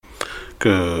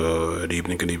Good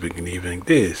evening, good evening, good evening.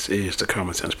 This is the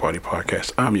Common Sense Party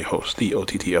Podcast. I'm your host,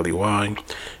 D-O-T-T-L-E-Y.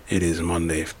 It is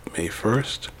Monday, May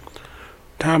 1st.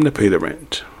 Time to pay the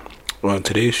rent. On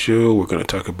today's show, we're going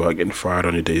to talk about getting fired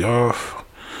on your day off,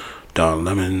 Don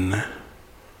Lemon,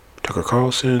 Tucker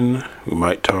Carlson. We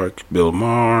might talk Bill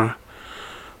Maher,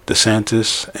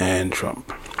 Desaints, and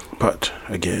Trump. But,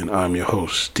 again, I'm your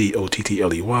host,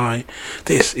 D-O-T-T-L-E-Y.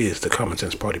 This is the Common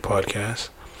Sense Party Podcast.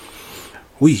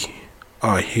 We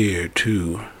are here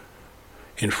to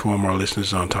inform our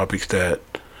listeners on topics that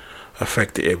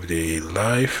affect their everyday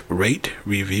life. Rate,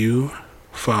 review,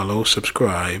 follow,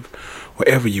 subscribe,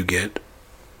 wherever you get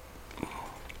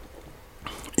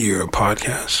your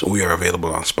podcasts. We are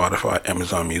available on Spotify,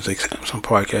 Amazon Music, Samsung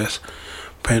Podcasts,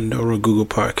 Pandora, Google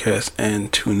Podcasts,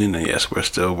 and TuneIn. And yes, we're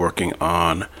still working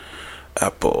on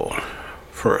Apple.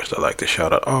 First, I'd like to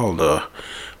shout out all the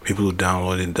people who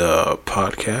downloaded the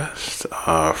podcast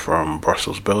from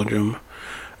Brussels, Belgium,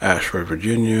 Ashford,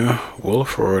 Virginia,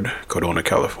 Wilford, Cordona,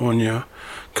 California,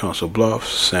 Council Bluffs,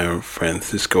 San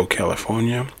Francisco,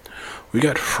 California. We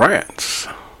got France,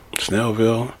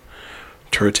 Snellville,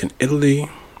 Turton, Italy,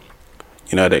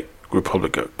 United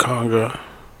Republic of Congo,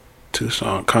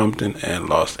 Tucson, Compton, and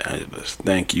Los Angeles.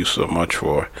 Thank you so much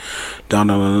for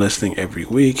downloading and listening every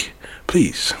week.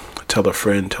 Please tell a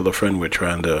friend. We're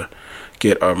trying to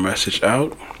get our message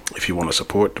out. If you want to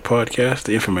support the podcast,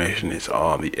 the information is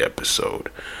on the episode.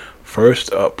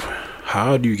 First up,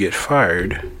 how do you get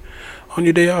fired on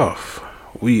your day off?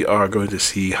 We are going to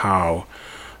see how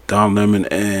Don Lemon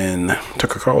and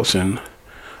Tucker Carlson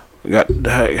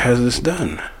has this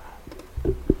done.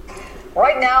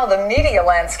 Right now, the media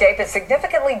landscape is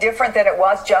significantly different than it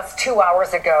was just 2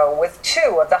 hours ago, with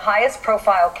two of the highest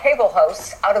profile cable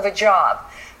hosts out of a job.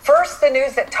 First, the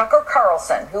news that Tucker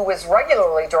Carlson, who was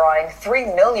regularly drawing 3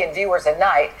 million viewers a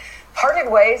night, parted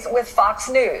ways with Fox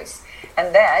News.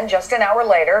 And then, just an hour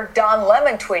later, Don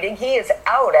Lemon tweeting he is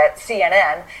out at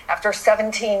CNN after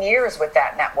 17 years with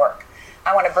that network.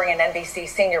 I want to bring in NBC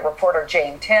senior reporter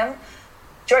Jane Tim.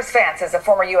 Joyce Vance is a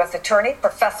former U.S. attorney,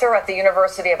 professor at the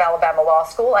University of Alabama Law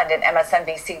School, and an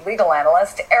MSNBC legal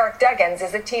analyst. Eric Deggans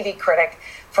is a TV critic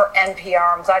for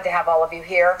NPR. I'm glad to have all of you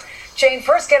here. Jane,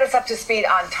 first get us up to speed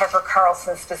on Tucker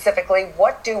Carlson specifically.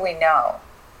 What do we know?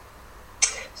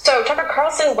 So Tucker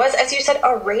Carlson was, as you said,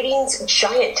 a ratings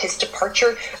giant. His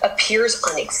departure appears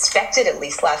unexpected, at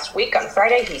least last week on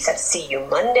Friday. He said, "See you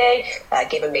Monday,"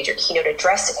 gave a major keynote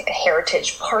address at a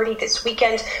heritage party this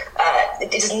weekend.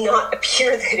 It does not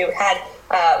appear that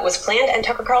it was planned, and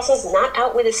Tucker Carlson's not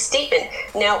out with a statement.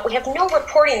 Now, we have no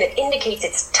reporting that indicates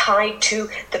it's tied to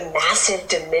the massive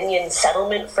Dominion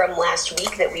settlement from last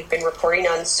week that we've been reporting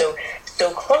on so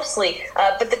closely,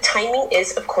 but the timing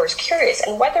is, of course, curious,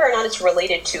 and whether or not it's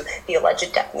related to the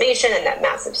alleged defamation and that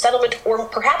massive settlement, or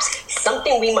perhaps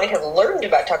something we might have learned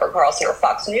about Tucker Carlson, or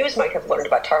Fox News might have learned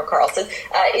about Tucker Carlson,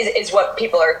 is what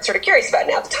people are sort of curious about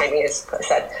now. The timing is, as I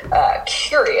said,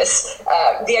 curious.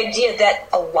 The idea that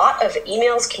a lot of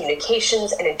emails,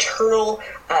 communications, and internal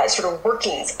sort of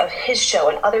workings of his show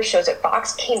and other shows at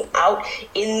Fox came out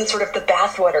in sort of the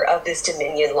bathwater of this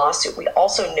Dominion lawsuit. We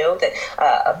also know that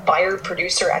a fired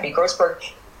producer, Abby Grossberg,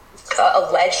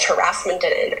 alleged harassment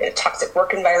and a toxic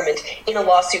work environment in a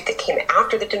lawsuit that came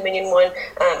after the Dominion one,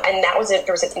 and there was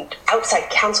an outside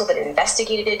counsel that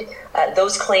investigated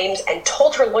those claims and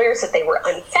told her lawyers that they were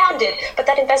unfounded, but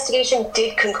that investigation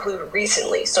did conclude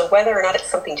recently. So whether or not it's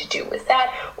something to do with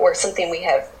that or something we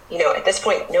have, at this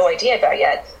point, no idea about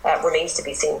yet, remains to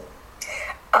be seen.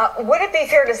 Would it be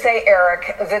fair to say,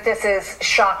 Eric, that this is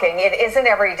shocking? It isn't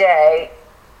every day.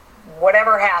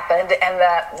 Whatever happened, and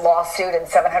that lawsuit and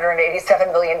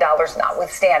 $787 million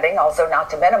notwithstanding, also not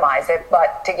to minimize it,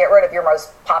 but to get rid of your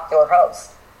most popular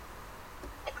host.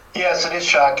 Yes, it is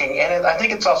shocking, and I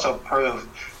think it's also proof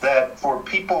that for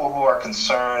people who are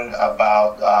concerned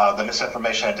about the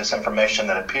misinformation and disinformation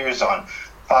that appears on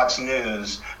Fox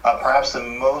News, perhaps the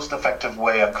most effective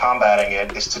way of combating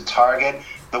it is to target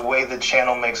the way the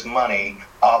channel makes money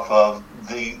off of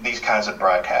these kinds of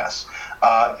broadcasts.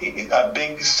 A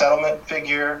big settlement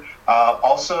figure,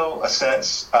 also a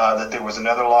sense that there was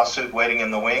another lawsuit waiting in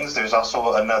the wings. There's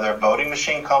also another voting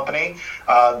machine company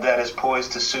that is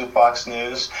poised to sue Fox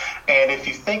News. And if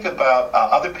you think about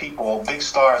other people, big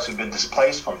stars who've been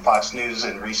displaced from Fox News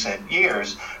in recent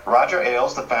years, Roger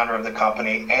Ailes, the founder of the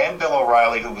company, and Bill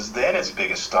O'Reilly, who was then its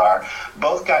biggest star,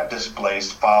 both got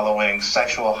displaced following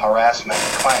sexual harassment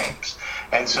claims.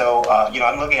 And so,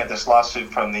 I'm looking at this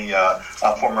lawsuit from the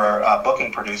former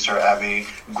booking producer Abby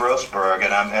Grossberg,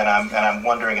 and I'm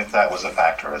wondering if that was a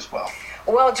factor as well.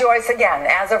 Well, Joyce, again,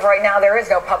 as of right now, there is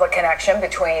no public connection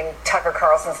between Tucker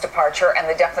Carlson's departure and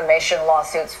the defamation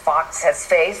lawsuits Fox has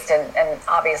faced and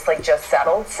obviously just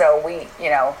settled. So we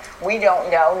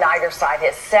don't know. Neither side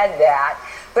has said that.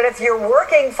 But if you're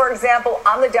working, for example,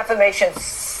 on the defamation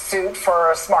suit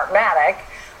for Smartmatic,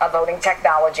 a voting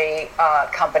technology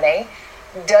company,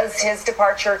 does his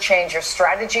departure change your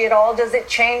strategy at all? Does it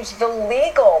change the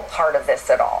legal part of this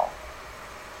at all?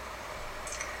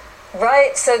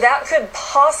 Right, so that could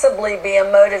possibly be a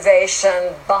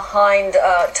motivation behind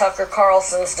Tucker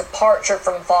Carlson's departure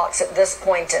from Fox at this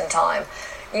point in time.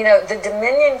 You know, the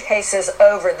Dominion case is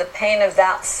over. The pain of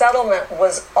that settlement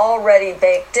was already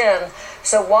baked in.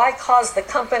 So why cause the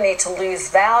company to lose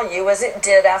value as it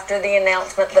did after the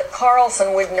announcement that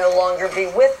Carlson would no longer be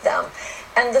with them?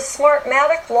 And the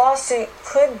Smartmatic lawsuit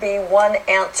could be one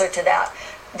answer to that.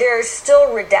 There's still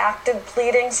redacted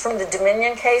pleadings from the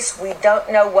Dominion case. We don't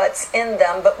know what's in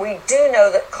them, but we do know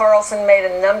that Carlson made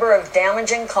a number of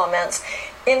damaging comments,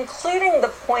 including the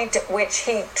point at which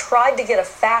he tried to get a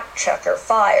fact checker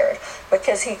fired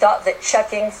because he thought that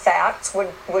checking facts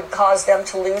would cause them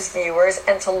to lose viewers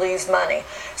and to lose money.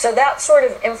 So that sort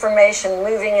of information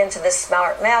moving into the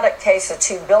Smartmatic case, a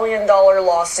 $2 billion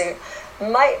lawsuit,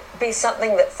 might be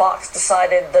something that Fox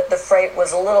decided that the freight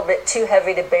was a little bit too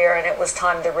heavy to bear and it was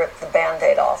time to rip the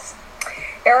Band-Aid off.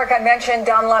 Eric, I mentioned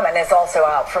Don Lemon is also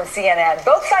out from CNN.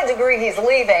 Both sides agree he's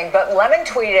leaving, but Lemon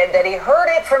tweeted that he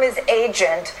heard it from his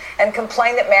agent and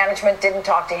complained that management didn't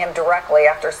talk to him directly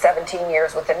after 17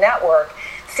 years with the network.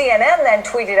 CNN then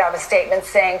tweeted out a statement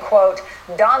saying, quote,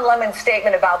 Don Lemon's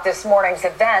statement about this morning's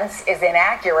events is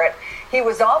inaccurate. He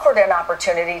was offered an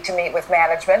opportunity to meet with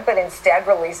management, but instead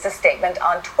released a statement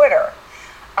on Twitter.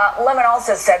 Lemon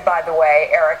also said, by the way,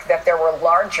 Eric, that there were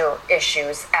larger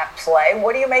issues at play.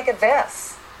 What do you make of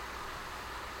this?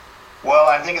 Well,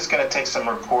 I think it's going to take some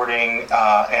reporting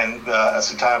and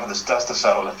some time for this dust to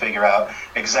settle to figure out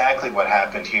exactly what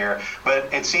happened here.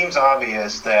 But it seems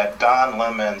obvious that Don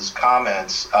Lemon's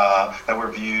comments that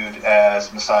were viewed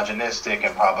as misogynistic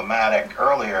and problematic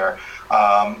earlier,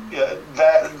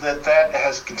 that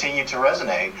has continued to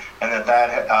resonate, and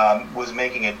that was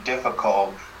making it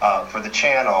difficult for the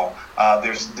channel.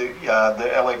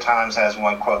 The LA Times has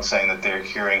one quote saying that they're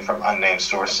hearing from unnamed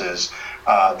sources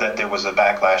that there was a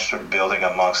backlash sort of building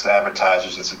amongst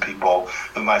advertisers and some people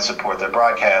who might support their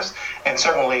broadcast. And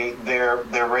certainly their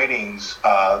ratings,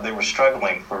 they were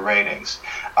struggling for ratings.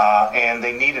 And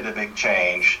they needed a big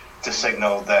change to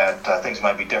signal that things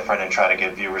might be different and try to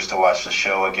get viewers to watch the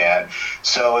show again.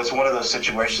 So it's one of those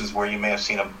situations where you may have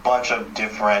seen a bunch of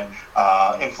different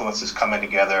influences coming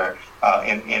together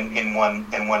in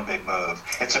one big move.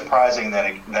 It's surprising that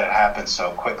it happened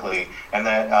so quickly, and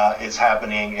that it's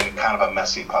happening in kind of a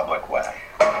messy public way.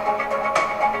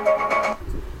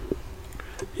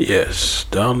 Yes,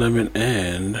 Don Lemon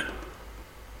and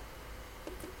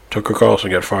Tucker Carlson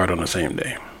got fired on the same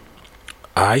day.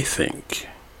 I think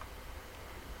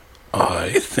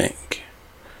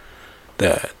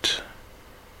that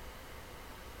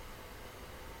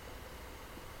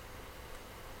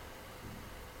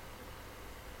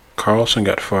Carlson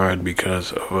got fired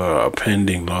because of a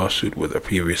pending lawsuit with a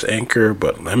previous anchor,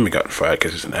 but Lemon got fired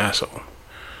because he's an asshole.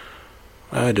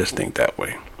 I just think that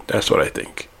way. That's what I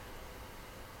think.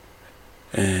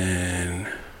 And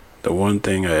the one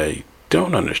thing I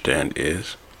don't understand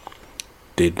is,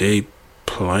 did they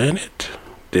plan it?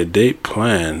 Did they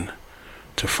plan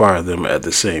to fire them at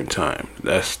the same time?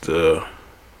 That's the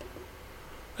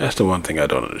one thing I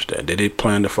don't understand. Did they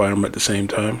plan to fire them at the same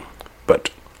time? But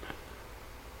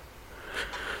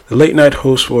the late night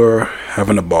hosts were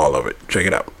having a ball of it. Check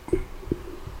it out.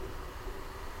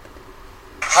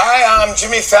 Hi, I'm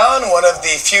Jimmy Fallon, one of the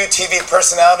few TV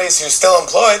personalities who's still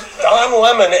employed. Don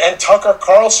Lemon and Tucker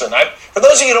Carlson. For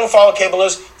those of you who don't follow cable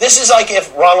news, this is like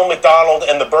if Ronald McDonald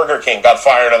and the Burger King got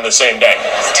fired on the same day.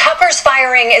 Tucker's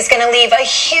firing is going to leave a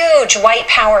huge white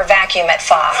power vacuum at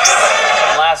Fox.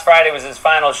 Last Friday was his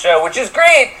final show, which is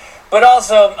great, but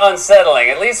also unsettling.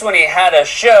 At least when he had a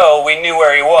show, we knew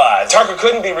where he was. Tucker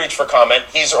couldn't be reached for comment.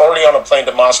 He's already on a plane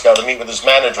to Moscow to meet with his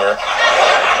manager.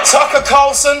 Tucker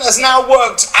Carlson has now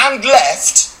worked and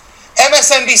left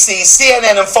MSNBC,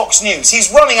 CNN, and Fox News.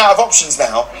 He's running out of options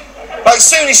now. Like,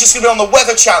 soon he's just going to be on the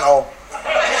Weather Channel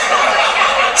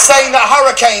saying that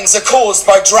hurricanes are caused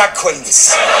by drag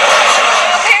queens.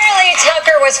 Apparently,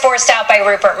 Tucker was forced out by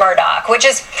Rupert Murdoch, which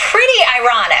is pretty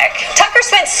ironic. Tucker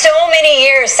spent so many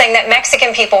years saying that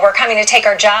Mexican people were coming to take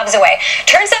our jobs away.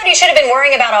 Turns out he should have been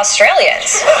worrying about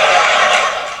Australians.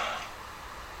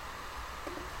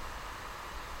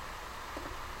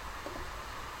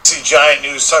 obviously giant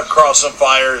news. Tucker Carlson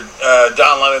fired,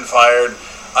 Don Lemon fired.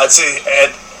 I'd say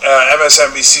at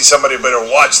MSNBC somebody better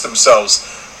watch themselves.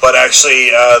 But actually,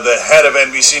 the head of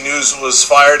NBC News was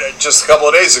fired just a couple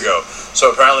of days ago.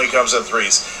 So apparently it comes in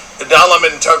threes. Don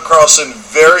Lemon and Tucker Carlson,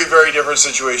 very, very different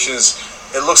situations.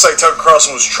 It looks like Tucker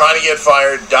Carlson was trying to get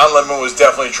fired. Don Lemon was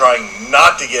definitely trying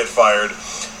not to get fired.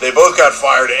 They both got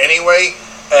fired anyway,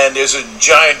 and there's a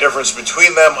giant difference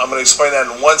between them. I'm going to explain that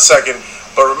in 1 second.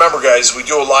 But remember, guys, we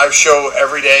do a live show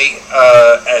every day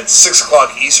at 6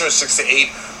 o'clock Eastern, 6 to 8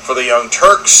 for the Young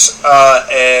Turks.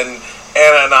 And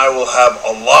Anna and I will have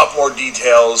a lot more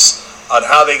details on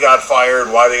how they got fired,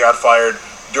 why they got fired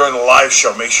during the live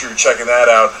show. Make sure you're checking that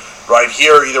out right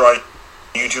here, either on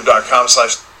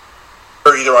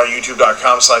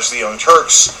YouTube.com/The Young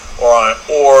Turks or on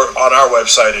our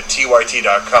website at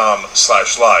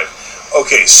tyt.com/live.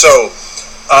 Okay, so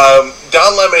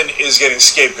Don Lemon is getting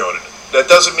scapegoated. That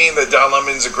doesn't mean that Don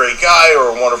Lemon's a great guy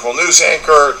or a wonderful news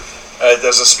anchor. It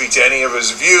doesn't speak to any of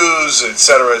his views,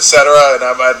 etc., etc. And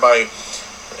I've had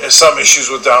some issues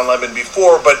with Don Lemon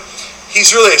before, but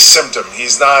he's really a symptom.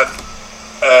 He's not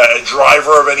a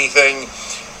driver of anything.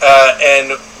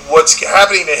 And what's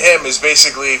happening to him is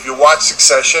basically, if you watch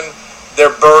Succession,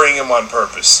 they're burying him on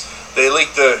purpose. They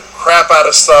leak the crap out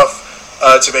of stuff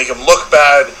to make him look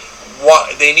bad.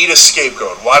 They need a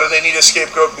scapegoat. Why do they need a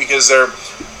scapegoat? Because their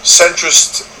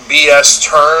centrist BS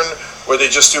turn, where they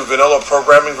just do vanilla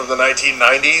programming from the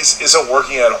 1990s, isn't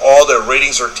working at all. Their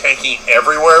ratings are tanking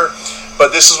everywhere.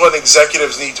 But this is when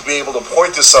executives need to be able to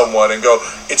point to someone and go,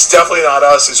 it's definitely not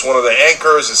us, it's one of the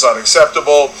anchors, it's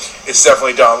unacceptable, it's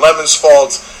definitely Don Lemon's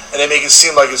fault, and they make it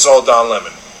seem like it's all Don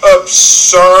Lemon.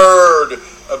 Absurd.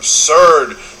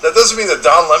 Absurd. That doesn't mean that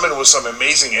Don Lemon was some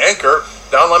amazing anchor.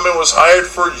 Don Lemon was hired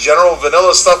for general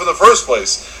vanilla stuff in the first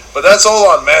place. But that's all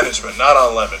on management, not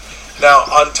on Lemon. Now,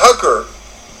 on Tucker,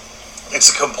 it's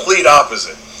a complete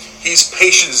opposite. He's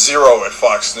patient zero at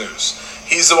Fox News.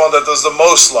 He's the one that does the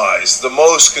most lies, the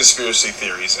most conspiracy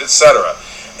theories, etc.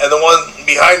 And the one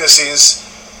behind the scenes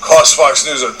cost Fox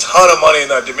News a ton of money in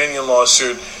that Dominion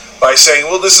lawsuit by saying,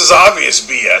 well, this is obvious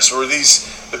BS, where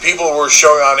the people we're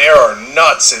showing on air are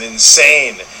nuts and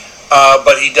insane.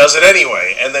 But he does it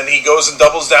anyway. And then he goes and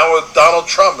doubles down with Donald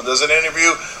Trump and does an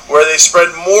interview where they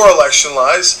spread more election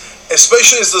lies,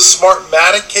 especially as the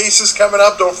Smartmatic case is coming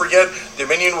up. Don't forget,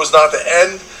 Dominion was not the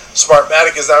end.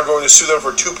 Smartmatic is now going to sue them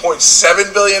for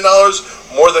 $2.7 billion,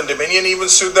 more than Dominion even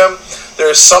sued them.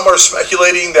 Some are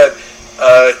speculating that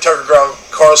Tucker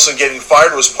Carlson getting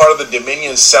fired was part of the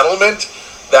Dominion settlement.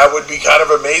 That would be kind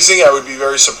of amazing. I would be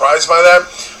very surprised by that.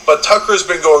 But Tucker's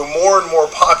been going more and more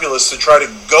populist to try to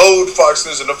goad Fox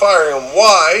News into firing him.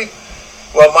 Why?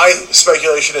 Well, my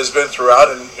speculation has been throughout,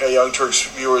 and Young Turks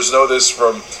viewers know this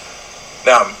from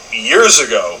now years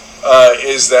ago,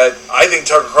 is that I think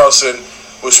Tucker Carlson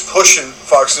was pushing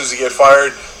Fox News to get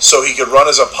fired so he could run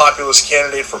as a populist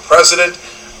candidate for president.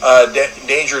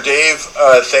 Danger Dave,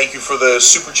 thank you for the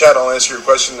super chat. I'll answer your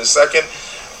question in a second.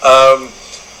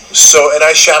 And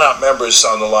I shout out members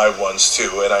on the live ones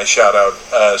too, and I shout out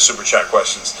super chat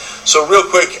questions. So real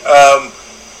quick,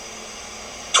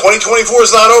 2024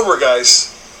 is not over,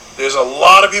 guys. There's a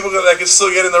lot of people that can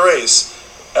still get in the race.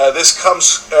 This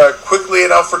comes quickly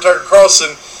enough for Tucker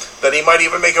Carlson that he might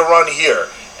even make a run here.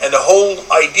 And the whole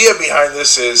idea behind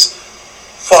this is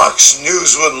Fox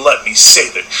News wouldn't let me say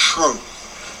the truth.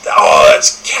 Oh,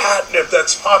 that's catnip.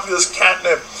 That's populist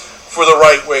catnip for the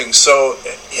right wing. So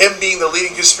him being the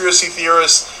leading conspiracy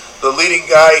theorist, the leading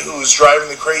guy who's driving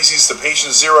the crazies, the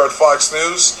patient zero at Fox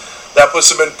News, that puts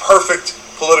him in perfect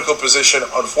political position,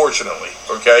 unfortunately.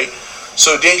 Okay?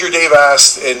 So Danger Dave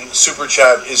asked in Super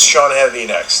Chat, is Sean Hannity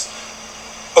next?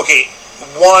 Okay,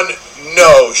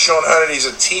 no. Sean Hannity's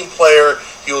a team player.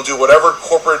 He will do whatever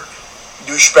corporate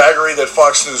douchebaggery that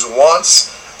Fox News wants.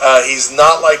 He's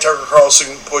not like Tucker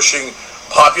Carlson pushing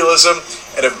populism.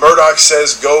 And if Murdoch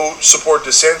says go support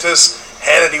DeSantis,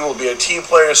 Hannity will be a team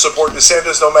player and support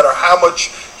DeSantis no matter how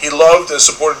much he loved and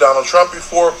supported Donald Trump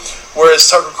before, whereas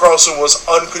Tucker Carlson was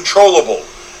uncontrollable.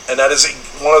 And that is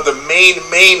one of the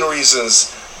main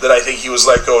reasons that I think he was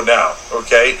let go now,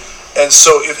 okay? And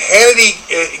so if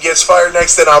Hannity gets fired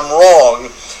next, then I'm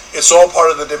wrong. It's all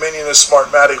part of the Dominion and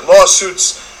Smartmatic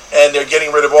lawsuits, and they're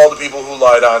getting rid of all the people who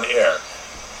lied on air.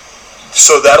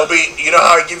 So that'll be, you know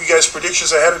how I give you guys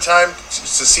predictions ahead of time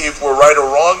to see if we're right or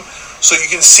wrong? So you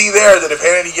can see there that if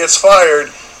Hannity gets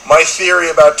fired, my theory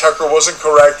about Tucker wasn't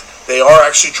correct. They are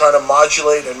actually trying to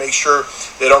modulate and make sure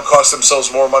they don't cost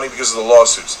themselves more money because of the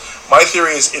lawsuits. My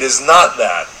theory is it is not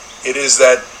that. It is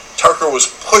that Tucker was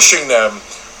pushing them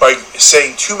by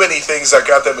saying too many things that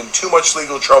got them in too much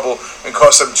legal trouble and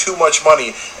cost them too much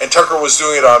money. And Tucker was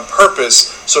doing it on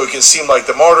purpose so it can seem like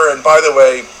the martyr. And by the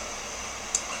way,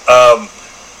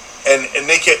 and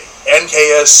make it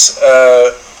NKS, I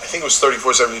think it was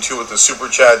 3472 with the super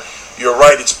chat. You're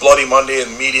right, it's Bloody Monday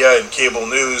in media and cable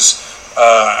news.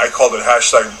 I called it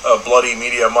hashtag Bloody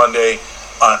Media Monday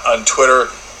on Twitter.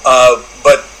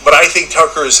 But I think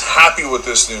Tucker is happy with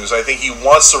this news. I think he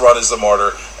wants to run as the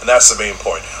martyr, and that's the main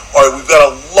point. All right, we've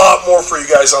got a lot more for you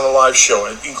guys on the live show,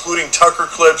 including Tucker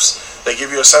clips that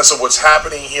give you a sense of what's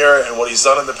happening here and what he's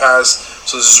done in the past.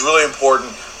 So this is really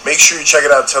important. Make sure you check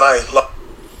it out tonight.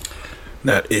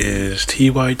 That is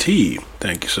TYT.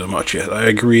 Thank you so much. Yes, I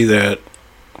agree that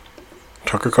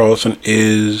Tucker Carlson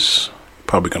is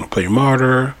probably going to play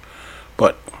martyr,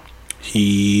 but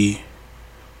he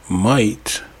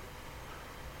might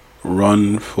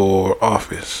run for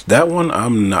office. That one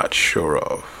I'm not sure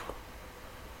of.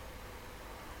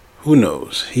 Who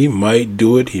knows? He might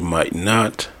do it, he might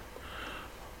not.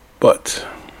 But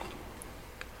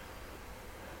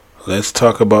let's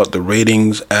talk about the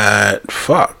ratings at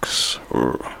Fox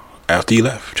after he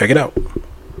left. Check it out.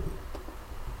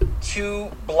 Two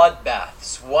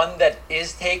bloodbaths, one that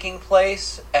is taking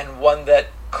place and one that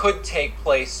could take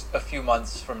place a few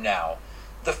months from now.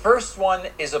 The first one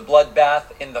is a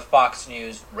bloodbath in the Fox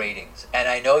News ratings, and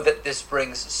I know that this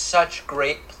brings such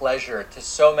great pleasure to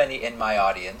so many in my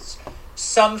audience.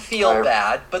 Some feel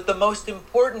bad, but the most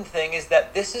important thing is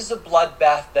that this is a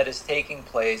bloodbath that is taking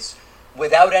place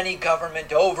without any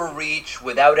government overreach,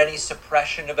 without any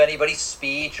suppression of anybody's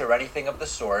speech or anything of the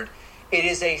sort. It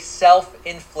is a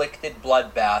self-inflicted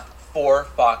bloodbath for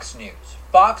Fox News.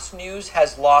 Fox News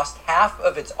has lost half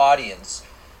of its audience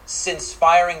since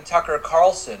firing Tucker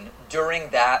Carlson during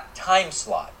that time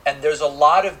slot. And there's a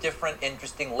lot of different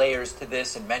interesting layers to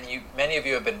this, and many of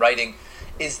you have been writing,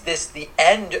 is this the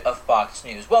end of Fox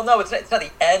News? Well, no, it's not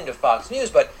the end of Fox News,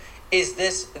 but is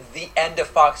this the end of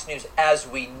Fox News as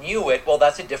we knew it? Well,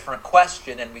 that's a different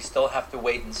question, and we still have to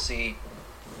wait and see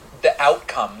the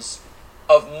outcomes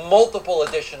of multiple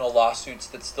additional lawsuits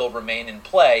that still remain in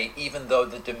play, even though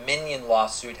the Dominion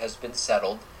lawsuit has been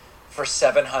settled for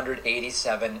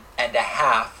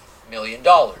 $787.5 million.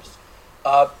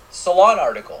 Salon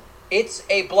article. It's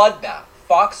a bloodbath.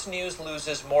 Fox News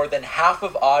loses more than half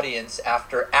of audience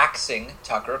after axing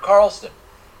Tucker Carlson.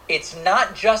 It's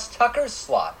not just Tucker's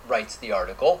slot, writes the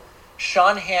article.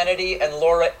 Sean Hannity and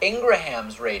Laura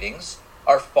Ingraham's ratings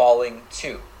are falling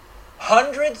too.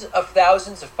 Hundreds of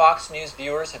thousands of Fox News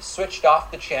viewers have switched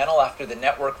off the channel after the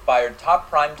network fired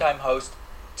top primetime host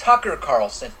Tucker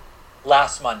Carlson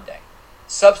last Monday.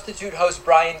 Substitute host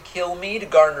Brian Kilmeade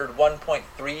garnered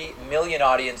 1.3 million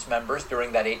audience members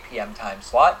during that 8 p.m. time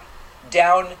slot,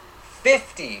 down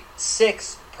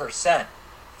 56%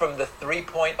 from the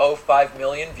 3.05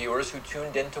 million viewers who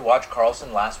tuned in to watch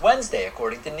Carlson last Wednesday,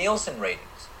 according to Nielsen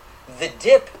ratings. The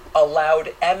dip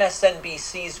allowed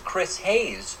MSNBC's Chris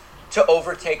Hayes to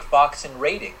overtake Fox in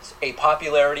ratings, a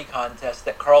popularity contest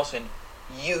that Carlson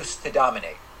used to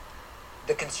dominate.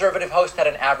 The conservative host had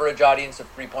an average audience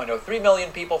of 3.03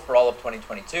 million people for all of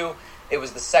 2022. It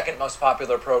was the second most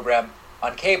popular program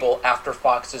on cable after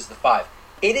Fox's The Five.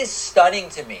 It is stunning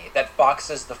to me that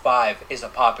Fox's The Five is a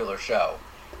popular show.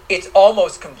 It's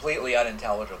almost completely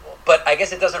unintelligible, but I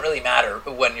guess it doesn't really matter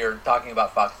when you're talking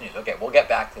about Fox News. Okay, we'll get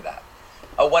back to that.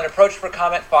 When approached for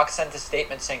comment, Fox sent a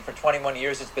statement saying for 21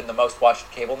 years it's been the most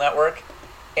watched cable network,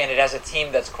 and it has a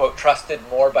team that's, quote, trusted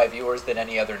more by viewers than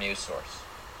any other news source.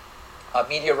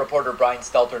 Media reporter Brian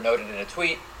Stelter noted in a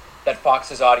tweet that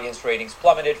Fox's audience ratings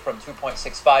plummeted from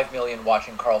 2.65 million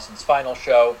watching Carlson's final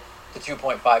show to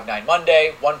 2.59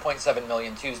 Monday, 1.7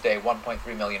 million Tuesday,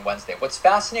 1.3 million Wednesday. What's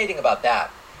fascinating about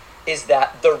that is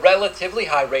that the relatively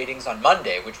high ratings on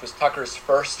Monday, which was Tucker's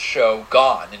first show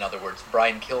gone, in other words,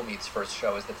 Brian Kilmeade's first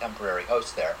show as the temporary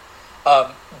host there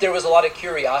was a lot of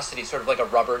curiosity, sort of like a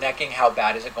rubbernecking, how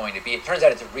bad is it going to be? It turns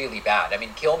out it's really bad. I mean,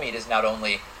 Kilmeade is not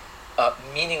only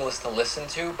meaningless to listen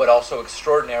to, but also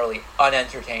extraordinarily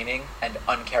unentertaining and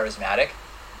uncharismatic.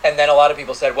 And then a lot of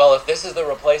people said, well, if this is the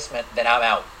replacement, then I'm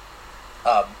out.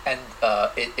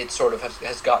 It sort of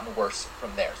has gotten worse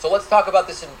from there. So let's talk about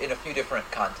this in a few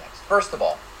different contexts. First of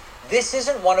all, this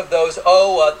isn't one of those,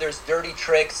 there's dirty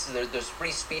tricks, there's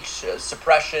free speech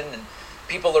suppression, and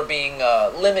people are being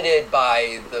limited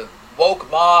by the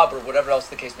woke mob or whatever else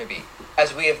the case may be.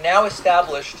 As we have now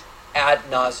established ad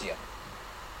nauseum,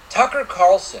 Tucker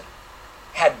Carlson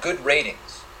had good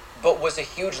ratings, but was a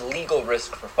huge legal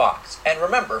risk for Fox. And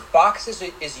remember, Fox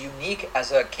is unique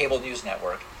as a cable news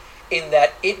network in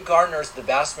that it garners the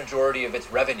vast majority of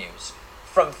its revenues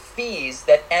from fees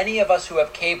that any of us who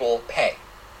have cable pay.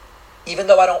 Even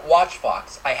though I don't watch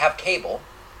Fox, I have cable,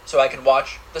 so I can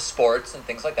watch the sports and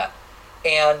things like that.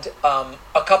 And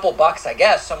a couple bucks, I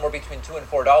guess, somewhere between $2 and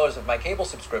 $4 of my cable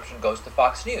subscription goes to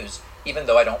Fox News, even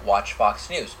though I don't watch Fox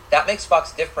News. That makes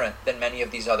Fox different than many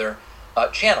of these other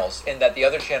channels, in that the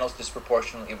other channels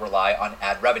disproportionately rely on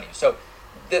ad revenue. So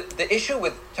the issue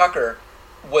with Tucker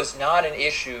was not an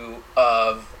issue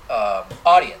of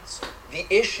audience. The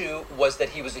issue was that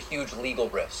he was a huge legal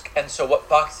risk. And so what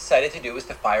Fox decided to do was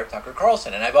to fire Tucker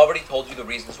Carlson. And I've already told you the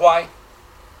reasons why.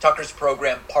 Tucker's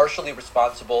program partially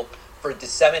responsible for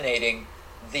disseminating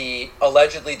the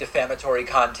allegedly defamatory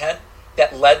content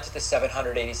that led to the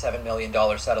 $787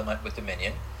 million settlement with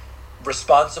Dominion.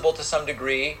 Responsible to some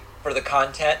degree for the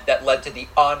content that led to the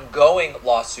ongoing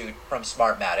lawsuit from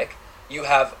Smartmatic. You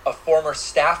have a former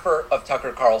staffer of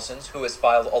Tucker Carlson's who has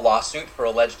filed a lawsuit for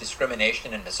alleged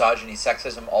discrimination and misogyny,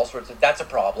 sexism, all sorts of... That's a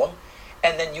problem.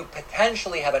 And then you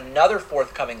potentially have another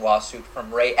forthcoming lawsuit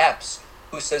from Ray Epps,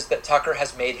 who says that Tucker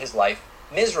has made his life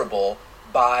miserable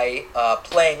by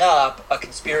playing up a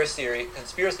conspiracy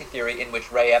theory in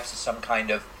which Ray Epps is some kind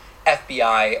of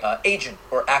FBI agent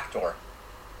or actor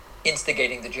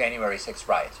instigating the January 6th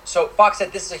riots. So Fox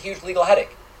said this is a huge legal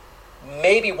headache.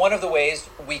 Maybe one of the ways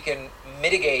we can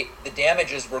mitigate the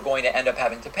damages we're going to end up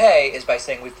having to pay is by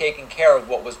saying we've taken care of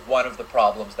what was one of the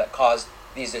problems that caused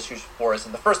these issues for us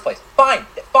in the first place. Fine,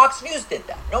 Fox News did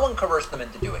that. No one coerced them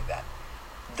into doing that.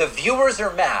 The viewers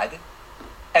are mad,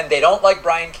 and they don't like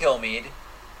Brian Kilmeade,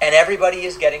 and everybody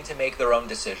is getting to make their own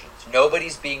decisions.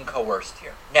 Nobody's being coerced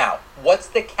here. Now, what's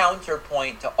the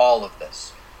counterpoint to all of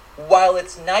this? While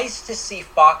it's nice to see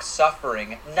Fox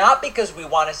suffering, not because we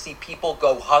want to see people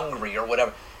go hungry or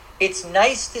whatever, it's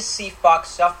nice to see Fox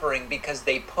suffering because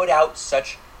they put out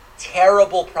such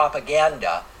terrible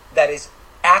propaganda that is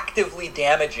actively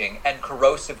damaging and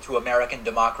corrosive to American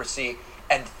democracy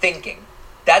and thinking.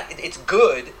 That it's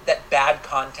good that bad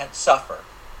content suffer.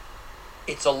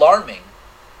 It's alarming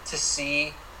to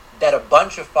see that a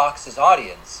bunch of Fox's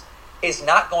audience is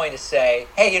not going to say,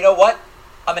 hey, you know what?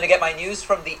 I'm going to get my news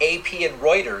from the AP and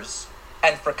Reuters,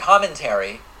 and for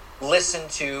commentary, listen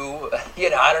to,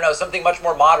 I don't know, something much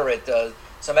more moderate,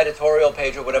 some editorial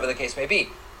page or whatever the case may be.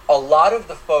 A lot of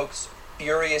the folks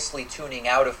furiously tuning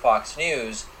out of Fox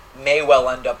News may well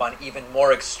end up on even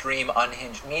more extreme,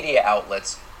 unhinged media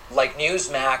outlets like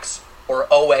Newsmax or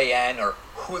OAN or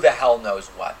who the hell knows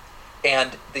what.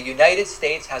 And the United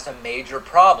States has a major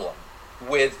problem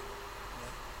with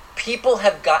people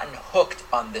have gotten hooked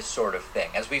on this sort of thing.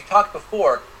 As we've talked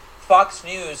before, Fox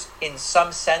News, in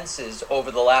some senses, over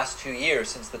the last 2 years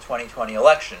since the 2020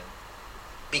 election,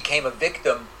 became a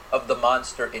victim of the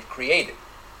monster it created.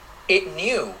 It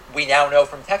knew, we now know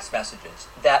from text messages,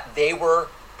 that they were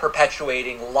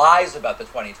perpetuating lies about the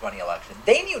 2020 election.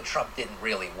 They knew Trump didn't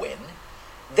really win.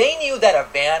 They knew that a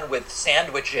van with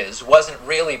sandwiches wasn't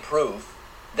really proof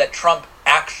that Trump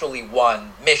actually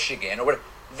won Michigan or whatever.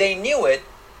 They knew it,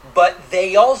 but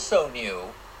they also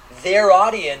knew their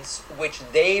audience, which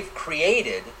they've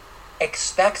created,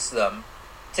 expects them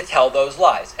to tell those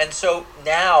lies. And so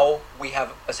now we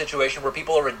have a situation where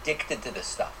people are addicted to this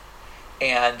stuff.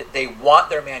 And they want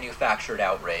their manufactured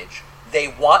outrage. They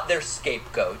want their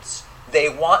scapegoats. They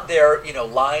want their,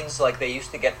 lines like they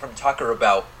used to get from Tucker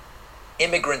about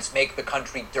immigrants make the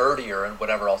country dirtier and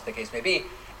whatever else the case may be.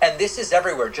 And this is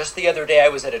everywhere. Just the other day I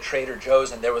was at a Trader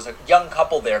Joe's and there was a young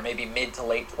couple there, maybe mid to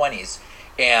late 20s.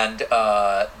 And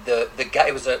the guy,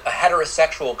 it was a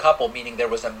heterosexual couple, meaning there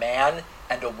was a man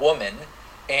and a woman.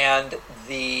 And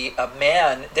the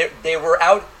man, they were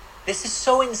out. This is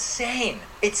so insane.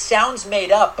 It sounds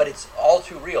made up, but it's all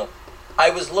too real. I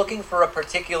was looking for a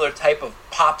particular type of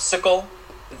popsicle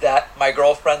that my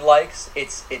girlfriend likes.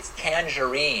 It's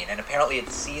tangerine, and apparently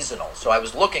it's seasonal. So I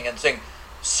was looking and saying,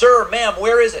 sir, ma'am,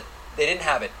 where is it? They didn't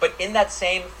have it. But in that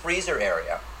same freezer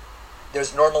area,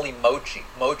 there's normally mochi.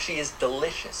 Mochi is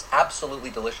delicious,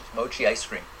 absolutely delicious, mochi ice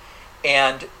cream.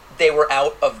 And they were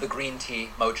out of the green tea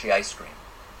mochi ice cream.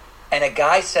 And a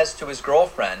guy says to his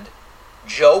girlfriend,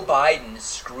 Joe Biden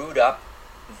screwed up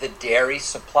the dairy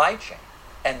supply chain.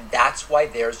 And that's why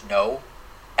there's no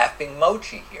effing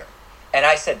mochi here. And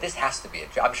I said, this has to be a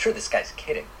joke. I'm sure this guy's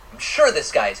kidding.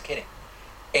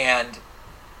 And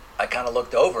I kind of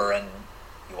looked over and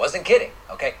he wasn't kidding,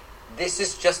 okay? This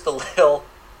is just a little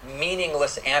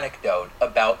meaningless anecdote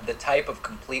about the type of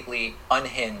completely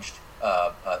unhinged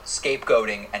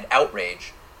scapegoating and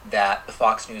outrage that the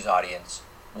Fox News audience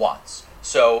wants.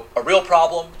 So a real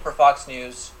problem for Fox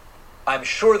News. I'm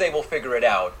sure they will figure it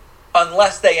out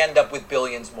unless they end up with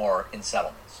billions more in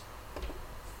settlements.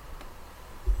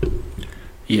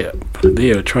 Yeah,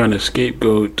 they are trying to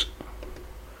scapegoat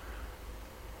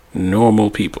normal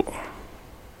people.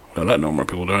 Well, not normal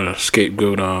people. They're trying to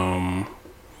scapegoat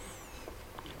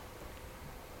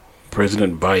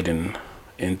President Biden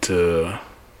into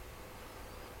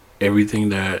everything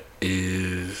that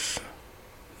is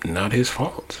not his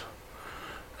fault.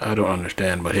 I don't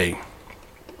understand, but hey,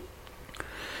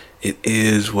 it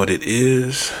is what it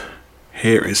is.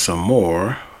 Here is some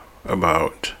more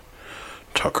about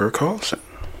Tucker Carlson.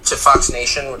 To Fox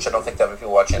Nation, which I don't think that many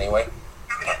people watch anyway.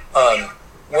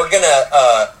 We're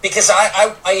gonna because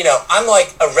I'm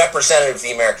like a representative of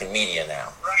the American media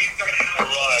now.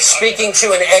 Speaking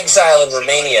to an exile in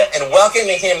Romania and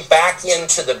welcoming him back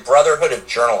into the Brotherhood of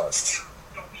Journalists.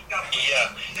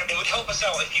 Yeah, it would help us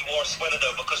out if he wore a sweater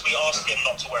though, because we asked him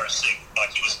not to wear a suit.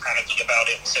 Like, he was panicking about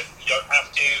it, so you don't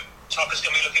have to. Tucker's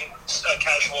gonna be looking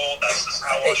casual. That's just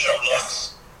how our show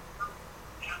looks.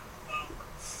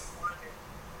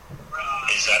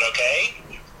 Is that okay?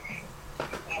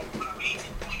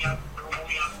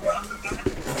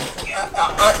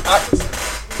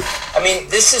 I mean,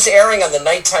 this is airing on the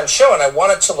nighttime show, and I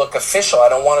want it to look official. I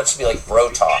don't want it to be like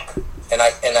bro talk. And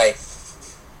I,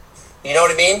 you know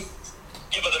what I mean?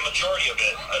 Yeah, but the majority of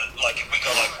it, like if we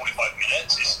go like 45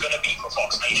 minutes, it's going to be for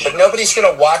Fox Nation. But nobody's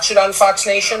going to watch it on Fox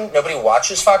Nation. Nobody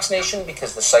watches Fox Nation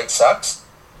because the site sucks.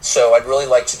 So I'd really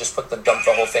like to just dump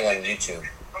the whole thing on YouTube.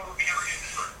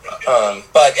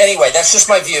 But anyway, that's just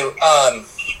my view.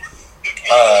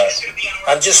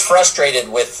 I'm just frustrated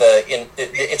with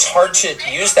it's hard to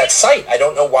use that site. I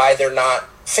don't know why they're not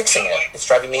fixing it. It's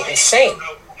driving me insane.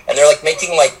 And they're like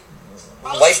making like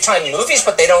Lifetime movies,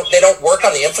 but they don't work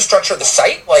on the infrastructure of the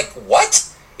site. Like, what?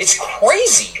 It's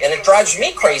crazy, and it drives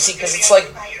me crazy because it's like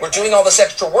we're doing all this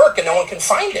extra work and no one can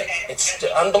find it. It's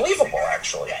unbelievable,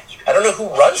 actually. I don't know who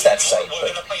runs that site.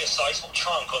 We're going to play a sizable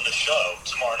chunk on the show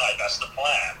tomorrow night. That's the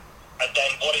plan. And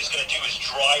then what it's going to do is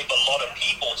drive a lot of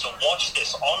people to watch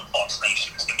this on Fox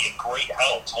Nation. It's going to be a great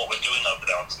help to what we're doing over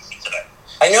there on TV today.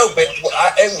 I know, but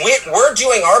we're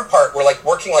doing our part. We're like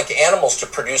working like animals to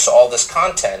produce all this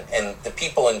content, and the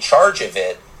people in charge of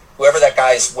it, whoever that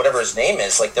guy's, whatever his name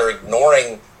is, like they're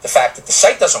ignoring the fact that the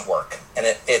site doesn't work, and I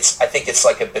think it's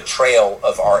like a betrayal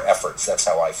of our efforts. That's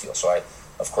how I feel. So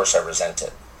of course I resent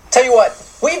it. Tell you what,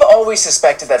 we've always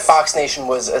suspected that Fox Nation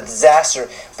was a disaster,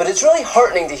 but it's really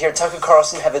heartening to hear Tucker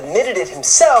Carlson have admitted it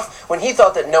himself when he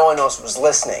thought that no one else was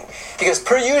listening. Because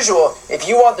per usual, if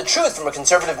you want the truth from a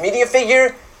conservative media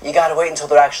figure, you gotta wait until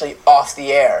they're actually off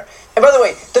the air. And by the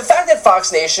way, the fact that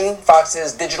Fox Nation,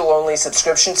 Fox's digital-only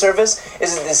subscription service,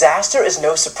 is a disaster is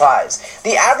no surprise.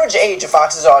 The average age of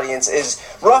Fox's audience is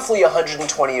roughly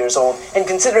 120 years old, and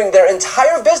considering their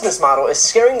entire business model is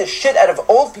scaring the shit out of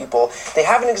old people, they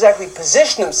haven't exactly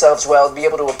positioned themselves well to be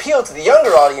able to appeal to the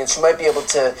younger audience who might be able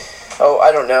to,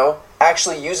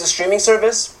 actually use a streaming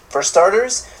service, for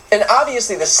starters. And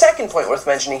obviously the second point worth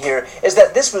mentioning here is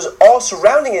that this was all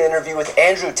surrounding an interview with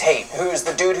Andrew Tate, who's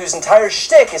the dude whose entire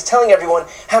shtick is telling everyone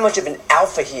how much of an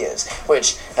alpha he is,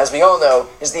 which, as we all know,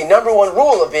 is the number one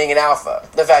rule of being an alpha,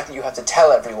 the fact that you have to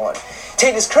tell everyone.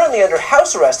 Tate is currently under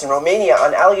house arrest in Romania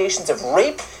on allegations of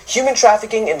rape, human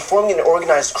trafficking, and forming an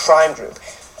organized crime group.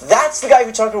 That's the guy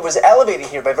who Tucker was elevating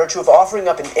here by virtue of offering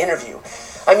up an interview.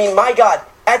 I mean, my God,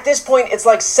 at this point, it's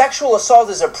like sexual assault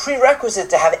is a prerequisite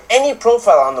to have any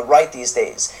profile on the right these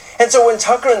days. And so when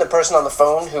Tucker and the person on the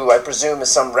phone, who I presume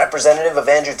is some representative of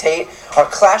Andrew Tate, are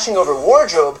clashing over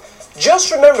wardrobe,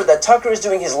 just remember that Tucker is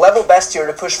doing his level best here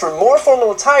to push for more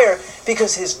formal attire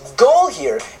because his goal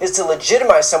here is to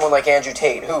legitimize someone like Andrew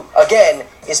Tate, who, again,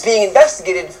 is being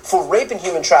investigated for rape and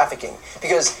human trafficking.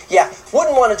 Because,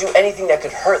 wouldn't want to do anything that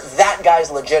could hurt that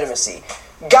guy's legitimacy.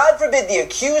 God forbid the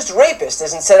accused rapist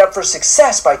isn't set up for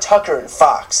success by Tucker and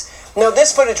Fox. Now,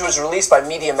 this footage was released by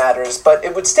Media Matters, but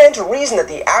it would stand to reason that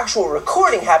the actual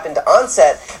recording happened on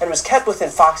set and was kept within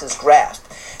Fox's grasp.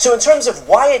 So in terms of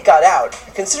why it got out,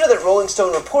 consider that Rolling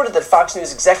Stone reported that Fox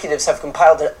News executives have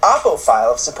compiled an Oppo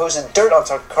file of supposed dirt on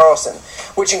Tucker Carlson,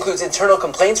 which includes internal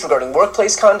complaints regarding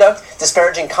workplace conduct,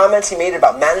 disparaging comments he made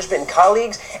about management and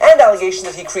colleagues, and allegations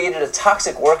that he created a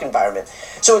toxic work environment.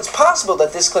 So it's possible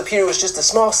that this clip here was just a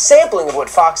small sampling of what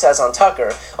Fox has on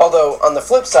Tucker, although on the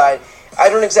flip side, I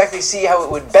don't exactly see how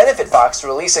it would benefit Fox to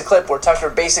release a clip where Tucker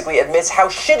basically admits how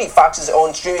shitty Fox's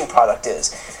own streaming product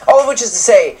is. All of which is to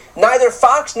say, neither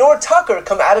Fox nor Tucker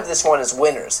come out of this one as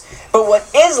winners. But what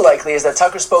is likely is that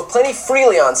Tucker spoke plenty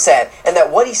freely on set, and that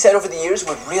what he said over the years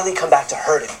would really come back to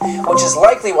hurt him, which is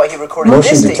likely why he recorded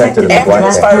this statement after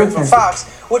his firing from Fox,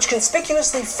 which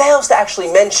conspicuously fails to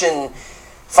actually mention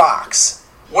Fox.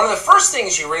 One of the first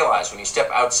things you realize when you step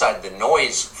outside the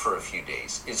noise for a few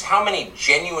days is how many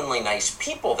genuinely nice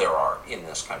people there are in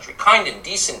this country. Kind and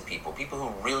decent people, people who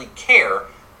really care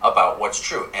about what's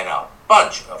true, and a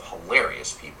bunch of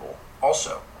hilarious people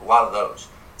also, a lot of those.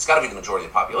 It's got to be the majority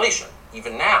of the population,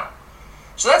 even now.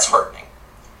 So that's heartening.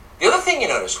 The other thing you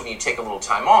notice when you take a little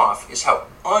time off is how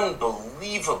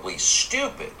unbelievably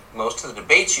stupid most of the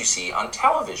debates you see on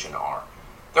television are.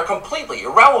 They're completely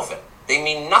irrelevant. They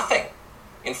mean nothing.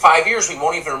 In 5 years, we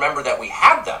won't even remember that we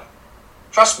had them.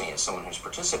 Trust me, as someone who's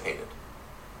participated.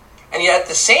 And yet at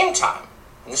the same time,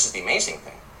 and this is the amazing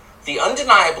thing, the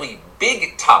undeniably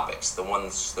big topics, the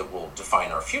ones that will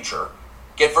define our future,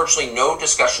 get virtually no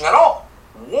discussion at all.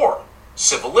 War,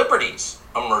 civil liberties,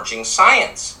 emerging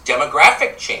science,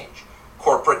 demographic change,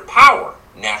 corporate power,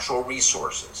 natural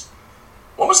resources.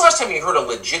 When was the last time you heard a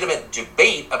legitimate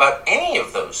debate about any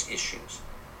of those issues?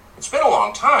 It's been a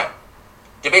long time.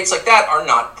 Debates like that are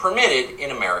not permitted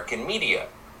in American media.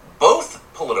 Both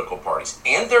political parties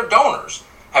and their donors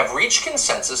have reached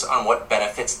consensus on what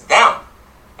benefits them,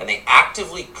 and they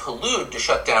actively collude to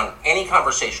shut down any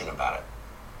conversation about it.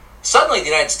 Suddenly,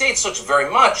 the United States looks very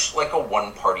much like a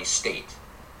one-party state.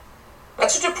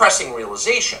 That's a depressing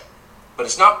realization, but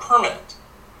it's not permanent.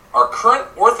 Our current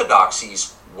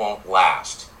orthodoxies won't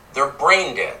last. They're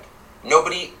brain dead.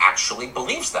 Nobody actually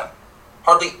believes them.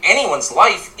 Hardly anyone's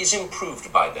life is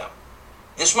improved by them.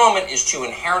 This moment is too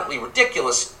inherently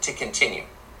ridiculous to continue,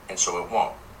 and so it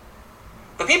won't.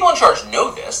 The people in charge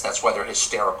know this. That's why they're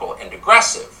hysterical and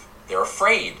aggressive. They're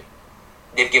afraid.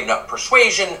 They've given up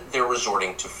persuasion. They're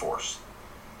resorting to force.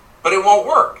 But it won't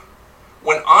work.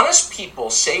 When honest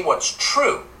people say what's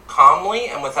true, calmly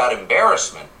and without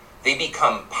embarrassment, they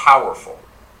become powerful.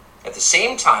 At the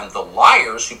same time, the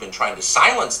liars who've been trying to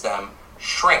silence them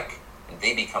shrink, and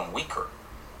they become weaker.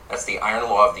 That's the iron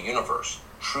law of the universe.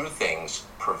 True things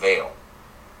prevail.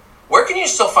 Where can you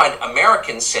still find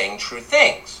Americans saying true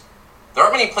things? There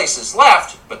aren't many places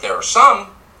left, but there are some,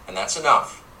 and that's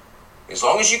enough. As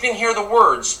long as you can hear the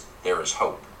words, there is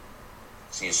hope.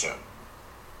 See you soon.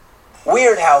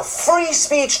 Weird how free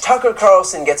speech Tucker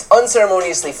Carlson gets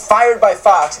unceremoniously fired by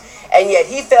Fox, and yet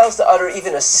he fails to utter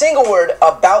even a single word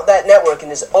about that network in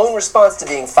his own response to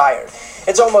being fired.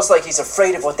 It's almost like he's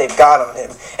afraid of what they've got on him.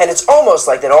 And it's almost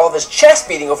like that all of his chest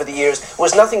beating over the years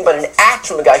was nothing but an act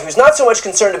from a guy who's not so much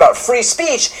concerned about free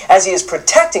speech as he is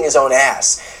protecting his own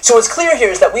ass. So what's clear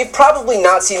here is that we've probably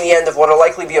not seen the end of what will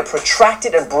likely be a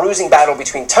protracted and bruising battle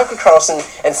between Tucker Carlson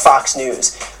and Fox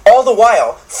News. All the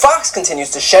while, Fox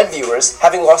continues to shed viewers,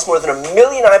 having lost more than 1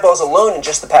 million eyeballs alone in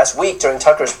just the past week during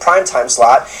Tucker's primetime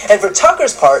slot, and for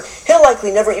Tucker's part, he'll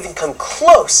likely never even come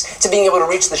close to being able to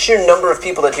reach the sheer number of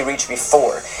people that he reached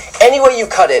before. Any way you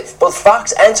cut it, both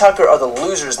Fox and Tucker are the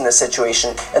losers in this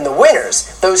situation, and the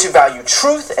winners, those who value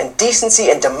truth and decency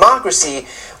and democracy,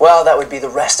 well, that would be the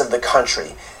rest of the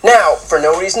country. Now, for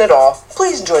no reason at all,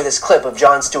 please enjoy this clip of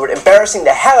Jon Stewart embarrassing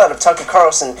the hell out of Tucker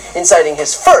Carlson, inciting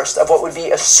his first of what would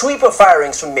be a sweep of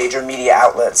firings from major media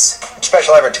outlets.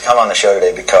 Special effort to come on the show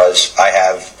today because I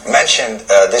have mentioned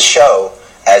this show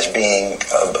as being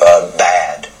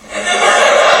bad.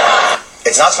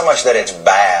 It's not so much that it's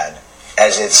bad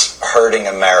as it's hurting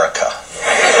America.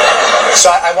 So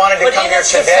I wanted to come here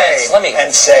today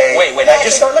and say, wait,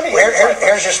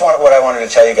 here's just what I wanted to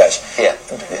tell you guys. Yeah.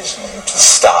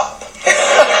 Stop.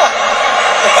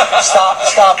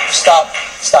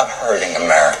 Stop hurting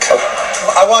America.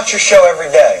 I watch your show every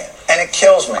day, and it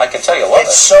kills me. I can tell you love it.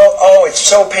 It's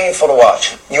so painful to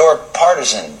watch. Your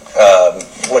partisan,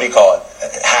 what do you call it,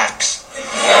 hacks.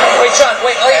 Wait, John,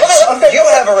 you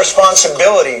have a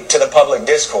responsibility to the public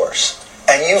discourse.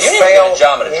 And you fail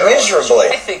miserably.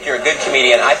 I think you're a good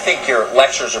comedian. I think your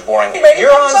lectures are boring.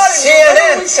 You're on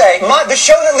CNN. The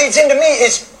show that leads into me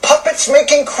is puppets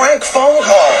making crank phone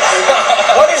calls.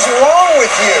 What is wrong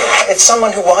with you? It's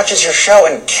someone who watches your show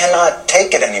and cannot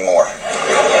take it anymore.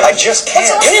 I just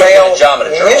can't. Fail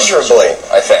miserably.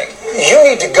 I think. You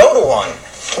need to go to one.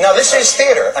 Now, this is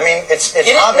theater. I mean, it's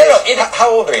obvious.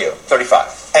 How old are you?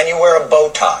 35. And you wear a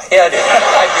bow tie. Yeah, I do.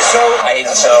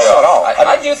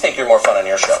 I do think you're more fun on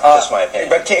your show. That's my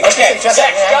opinion. Okay,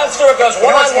 Jon Stewart goes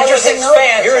one-on-one with his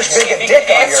fans. You're as big a dick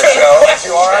on your show as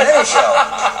you are on any show.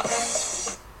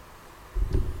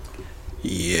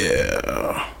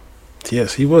 Yeah.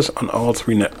 Yes, he was on all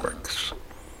three networks.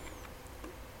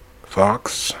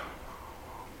 Fox,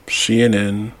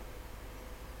 CNN,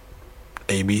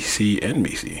 ABC,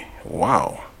 NBC.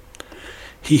 Wow.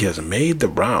 He has made the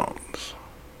rounds.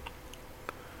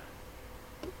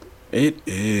 It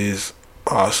is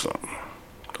awesome.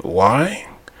 Why?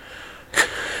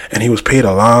 And he was paid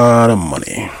a lot of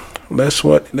money.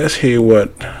 let's hear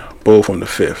what Bo from the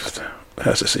Fifth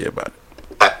has to say about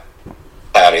it.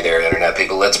 Howdy there, Internet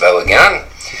people. It's Bo again.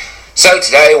 So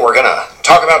today we're going to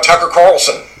talk about Tucker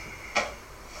Carlson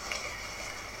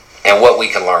and what we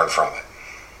can learn from it.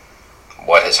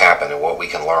 What has happened and what we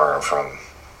can learn from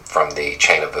the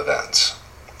chain of events.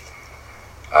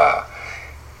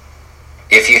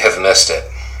 If you have missed it,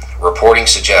 reporting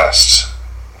suggests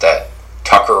that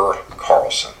Tucker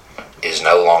Carlson is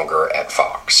no longer at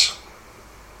Fox.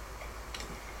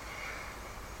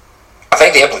 I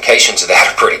think the implications of that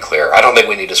are pretty clear. I don't think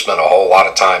we need to spend a whole lot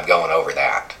of time going over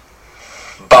that.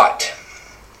 But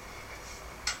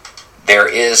there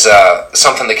is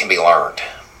something that can be learned.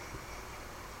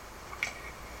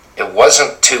 It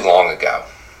wasn't too long ago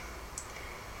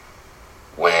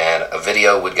when a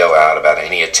video would go out about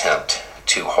any attempt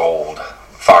to hold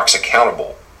Fox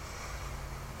accountable.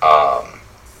 A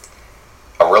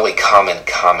really common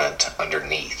comment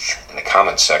underneath in the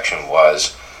comment section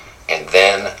was, and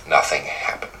then nothing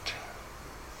happened.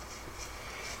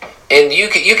 And you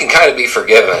can kind of be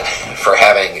forgiven for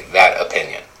having that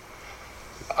opinion.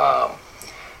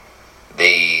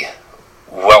 The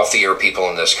wealthier people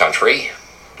in this country,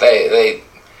 the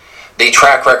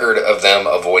track record of them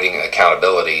avoiding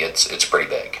accountability, it's pretty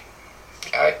big.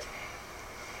 Okay?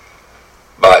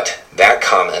 But that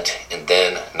comment, and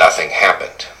then nothing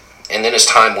happened. And then as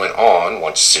time went on,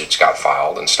 once suits got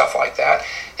filed and stuff like that,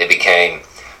 it became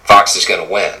Fox is going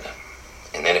to win.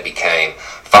 And then it became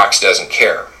Fox doesn't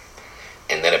care.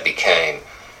 And then it became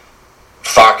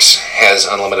Fox has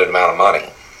unlimited amount of money.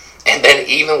 And then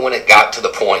even when it got to the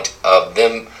point of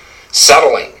them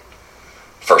settling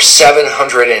for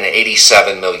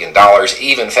 $787 million,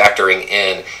 even factoring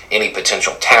in any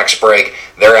potential tax break,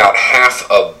 they're out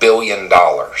 $500 million.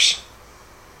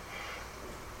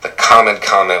 The common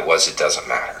comment was it doesn't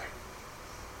matter.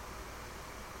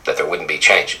 That there wouldn't be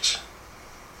changes.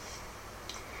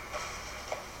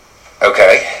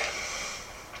 Okay.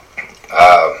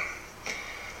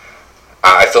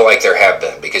 I feel like there have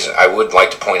been, because I would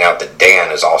like to point out that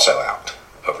Dan is also out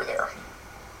over there.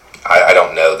 I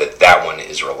don't know that one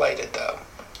is related, though.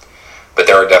 But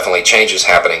there are definitely changes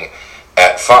happening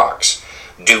at Fox.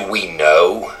 Do we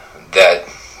know that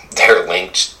they're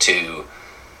linked to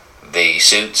the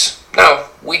suits? No,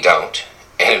 we don't.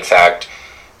 And in fact,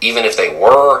 even if they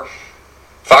were,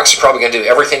 Fox is probably going to do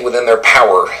everything within their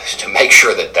power to make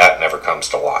sure that never comes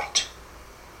to light.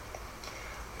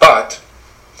 But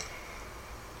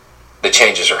the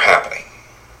changes are happening.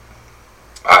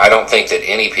 I don't think that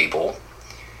any people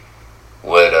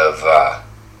would have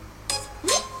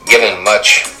given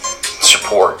much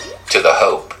support to the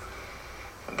hope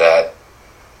that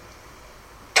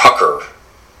Tucker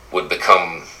would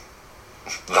become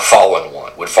the fallen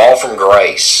one, would fall from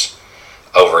grace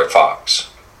over at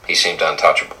Fox. He seemed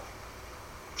untouchable.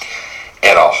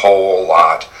 And a whole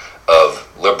lot of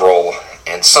liberal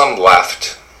and some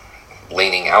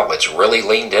left-leaning outlets really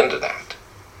leaned into that.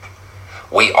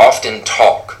 We often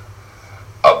talk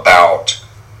about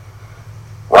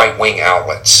right-wing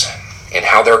outlets and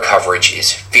how their coverage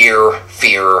is fear,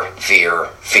 fear, fear,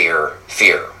 fear,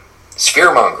 fear. It's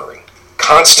fear-mongering,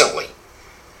 constantly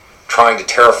trying to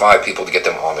terrify people to get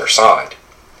them on their side.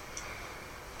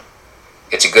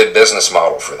 It's a good business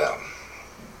model for them.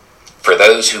 For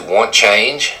those who want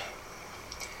change,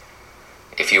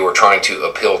 if you were trying to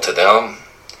appeal to them,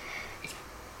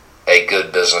 a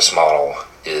good business model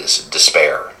is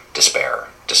despair, despair,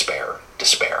 despair,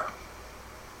 despair.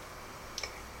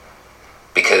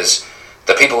 Because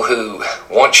the people who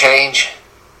want change,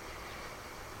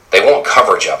 they want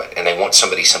coverage of it, and they want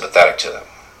somebody sympathetic to them.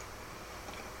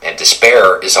 And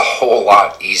despair is a whole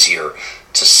lot easier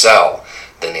to sell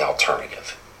than the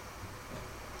alternative.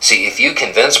 See, if you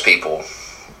convince people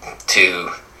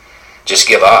to just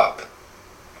give up,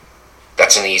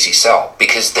 that's an easy sell,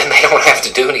 because then they don't have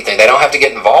to do anything. They don't have to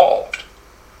get involved.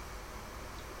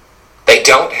 They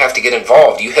don't have to get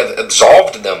involved. You have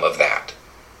absolved them of that.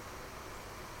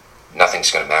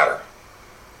 Nothing's going to matter.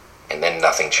 And then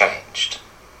nothing changed.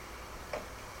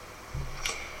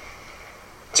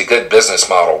 It's a good business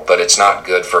model, but it's not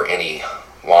good for any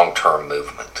long-term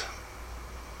movement.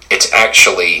 It's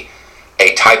actually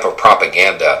a type of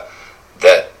propaganda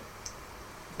that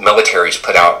militaries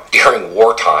put out during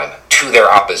wartime to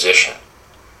their opposition.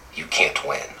 You can't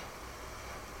win.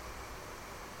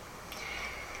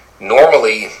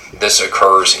 Normally, this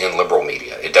occurs in liberal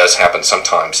media. It does happen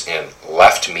sometimes in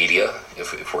left media,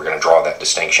 if we're going to draw that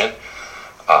distinction.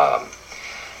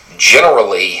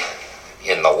 Generally,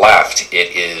 in the left,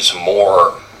 it is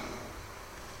more...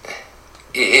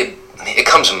 it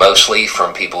comes mostly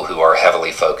from people who are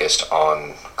heavily focused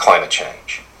on climate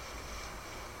change.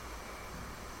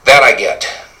 That I get.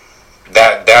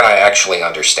 That I actually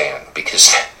understand,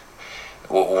 because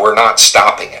we're not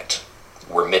stopping it.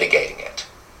 We're mitigating it.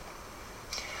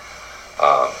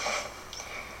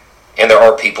 And there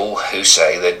are people who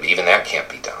say that even that can't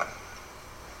be done.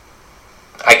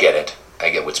 I get it. I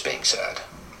get what's being said.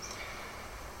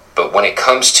 But when it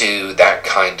comes to that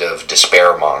kind of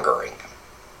despair mongering,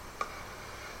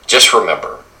 just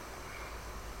remember,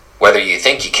 whether you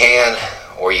think you can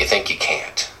or you think you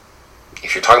can't,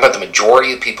 if you're talking about the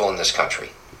majority of people in this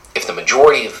country, if the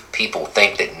majority of people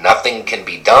think that nothing can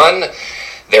be done,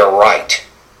 they're right.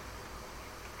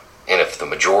 And if the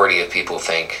majority of people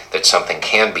think that something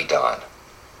can be done,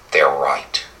 they're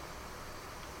right.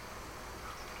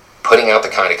 Putting out the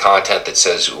kind of content that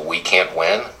says we can't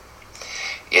win,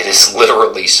 it is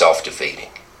literally self-defeating.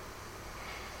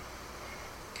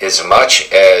 As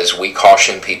much as we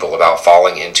caution people about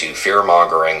falling into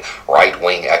fear-mongering,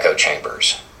 right-wing echo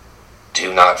chambers,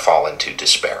 do not fall into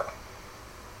despair.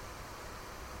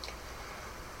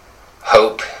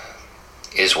 Hope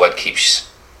is what keeps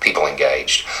people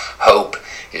engaged. Hope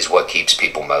is what keeps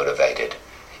people motivated.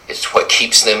 It's what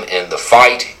keeps them in the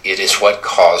fight. It is what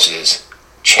causes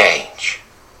change.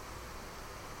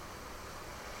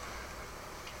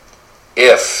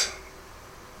 If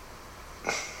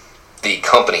the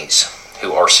companies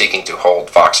who are seeking to hold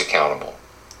Fox accountable,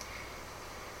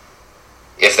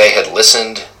 if they had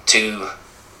listened to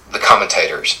the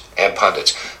commentators and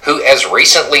pundits who as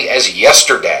recently as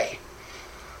yesterday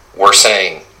were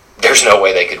saying there's no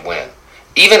way they could win,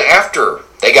 even after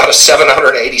they got a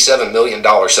 $787 million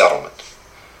settlement,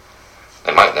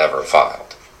 they might never have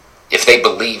filed. If they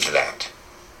believed that,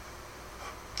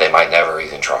 they might never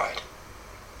even tried.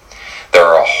 There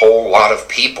are a whole lot of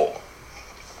people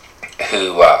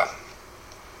who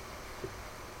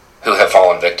have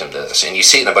fallen victim to this, and you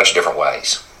see it in a bunch of different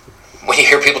ways. When you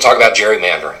hear people talk about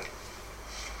gerrymandering,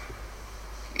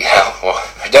 well,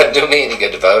 it doesn't do me any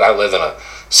good to vote. I live in a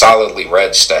solidly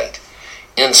red state.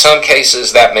 In some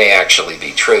cases, that may actually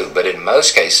be true, but in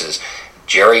most cases,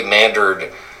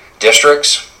 gerrymandered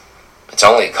districts, it's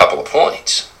only a couple of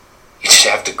points. You just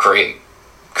have to create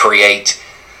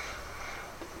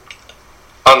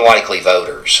unlikely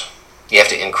voters. You have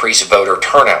to increase voter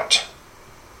turnout,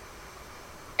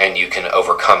 and you can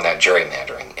overcome that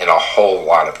gerrymandering in a whole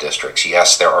lot of districts.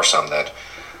 Yes, there are some that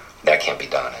can't be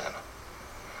done in.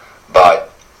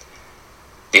 But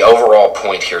the overall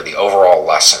point here, the overall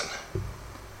lesson,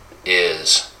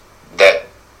 is that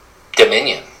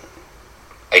Dominion,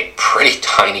 a pretty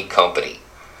tiny company,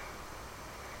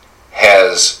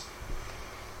 has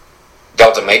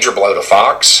dealt a major blow to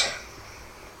Fox,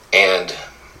 and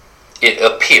it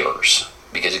appears,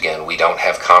 because again, we don't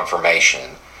have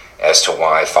confirmation as to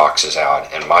why Fox is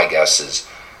out, and my guess is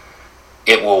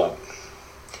it will,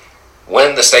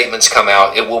 when the statements come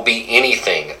out, it will be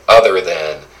anything other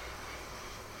than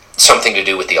something to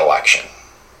do with the election,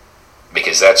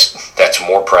 because that's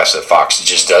more press that Fox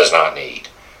just does not need,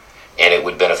 and it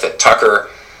would benefit Tucker,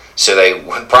 so they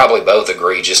would probably both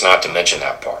agree just not to mention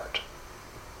that part.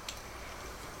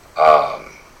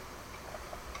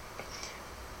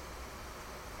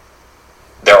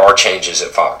 There are changes at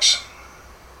Fox,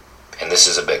 and this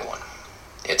is a big one.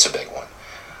 It's a big one.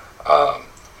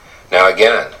 Now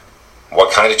again,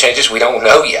 what kind of changes? We don't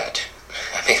know yet.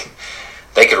 I mean,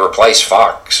 they could replace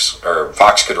Fox, or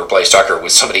Fox could replace Tucker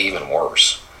with somebody even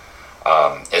worse,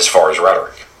 as far as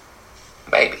rhetoric.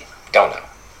 Maybe. Don't know.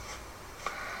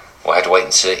 We'll have to wait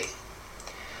and see.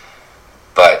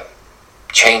 But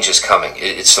change is coming.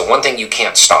 It's the one thing you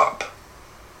can't stop.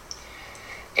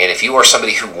 And if you are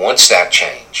somebody who wants that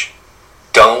change,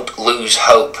 don't lose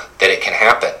hope that it can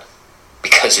happen,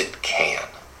 because it can.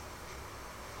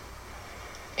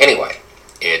 Anyway,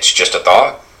 it's just a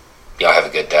thought. Y'all have a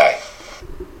good day.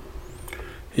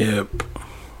 Yep.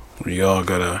 We all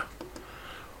gotta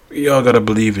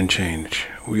believe in change.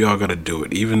 We all gotta do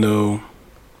it, even though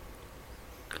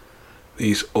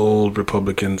these old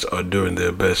Republicans are doing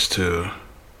their best to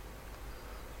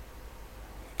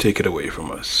take it away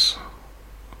from us.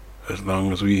 As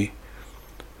long as we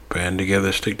band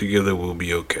together, stick together, we'll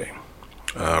be okay.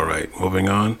 Alright, moving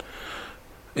on.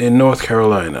 In North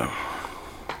Carolina,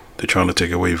 they're trying to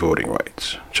take away voting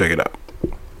rights. Check it out.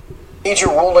 Major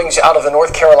rulings out of the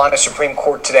North Carolina Supreme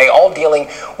Court today, all dealing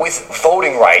with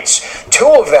voting rights. Two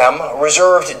of them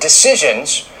reserved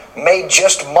decisions made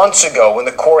just months ago when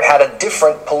the court had a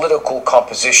different political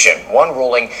composition. One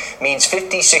ruling means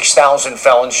 56,000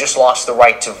 felons just lost the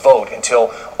right to vote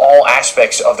until all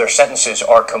aspects of their sentences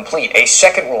are complete. A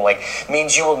second ruling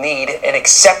means you will need an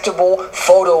acceptable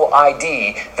photo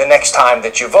ID the next time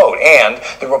that you vote. And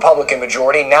the Republican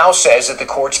majority now says that the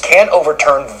courts can't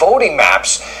overturn voting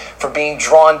maps for being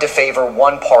drawn to favor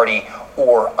one party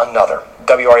or another.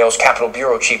 WRAL's Capitol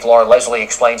Bureau Chief Laura Leslie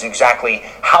explains exactly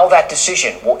how that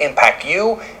decision will impact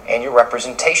you and your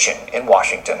representation in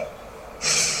Washington.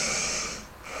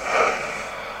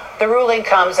 The ruling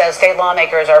comes as state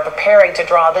lawmakers are preparing to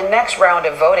draw the next round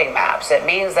of voting maps. It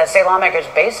means that state lawmakers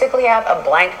basically have a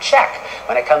blank check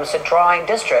when it comes to drawing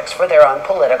districts for their own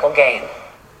political gain.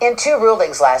 In two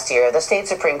rulings last year, the state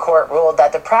Supreme Court ruled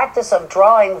that the practice of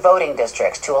drawing voting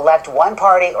districts to elect one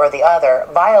party or the other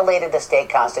violated the state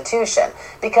constitution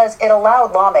because it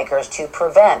allowed lawmakers to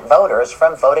prevent voters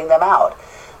from voting them out.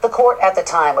 The court at the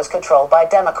time was controlled by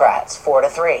Democrats,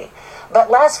 4-3.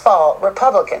 But last fall,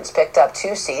 Republicans picked up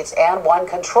 2 seats and won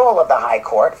control of the high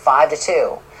court,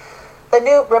 5-2. The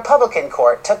new Republican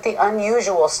court took the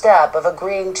unusual step of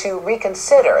agreeing to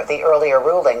reconsider the earlier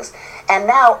rulings and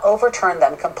now overturned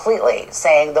them completely,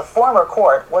 saying the former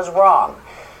court was wrong.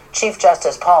 Chief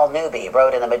Justice Paul Newby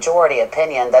wrote in a majority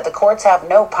opinion that the courts have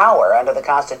no power under the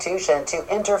Constitution to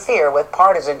interfere with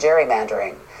partisan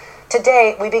gerrymandering.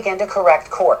 Today, we begin to correct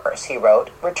course, he wrote,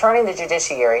 returning the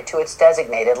judiciary to its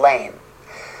designated lane.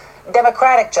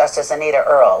 Democratic Justice Anita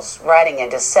Earls, writing in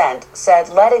dissent, said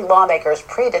letting lawmakers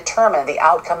predetermine the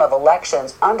outcome of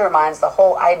elections undermines the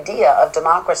whole idea of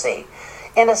democracy.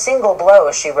 In a single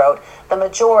blow, she wrote, the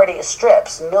majority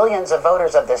strips millions of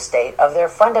voters of this state of their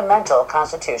fundamental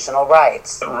constitutional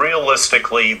rights.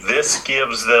 Realistically, this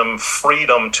gives them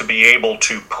freedom to be able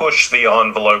to push the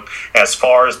envelope as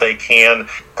far as they can.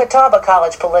 Catawba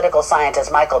College political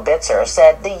scientist Michael Bitzer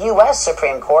said the U.S.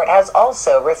 Supreme Court has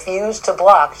also refused to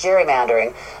block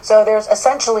gerrymandering, so there's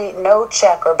essentially no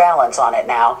check or balance on it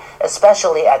now,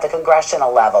 especially at the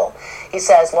congressional level. He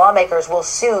says lawmakers will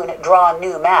soon draw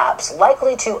new maps,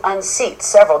 likely to unseat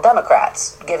several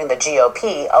Democrats, giving the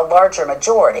GOP a larger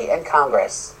majority in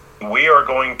Congress. We are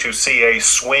going to see a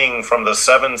swing from the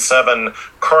 7-7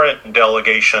 current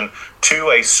delegation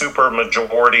to a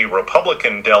supermajority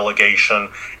Republican delegation,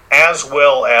 as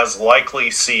well as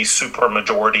likely see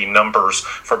supermajority numbers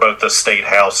for both the state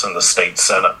House and the state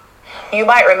Senate. You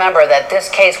might remember that this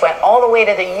case went all the way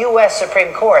to the U.S.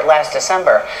 Supreme Court last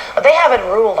December. They haven't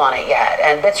ruled on it yet,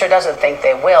 and Bitzer doesn't think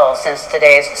they will since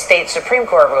today's state Supreme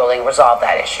Court ruling resolved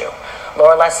that issue.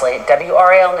 Laura Leslie,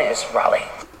 WRAL News, Raleigh.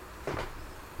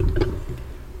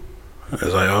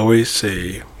 As I always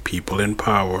say, people in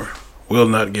power will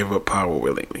not give up power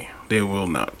willingly. They will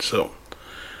not. So,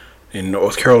 in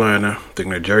North Carolina, they're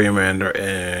going to gerrymander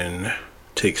and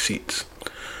take seats.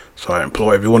 So I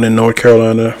implore everyone in North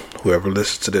Carolina, whoever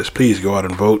listens to this, please go out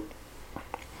and vote.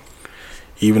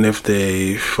 Even if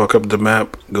they fuck up the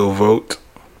map, go vote.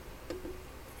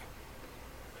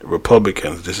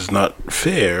 Republicans, this is not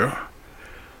fair.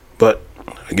 But,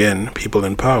 again, people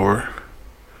in power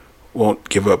won't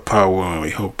give up power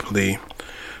willingly. Hopefully,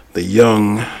 the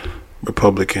young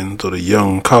Republicans or the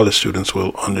young college students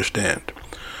will understand.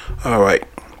 All right.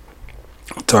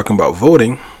 Talking about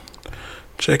voting,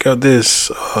 check out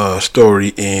this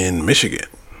story in Michigan.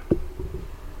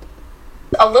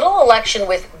 A little election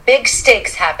with big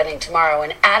stakes happening tomorrow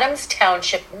in Adams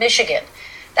Township, Michigan.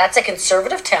 That's a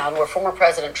conservative town where former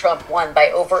President Trump won by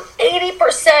over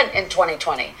 80% in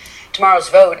 2020. Tomorrow's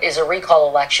vote is a recall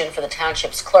election for the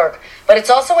township's clerk, but it's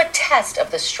also a test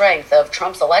of the strength of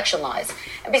Trump's election lies.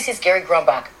 NBC's Gary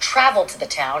Grumbach traveled to the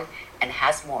town and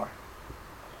has more.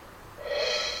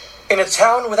 In a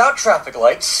town without traffic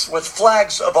lights, with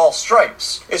flags of all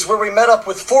stripes, is where we met up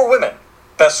with 4 women,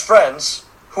 best friends,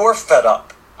 who are fed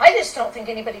up. I just don't think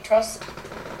anybody trusts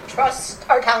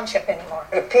our township anymore.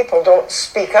 If people don't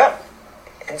speak up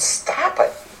and stop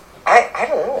it, I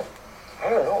don't know.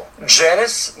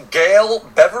 Janice, Gail,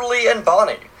 Beverly, and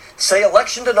Bonnie say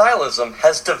election denialism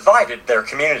has divided their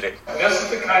community. This is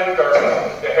the kind of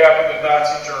government that happened in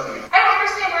Nazi Germany. I don't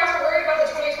understand why we're worried about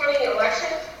the 2020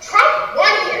 election. Trump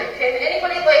won here. Can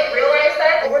anybody realize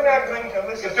that? We're not going to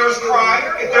listen. If there was crime,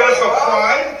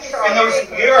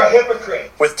 you're a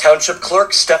hypocrite. With Township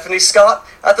Clerk Stephanie Scott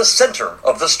at the center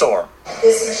of the storm.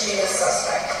 This machine is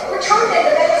suspect. We're turned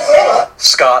into Venezuela.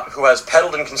 Scott, who has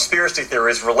peddled in conspiracy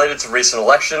theories related to recent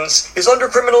elections, is under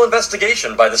criminal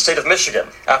investigation by the state of Michigan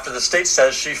after the state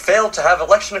says she failed to have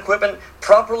election equipment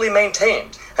properly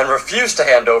maintained and refused to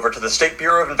hand over to the State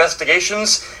Bureau of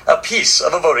Investigations a piece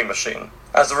of a voting machine.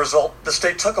 As a result, the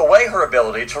state took away her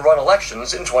ability to run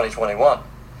elections in 2021.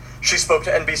 She spoke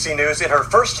to NBC News in her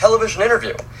first television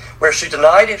interview, where she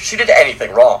denied she did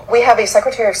anything wrong. We have a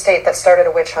Secretary of State that started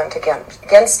a witch hunt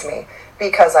against me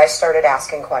because I started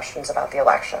asking questions about the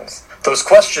elections. Those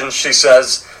questions, she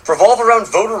says, revolve around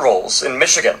voter rolls in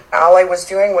Michigan. All I was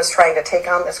doing was trying to take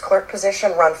on this clerk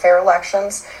position, run fair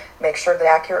elections, make sure the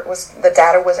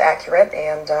data was accurate,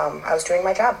 and I was doing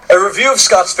my job. A review of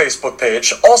Scott's Facebook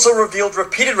page also revealed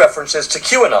repeated references to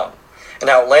QAnon, an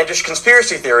outlandish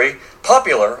conspiracy theory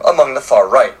popular among the far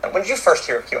right. When did you first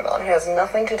hear of QAnon? It has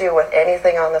nothing to do with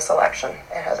anything on this election.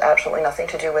 It has absolutely nothing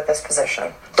to do with this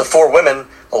position. The four women,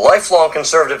 lifelong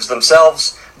conservatives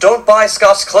themselves, don't buy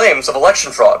Scott's claims of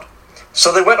election fraud.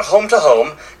 So they went home to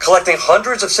home, collecting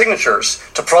hundreds of signatures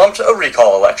to prompt a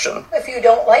recall election. If you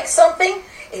don't like something,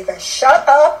 either shut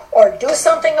up or do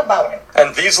something about it.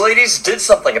 And these ladies did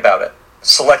something about it,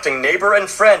 selecting neighbor and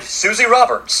friend Susie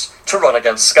Roberts to run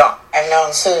against Scott. I've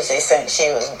known Susie since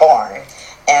she was born,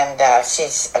 and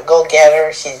she's a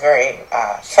go-getter. She's very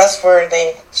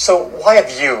trustworthy. So why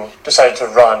have you decided to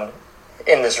run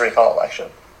in this recall election?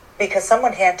 Because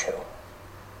someone had to.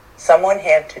 Someone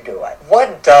had to do it.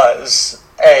 What does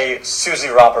a Susie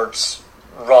Roberts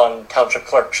run township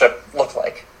clerkship look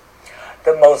like?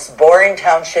 The most boring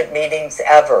township meetings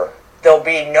ever. There'll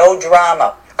be no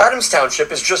drama. Adams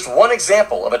Township is just one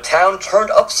example of a town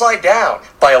turned upside down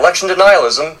by election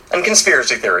denialism and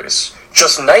conspiracy theories.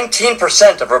 Just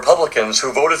 19% of Republicans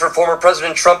who voted for former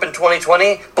President Trump in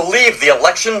 2020 believed the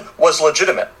election was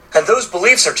legitimate. And those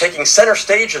beliefs are taking center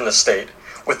stage in the state,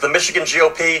 with the Michigan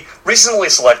GOP recently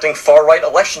selecting far-right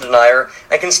election denier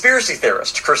and conspiracy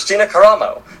theorist Christina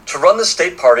Caramo to run the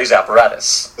state party's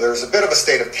apparatus. There's a bit of a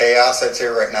state of chaos, I'd say,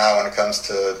 right now when it comes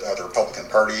to the Republican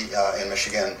Party in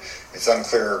Michigan. It's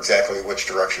unclear exactly which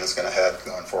direction it's going to head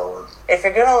going forward. If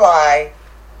you're going to lie,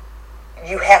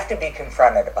 you have to be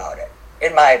confronted about it,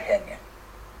 in my opinion.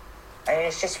 I mean,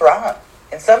 it's just wrong.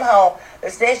 And somehow,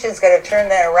 this nation's got to turn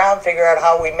that around, figure out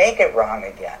how we make it wrong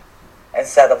again,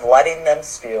 instead of letting them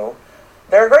spew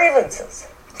their grievances.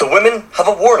 The women have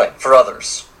a warning for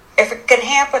others. If it can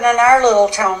happen in our little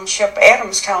township,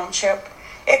 Adams Township,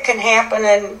 it can happen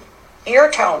in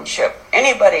your township,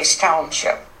 anybody's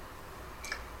township.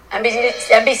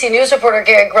 NBC News reporter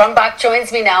Gary Grumbach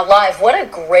joins me now live. What a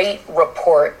great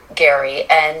report, Gary.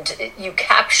 And you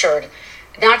captured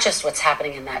not just what's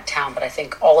happening in that town, but I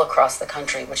think all across the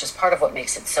country, which is part of what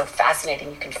makes it so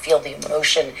fascinating. You can feel the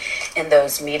emotion in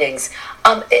those meetings.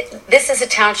 This is a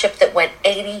township that went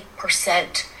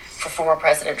 80% for former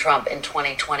President Trump in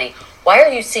 2020. Why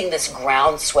are you seeing this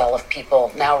groundswell of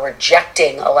people now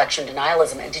rejecting election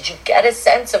denialism? And did you get a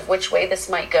sense of which way this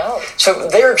might go? So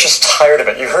they're just tired of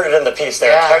it. You heard it in the piece.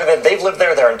 They're tired of it. They've lived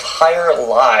there their entire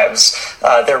lives.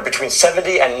 They're between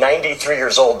 70 and 93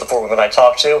 years old, the four women I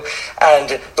talked to.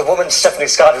 And the woman, Stephanie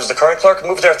Scott, who's the current clerk,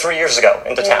 moved there 3 years ago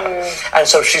into town. And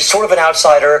so she's sort of an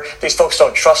outsider. These folks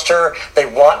don't trust her. They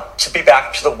want to be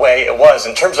back to the way it was.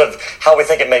 In terms of how we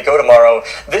think it may go tomorrow,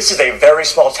 this is a very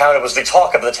small town. It was the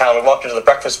talk of the town. We walked into the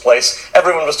breakfast place.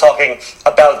 Everyone was talking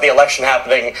about the election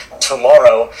happening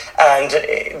tomorrow. And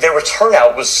their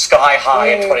turnout was sky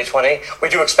high in 2020. We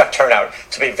do expect turnout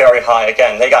to be very high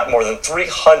again. They got more than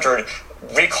 300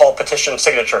 recall petition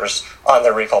signatures on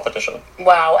their recall petition.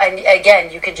 Wow. And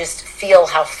again, you can just feel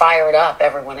how fired up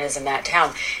everyone is in that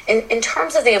town. In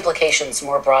terms of the implications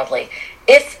more broadly,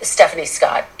 if Stephanie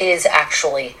Scott is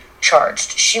actually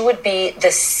charged, she would be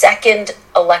the second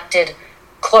elected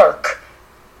clerk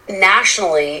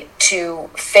nationally to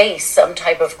face some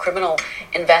type of criminal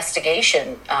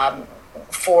investigation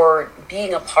for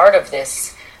being a part of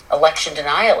this election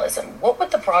denialism. What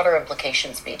would the broader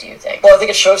implications be, do you think? Well, I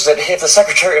think it shows that if the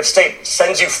Secretary of State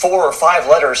sends you 4 or 5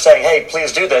 letters saying, hey,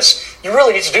 please do this, you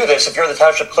really need to do this if you're the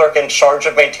township clerk in charge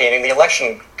of maintaining the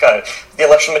election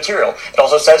material. It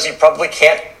also says you probably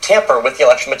can't tamper with the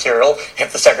election material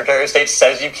if the Secretary of State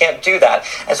says you can't do that.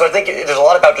 And so I think there's a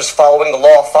lot about just following the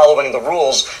law, following the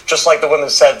rules, just like the women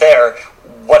said there.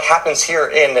 What happens here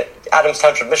in Adams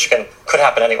Township, Michigan, could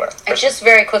happen anywhere. And just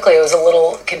very quickly, it was a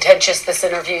little contentious, this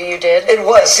interview you did. It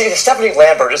was. See, Stephanie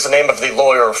Lambert is the name of the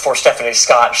lawyer for Stephanie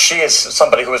Scott. She is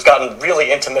somebody who has gotten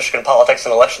really into Michigan politics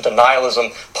and election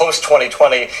denialism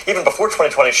post-2020. Even before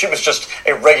 2020, she was just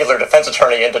a regular defense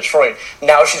attorney in Detroit.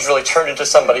 Now she's really turned into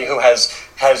somebody who has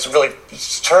really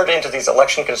turned into these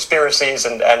election conspiracies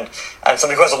and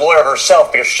somebody who has a lawyer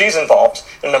herself because she's involved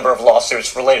in a number of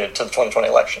lawsuits related to the 2020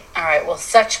 election. All right. Well,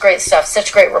 such great stuff,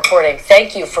 such great reporting.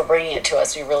 Thank you for bringing it to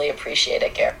us. We really appreciate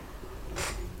it, Gare.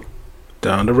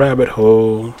 Down the rabbit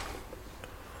hole.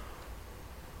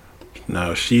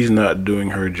 Now, she's not doing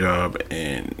her job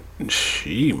and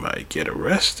she might get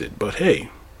arrested, but hey,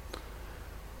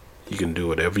 you can do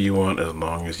whatever you want as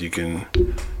long as you can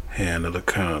handle the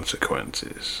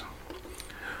consequences.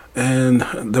 And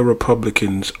the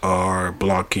Republicans are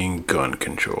blocking gun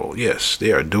control. Yes,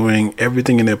 they are doing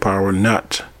everything in their power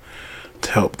not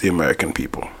to help the American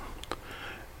people.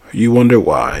 You wonder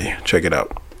why? Check it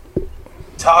out.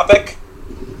 Topic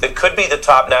that could be the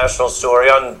top national story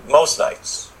on most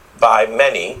nights by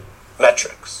many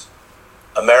metrics.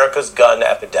 America's gun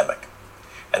epidemic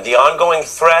and the ongoing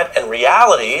threat and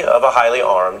reality of a highly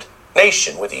armed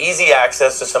nation with easy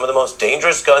access to some of the most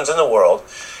dangerous guns in the world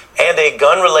and a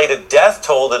gun-related death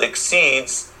toll that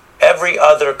exceeds every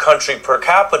other country per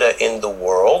capita in the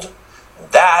world.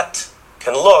 That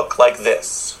can look like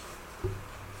this.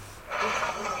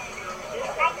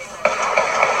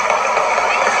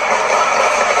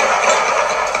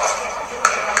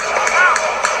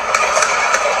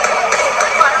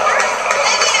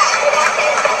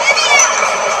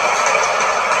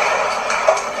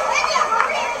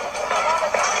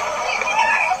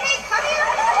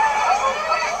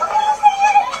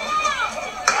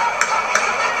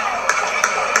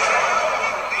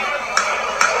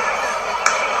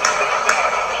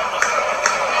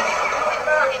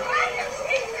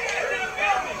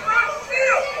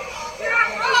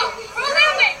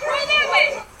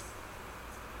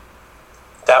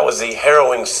 That was the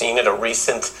harrowing scene at a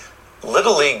recent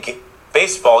Little League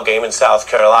baseball game in South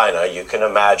Carolina. You can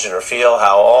imagine or feel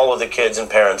how all of the kids and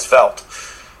parents felt.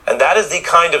 And that is the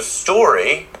kind of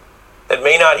story that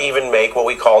may not even make what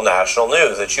we call national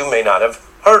news, that you may not have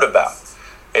heard about.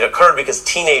 It occurred because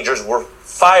teenagers were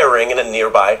firing in a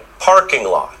nearby parking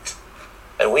lot.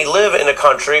 And we live in a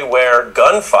country where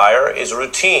gunfire is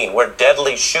routine, where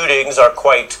deadly shootings are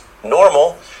quite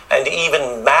normal, and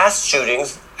even mass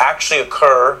shootings actually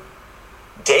occur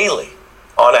daily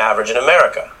on average in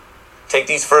America. Take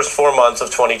these first 4 months of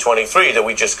 2023 that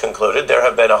we just concluded. There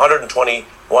have been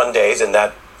 121 days in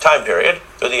that time period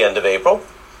through the end of April.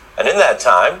 And in that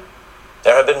time,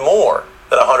 there have been more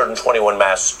than 121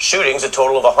 mass shootings, a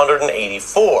total of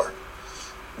 184.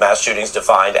 Mass shootings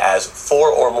defined as 4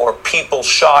 or more people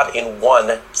shot in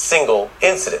one single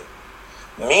incident.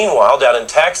 Meanwhile, down in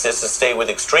Texas, a state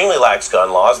with extremely lax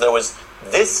gun laws, there was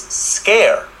this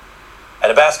scare at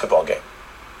a basketball game.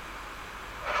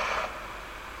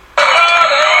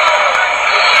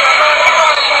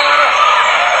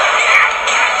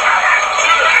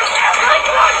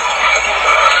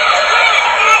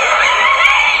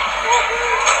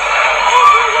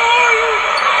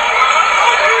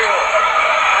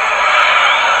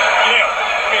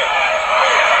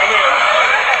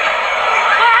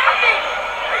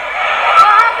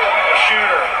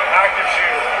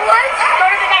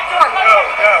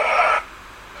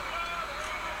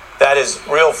 That is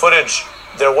real footage.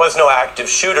 There was no active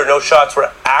shooter. No shots were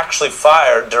actually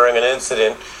fired during an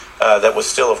incident that was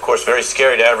still, of course, very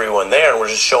scary to everyone there. And we're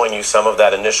just showing you some of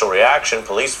that initial reaction.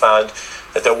 Police found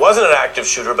that there wasn't an active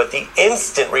shooter, but the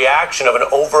instant reaction of an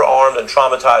overarmed and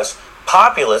traumatized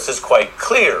populace is quite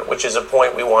clear, which is a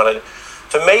point we wanted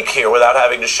to make here without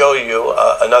having to show you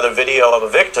another video of a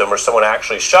victim or someone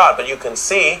actually shot. But you can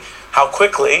see how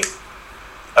quickly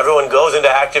everyone goes into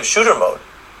active shooter mode,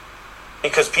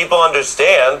 because people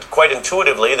understand quite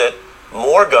intuitively that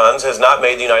more guns has not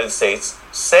made the United States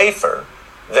safer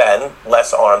than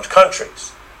less armed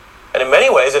countries. And in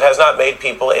many ways, it has not made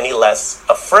people any less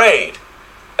afraid,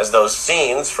 as those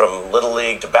scenes from Little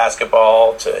League to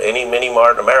basketball to any mini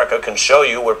mart in America can show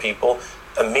you, where people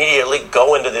immediately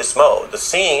go into this mode. The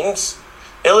scenes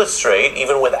illustrate,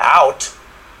 even without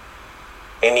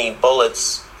any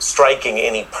bullets striking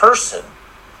any person,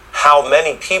 how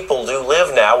many people do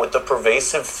live now with the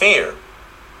pervasive fear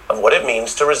of what it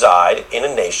means to reside in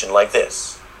a nation like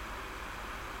this.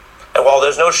 And while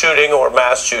there's no shooting or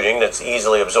mass shooting that's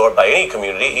easily absorbed by any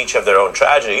community, each have their own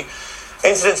tragedy,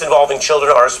 incidents involving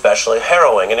children are especially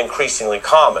harrowing and increasingly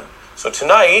common. So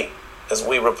tonight, as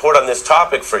we report on this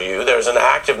topic for you, there's an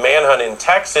active manhunt in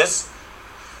Texas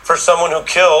for someone who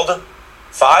killed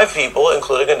 5 people,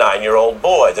 including a 9-year-old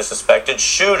boy. The suspected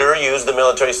shooter used the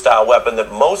military-style weapon that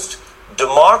most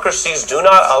democracies do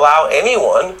not allow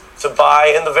anyone to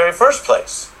buy in the very first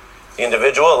place. The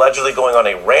individual allegedly going on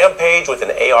a rampage with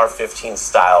an AR-15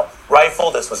 style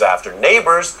rifle. This was after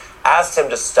neighbors asked him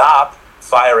to stop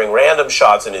firing random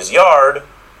shots in his yard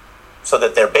so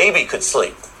that their baby could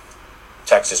sleep.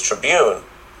 Texas Tribune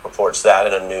reports that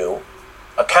in a new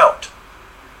account.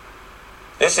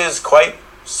 This is quite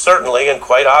certainly and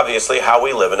quite obviously how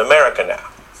we live in America now.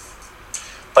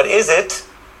 But is it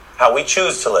how we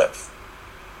choose to live?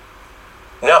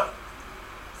 No.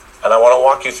 And I want to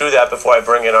walk you through that before I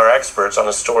bring in our experts on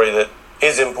a story that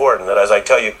is important, that, as I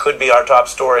tell you, could be our top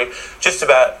story just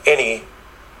about any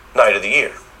night of the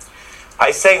year.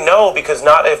 I say no because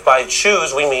not if by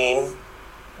choose we mean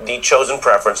the chosen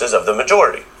preferences of the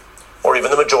majority, or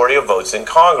even the majority of votes in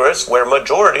Congress, where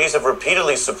majorities have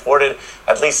repeatedly supported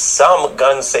at least some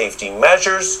gun safety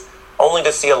measures, only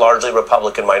to see a largely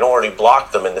Republican minority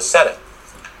block them in the Senate.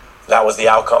 That was the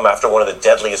outcome after one of the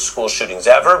deadliest school shootings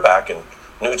ever back in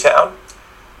Newtown.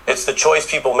 It's the choice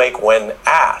people make when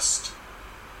asked.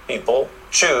 People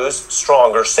choose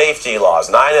stronger safety laws.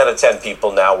 9 out of 10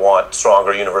 people now want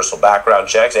stronger universal background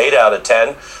checks. 8 out of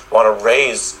 10 want to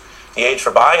raise the age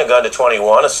for buying a gun to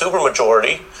 21. A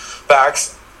supermajority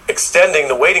backs extending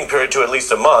the waiting period to at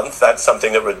least a month. That's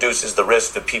something that reduces the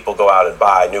risk that people go out and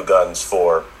buy new guns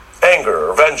for anger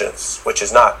or vengeance, which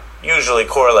is not usually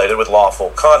correlated with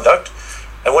lawful conduct.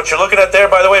 And what you're looking at there,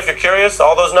 by the way, if you're curious,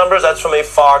 all those numbers, that's from a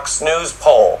Fox News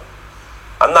poll.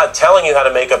 I'm not telling you how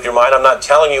to make up your mind. I'm not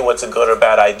telling you what's a good or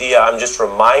bad idea. I'm just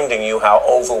reminding you how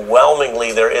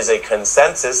overwhelmingly there is a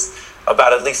consensus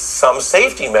about at least some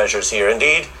safety measures here.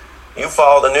 Indeed, you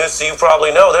follow the news, so you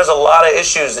probably know there's a lot of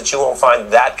issues that you won't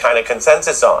find that kind of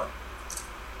consensus on.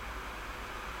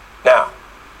 Now,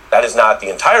 that is not the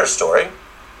entire story.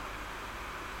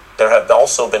 There have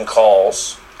also been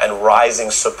calls and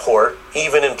rising support,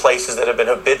 even in places that have been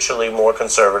habitually more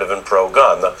conservative and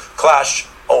pro-gun. The clash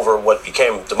over what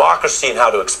became democracy and how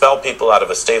to expel people out of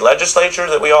a state legislature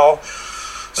that we all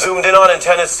zoomed in on in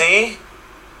Tennessee,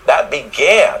 that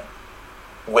began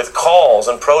with calls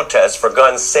and protests for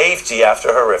gun safety after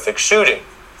a horrific shooting.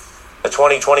 The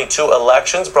 2022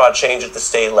 elections brought change at the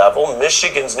state level.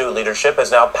 Michigan's new leadership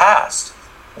has now passed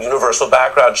universal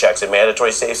background checks and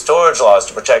mandatory safe storage laws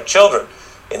to protect children.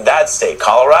 In that state,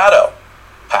 Colorado,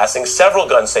 passing several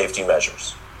gun safety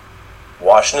measures.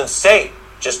 Washington State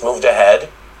just moved ahead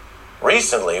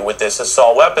recently with this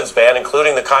assault weapons ban,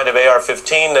 including the kind of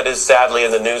AR-15 that is sadly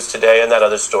in the news today and that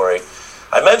other story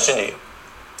I mentioned to you.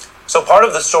 So part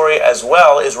of the story as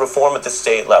well is reform at the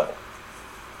state level.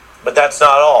 But that's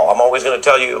not all. I'm always going to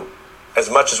tell you as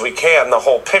much as we can the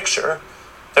whole picture.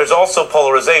 There's also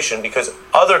polarization because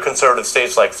other conservative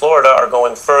states like Florida are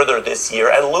going further this year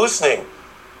and loosening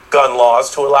gun laws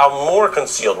to allow more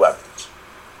concealed weapons.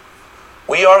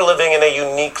 We are living in a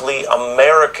uniquely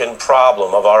American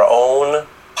problem of our own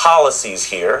policies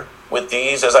here with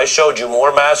these, as I showed you,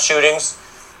 more mass shootings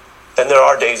than there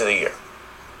are days of the year.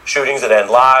 Shootings that end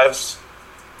lives,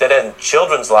 that end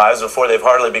children's lives before they've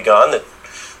hardly begun, that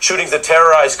shootings that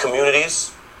terrorize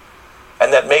communities,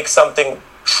 and that make something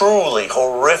truly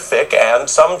horrific and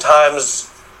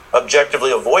sometimes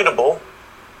objectively avoidable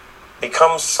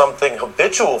becomes something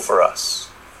habitual for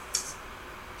us.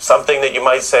 Something that you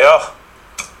might say, oh,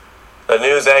 the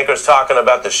news anchor's talking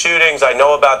about the shootings. I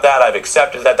know about that. I've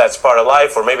accepted that. That's part of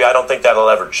life. Or maybe I don't think that'll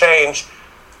ever change.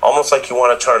 Almost like you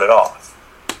want to turn it off.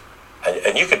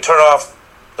 And you can turn off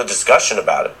the discussion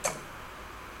about it.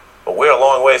 But we're a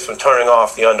long ways from turning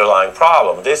off the underlying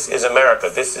problem. This is America.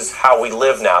 This is how we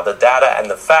live now. The data and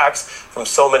the facts from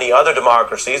so many other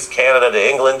democracies, Canada to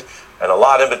England, and a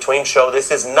lot in between, show this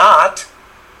is not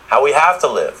how we have to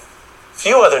live.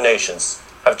 Few other nations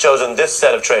have chosen this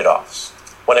set of trade-offs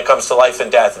when it comes to life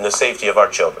and death and the safety of our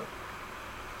children.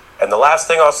 And the last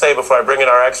thing I'll say before I bring in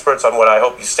our experts on what I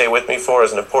hope you stay with me for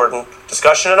is an important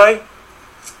discussion tonight,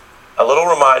 a little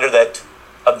reminder that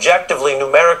objectively,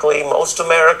 numerically, most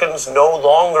Americans no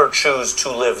longer choose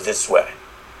to live this way.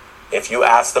 If you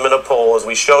ask them in a poll, as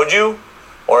we showed you,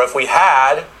 or if we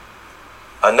had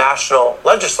a national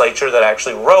legislature that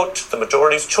actually wrote the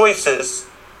majority's choices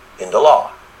into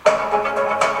law.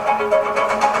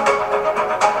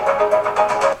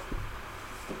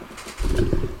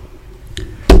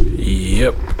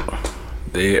 Yep,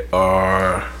 they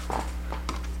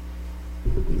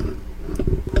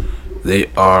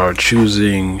are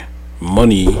choosing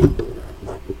money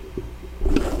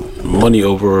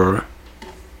over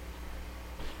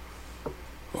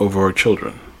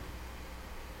children.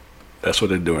 That's what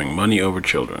they're doing, money over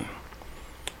children.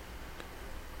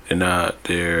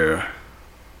 They're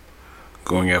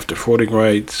going after voting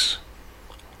rights,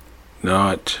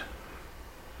 not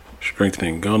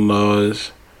strengthening gun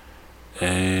laws,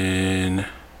 and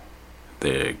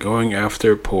they're going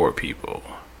after poor people.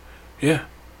 Yeah,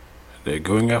 they're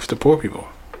going after poor people.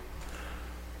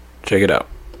 Check it out.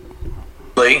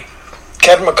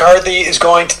 Kevin McCarthy is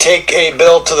going to take a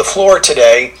bill to the floor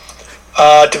today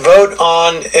to vote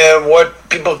on what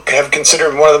people have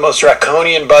considered one of the most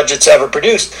draconian budgets ever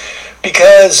produced,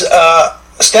 because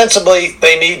ostensibly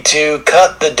they need to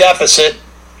cut the deficit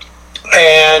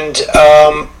and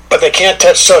but they can't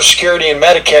touch Social Security and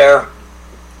Medicare,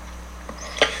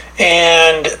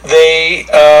 and they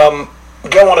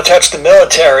don't want to touch the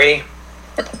military,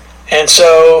 and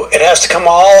so it has to come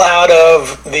all out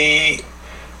of the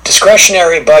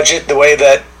discretionary budget, the way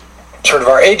that sort of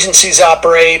our agencies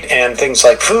operate and things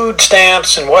like food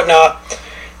stamps and whatnot.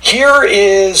 Here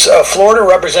is Florida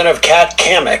Representative Kat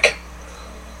Cammack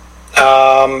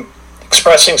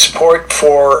expressing support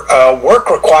for work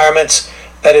requirements.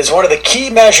 That is one of the key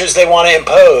measures they want to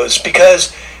impose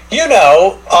because,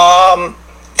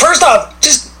 first off,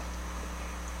 just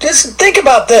think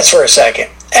about this for a second.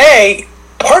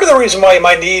 Part of the reason why you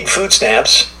might need food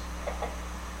stamps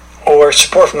or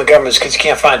support from the government is because you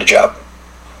can't find a job.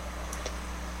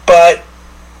 But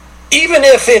even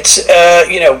if it's,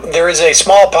 there is a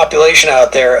small population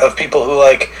out there of people who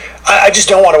I just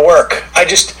don't want to work. I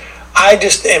just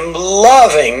am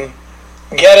loving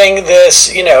getting this,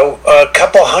 a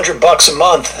couple $100 a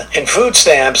month in food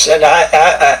stamps, and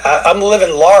I'm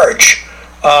living large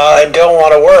and don't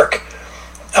want to work.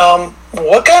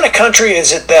 What kind of country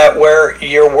is it that where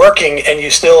you're working and you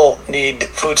still need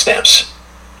food stamps?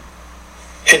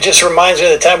 It just reminds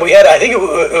me of the time we had, I think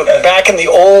back in the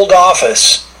old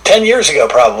office, 10 years ago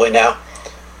probably now,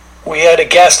 we had a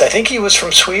guest, I think he was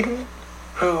from Sweden,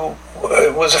 who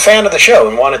was a fan of the show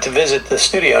and wanted to visit the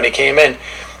studio, and he came in,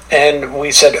 and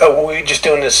we said, we're just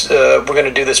doing this, we're going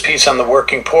to do this piece on the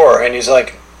working poor, and he's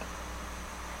like,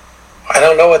 I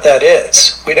don't know what that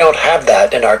is. We don't have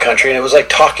that in our country. And it was like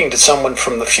talking to someone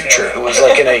from the future who was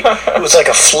like it was like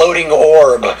a floating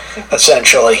orb,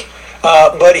 essentially.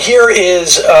 But here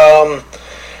is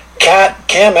Kat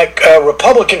Cammack, a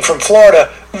Republican from Florida,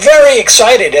 very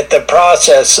excited at the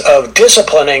process of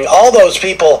disciplining all those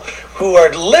people who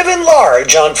are living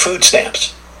large on food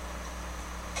stamps.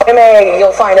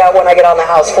 You'll find out when I get on the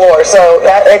House floor. So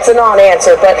it's a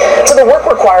non-answer. But to the work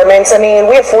requirements,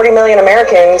 we have 40 million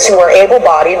Americans who are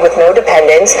able-bodied with no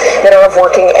dependents that are of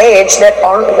working age that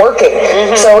aren't working.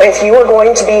 Mm-hmm. So if you are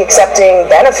going to be accepting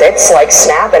benefits like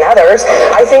SNAP and others,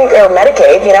 or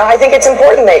Medicaid, I think it's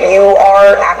important that you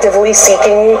are actively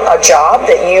seeking a job,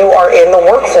 that you are in the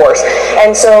workforce.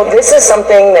 And so this is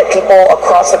something that people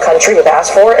across the country have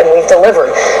asked for, and we've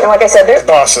delivered. And like I said, there's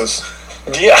bosses.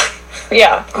 Yeah.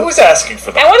 Yeah. Who's asking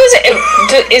for that? And what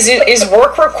is it? Is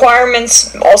work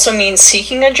requirements also mean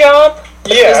seeking a job?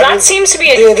 Because that seems to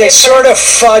be they sort of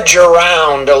fudge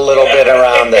around a little bit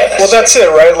around this. Well, that's it,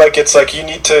 right? It's like you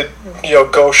need to,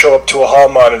 go show up to a hall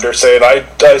monitor saying,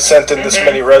 I sent in this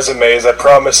many resumes. I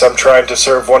promise I'm trying to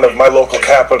serve one of my local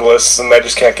capitalists, and I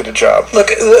just can't get a job. Look,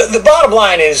 the bottom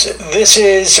line is this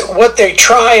is what they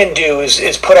try and do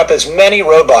is put up as many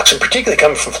roadblocks, and particularly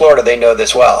coming from Florida, they know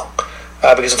this well.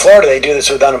 Because in Florida, they do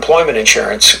this with unemployment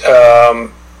insurance.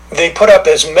 They put up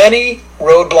as many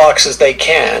roadblocks as they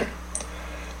can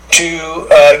to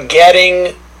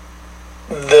getting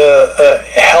the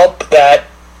help that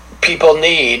people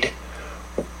need,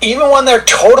 even when they're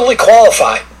totally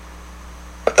qualified.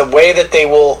 But the way that they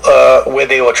will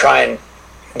try and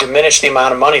diminish the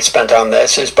amount of money spent on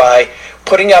this is by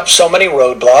putting up so many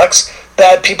roadblocks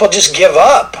that people just give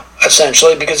up,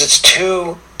 essentially, because it's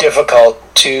too difficult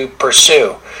to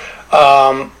pursue.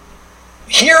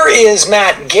 Here is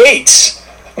Matt Gaetz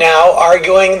now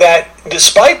arguing that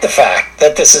despite the fact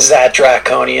that this is that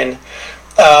draconian,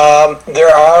 there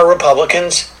are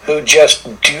Republicans who just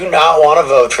do not want to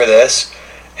vote for this,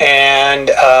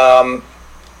 and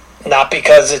not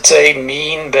because it's a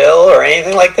mean bill or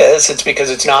anything like this, it's because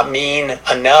it's not mean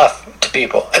enough to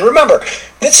people. And remember,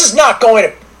 this is not going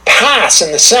to pass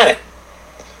in the Senate.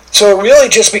 So it really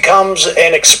just becomes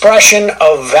an expression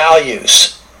of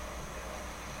values.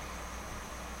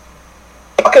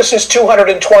 Caucus is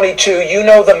 222. You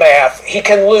know the math.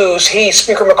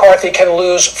 Speaker McCarthy, can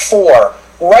lose 4.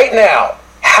 Right now,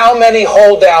 how many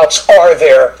holdouts are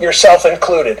there, yourself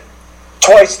included?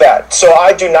 Twice that. So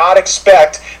I do not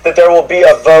expect that there will be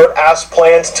a vote as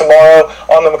planned tomorrow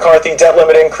on the McCarthy debt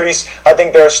limit increase. I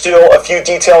think there are still a few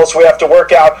details we have to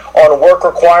work out on work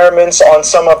requirements, on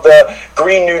some of the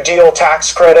Green New Deal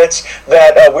tax credits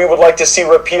that we would like to see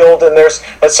repealed, and there's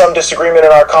some disagreement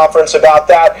in our conference about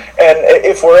that. And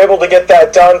if we're able to get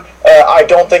that done, I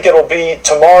don't think it'll be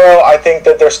tomorrow. I think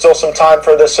that there's still some time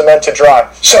for the cement to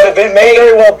dry. So it may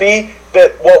very well be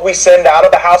that what we send out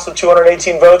of the House with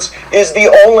 218 votes is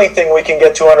the only thing we can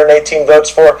get 218 votes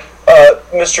for.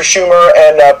 Mr. Schumer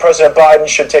and President Biden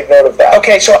should take note of that.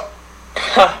 Okay, so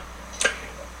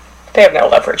they have no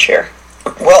leverage here.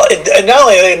 Well, not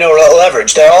only are they no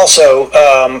leverage, they also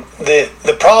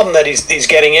the problem that he's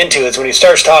getting into is when he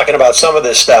starts talking about some of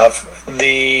this stuff,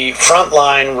 the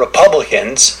frontline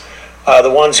Republicans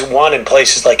the ones who won in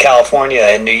places like California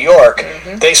and New York,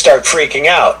 they start freaking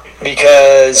out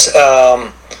because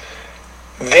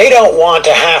they don't want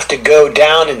to have to go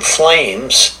down in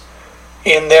flames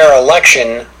in their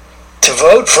election to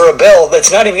vote for a bill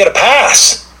that's not even going to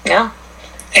pass. Yeah.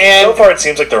 And so far, it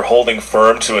seems like they're holding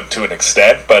firm to an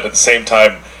extent, but at the same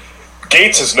time,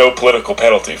 Gates has no political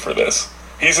penalty for this.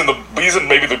 He's in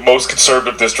maybe the most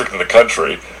conservative district in the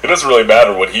country. It doesn't really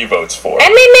matter what he votes for. And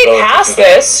they may pass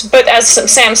this, but as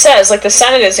Sam says, like the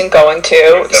Senate isn't going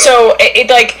to. So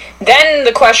then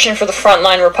the question for the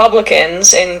frontline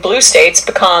Republicans in blue states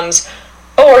becomes,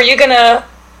 are you going to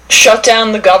shut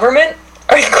down the government?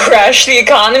 Or crash the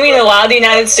economy and allow the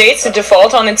United States to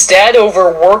default on its debt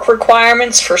over work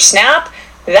requirements for SNAP?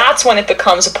 That's when it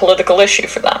becomes a political issue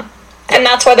for them. And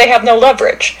that's why they have no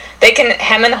leverage. They can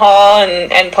hem and haw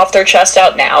and puff their chest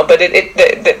out now, but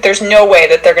there's no way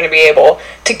that they're going to be able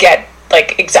to get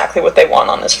exactly what they want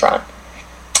on this front.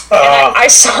 And I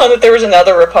saw that there was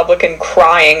another Republican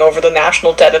crying over the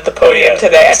national debt at the podium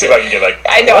today.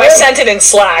 I know, I sent it in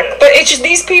Slack, but it's just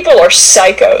these people are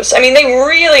psychos. I mean, they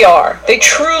really are. They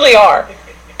truly are.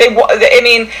 They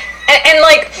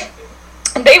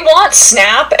want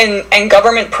SNAP and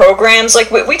government programs.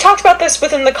 Like we talked about this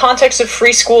within the context of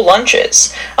free school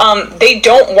lunches. They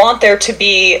don't want there to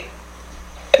be.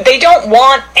 They don't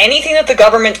want anything that the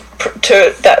government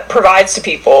that provides to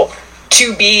people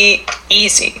to be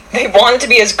easy. They want it to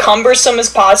be as cumbersome as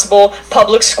possible.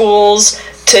 Public schools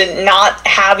to not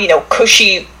have,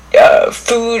 cushy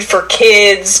food for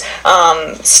kids.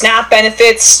 SNAP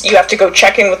benefits, you have to go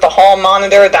check in with the hall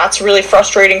monitor. That's really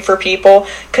frustrating for people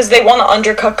because they want to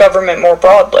undercut government more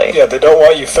broadly. Yeah, they don't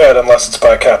want you fed unless it's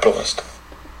by a capitalist.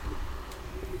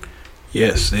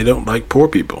 Yes, they don't like poor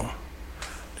people.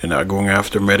 They're not going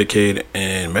after Medicaid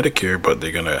and Medicare, but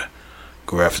they're going to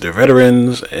go after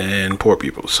veterans and poor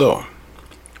people. So,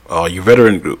 all you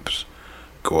veteran groups,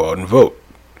 go out and vote.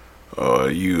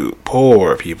 You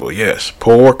poor people, yes,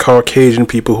 poor Caucasian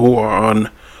people who are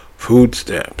on food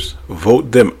stamps,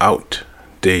 vote them out.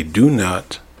 They do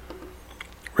not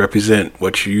represent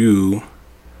what you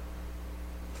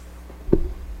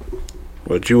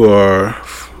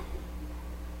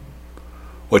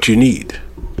need.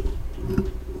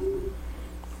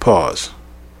 Pause.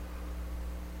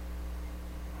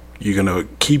 You're going to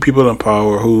keep people in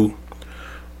power who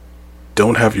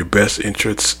don't have your best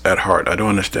interests at heart. I don't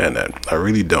understand that. I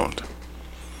really don't.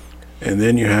 And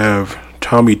then you have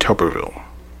Tommy Tuberville.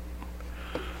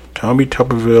 Tommy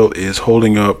Tuberville is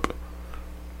holding up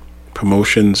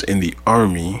promotions in the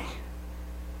Army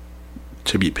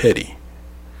to be petty.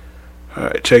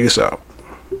 Alright, check this out.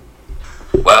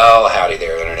 Well, howdy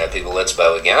there, Internet people. It's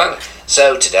Bo again.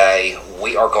 So today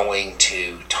we are going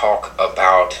to talk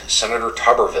about Senator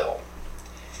Tuberville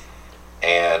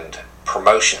and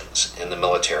promotions in the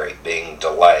military being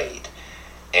delayed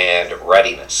and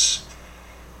readiness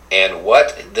and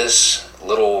what this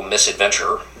little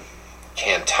misadventure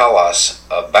can tell us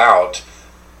about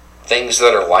things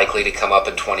that are likely to come up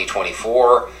in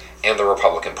 2024 and the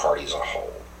Republican Party as a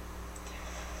whole.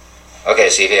 Okay,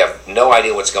 so if you have no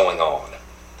idea what's going on,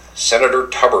 Senator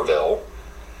Tuberville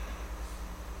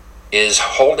is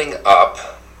holding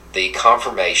up the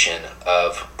confirmation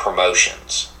of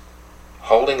promotions.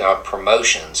 Holding up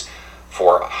promotions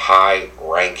for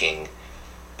high-ranking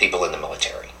people in the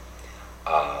military.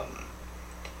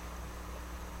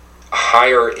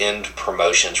 Higher-end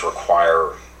promotions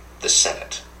require the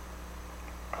Senate.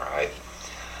 All right?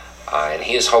 And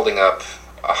he is holding up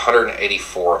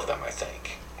 184 of them, I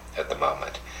think, at the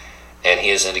moment. And he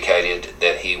has indicated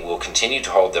that he will continue to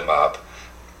hold them up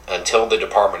until the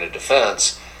Department of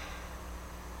Defense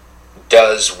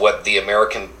does what the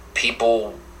American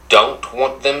people don't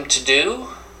want them to do,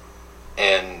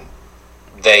 and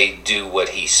they do what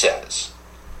he says.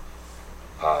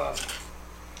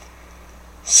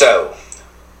 So,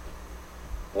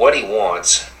 what he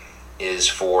wants is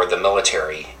for the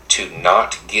military to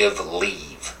not give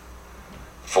leave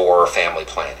for family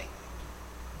planning.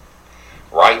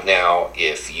 Right now,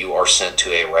 if you are sent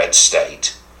to a red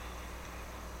state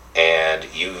and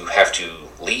you have to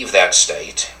leave that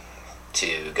state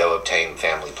to go obtain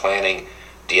family planning,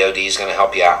 DOD is going to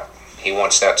help you out. He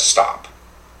wants that to stop.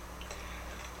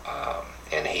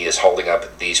 And he is holding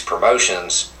up these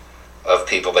promotions of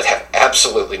people that have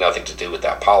absolutely nothing to do with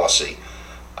that policy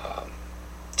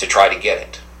to try to get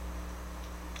it.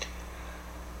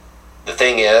 The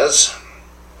thing is,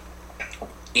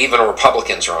 even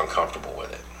Republicans are uncomfortable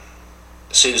with it.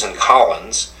 Susan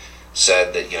Collins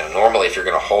said that, normally if you're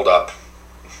going to hold up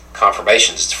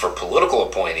confirmations, it's for political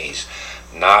appointees,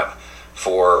 not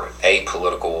for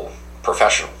apolitical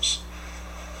professionals.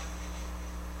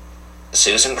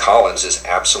 Susan Collins is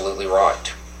absolutely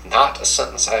right. Not a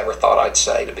sentence I ever thought I'd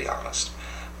say, to be honest.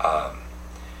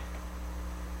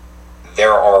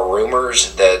 There are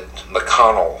rumors that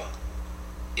McConnell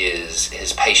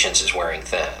his patience is wearing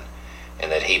thin,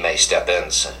 and that he may step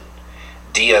in soon.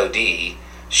 DOD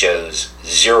shows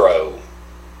zero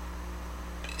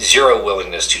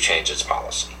willingness to change its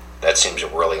policy. That seems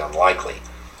really unlikely,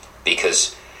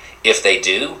 because if they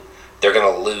do, they're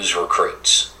going to lose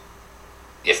recruits.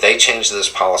 If they change this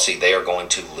policy, they are going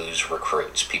to lose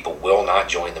recruits. People will not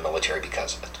join the military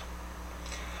because of it.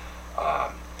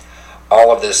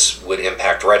 All of this would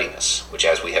impact readiness, which,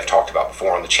 as we have talked about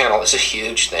before on the channel, is a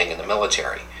huge thing in the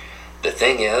military. The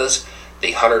thing is,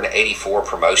 the 184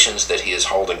 promotions that he is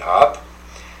holding up,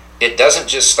 it doesn't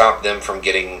just stop them from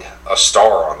getting a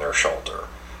star on their shoulder.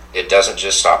 It doesn't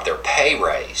just stop their pay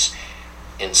raise.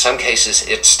 In some cases,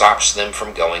 it stops them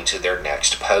from going to their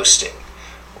next posting,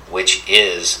 which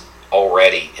is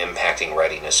already impacting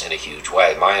readiness in a huge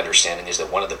way. My understanding is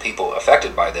that one of the people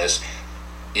affected by this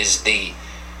is the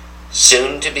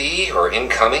soon-to-be or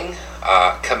incoming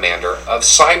commander of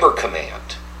Cyber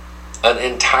Command, an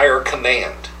entire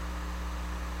command.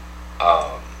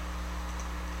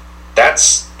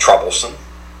 That's troublesome.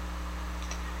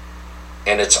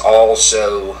 And it's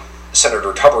also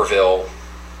Senator Tuberville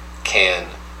can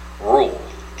rule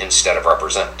instead of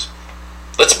represent.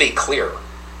 Let's be clear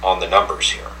on the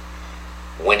numbers here.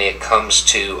 When it comes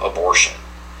to abortion,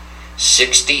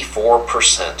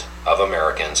 64% of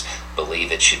Americans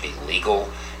believe it should be legal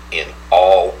in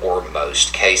all or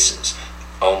most cases.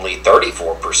 Only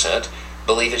 34%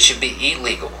 believe it should be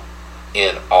illegal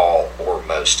in all or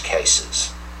most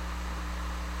cases.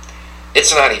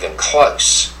 It's not even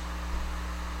close.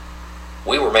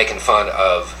 We were making fun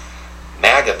of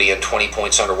MAGA being 20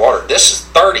 points underwater. This is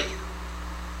 30.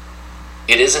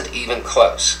 It isn't even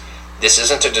close. This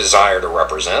isn't a desire to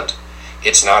represent.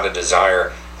 It's not a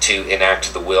desire to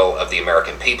enact the will of the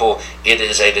American people. It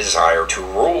is a desire to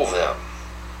rule them.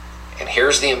 And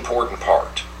here's the important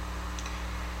part.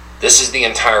 This is the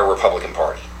entire Republican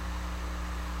Party.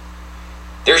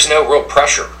 There's no real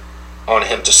pressure on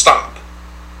him to stop.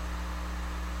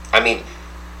 I mean,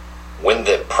 when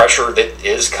the pressure that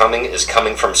is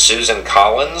coming from Susan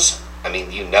Collins, I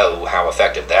mean, you know how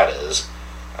effective that is.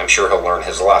 I'm sure he'll learn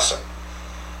his lesson.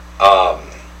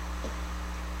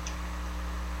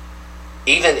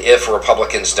 Even if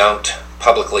Republicans don't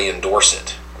publicly endorse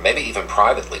it, or maybe even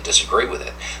privately disagree with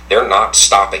it, they're not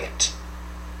stopping it.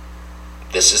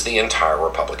 This is the entire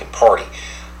Republican Party.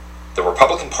 The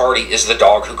Republican Party is the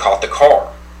dog who caught the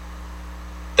car.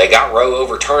 They got Roe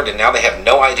overturned, and now they have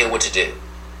no idea what to do.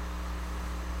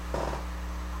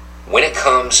 When it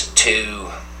comes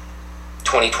to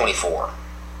 2024,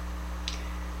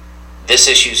 this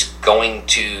issue's going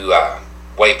to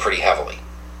weigh pretty heavily.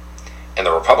 And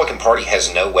the Republican Party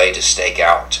has no way to stake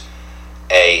out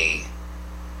a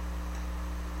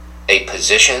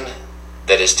position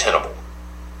that is tenable.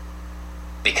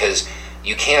 Because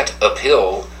you can't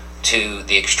appeal to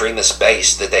the extremist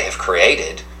base that they have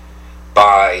created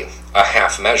by a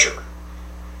half measure.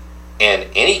 And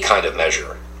any kind of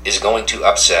measure is going to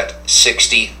upset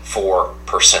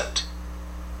 64%.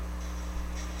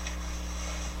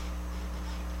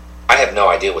 I have no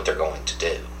idea what they're going to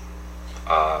do.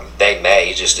 They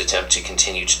may just attempt to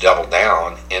continue to double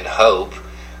down and hope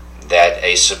that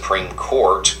a Supreme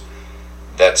Court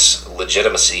that's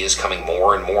legitimacy is coming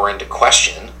more and more into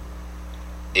question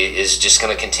is just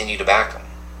going to continue to back them.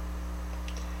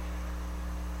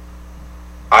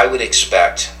 I would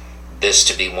expect this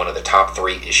to be one of the top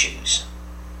 3 issues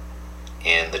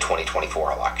in the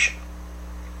 2024 election.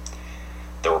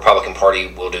 The Republican Party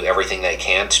will do everything they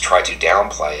can to try to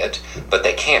downplay it, but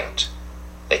they can't.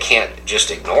 They can't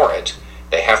just ignore it.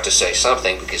 They have to say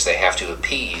something because they have to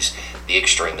appease the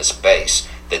extremist base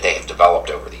that they have developed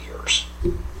over the years.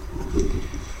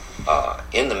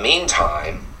 In the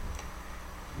meantime,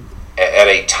 at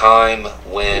a time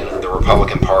when the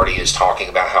Republican Party is talking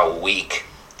about how weak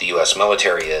the U.S.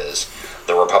 military is,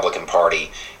 the Republican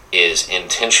Party is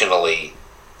intentionally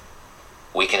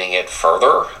weakening it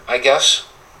further, I guess,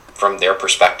 from their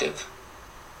perspective.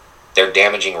 They're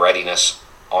damaging readiness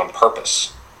on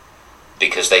purpose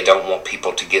because they don't want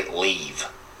people to get leave.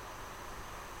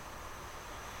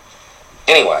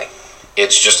 Anyway,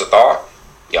 it's just a thought.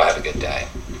 Y'all have a good day.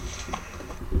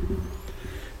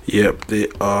 Yep, they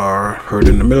are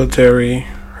hurting the military,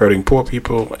 hurting poor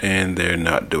people, and they're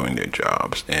not doing their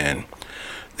jobs. And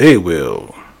they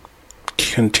will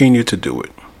continue to do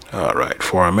it. All right,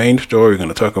 for our main story, we're going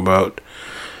to talk about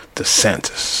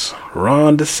DeSantis.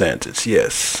 Ron DeSantis,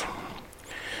 yes.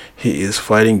 He is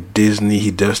fighting Disney.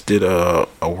 He just did a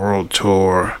world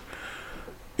tour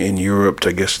in Europe,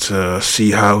 I guess, to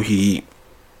see how he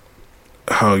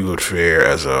would fare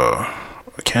as a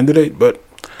candidate, but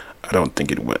I don't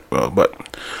think it went well.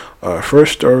 But our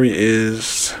first story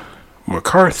is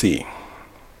McCarthy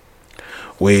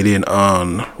weighed in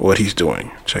on what he's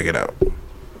doing. Check it out.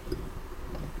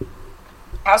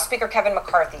 House Speaker Kevin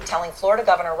McCarthy telling Florida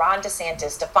Governor Ron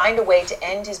DeSantis to find a way to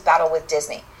end his battle with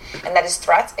Disney and that his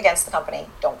threats against the company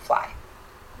don't fly.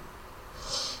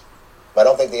 I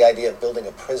don't think the idea of building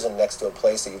a prison next to a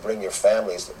place that you bring your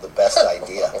family is the best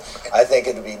idea. I think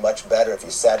it would be much better if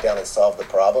you sat down and solved the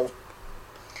problem.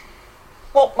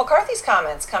 Well, McCarthy's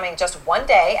comments coming just one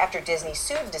day after Disney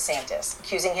sued DeSantis,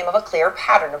 accusing him of a clear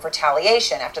pattern of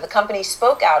retaliation after the company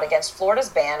spoke out against Florida's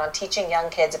ban on teaching young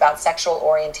kids about sexual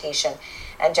orientation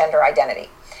and gender identity,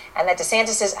 and that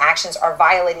DeSantis' actions are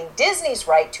violating Disney's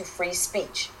right to free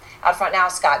speech. Out front now,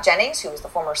 Scott Jennings, who was the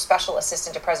former special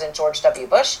assistant to President George W.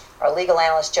 Bush, our legal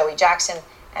analyst Joey Jackson,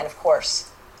 and of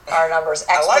course, our numbers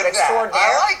expert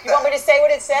extraordinaire. You want me to say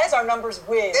what it says? Our numbers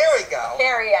whiz. There we go.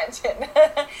 Harry Enton.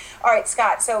 All right,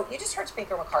 Scott, so you just heard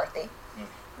Speaker McCarthy.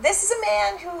 This is a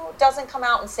man who doesn't come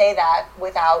out and say that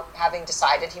without having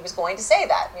decided he was going to say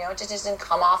that. You know, it just didn't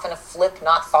come off in a flip,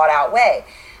 not thought out way.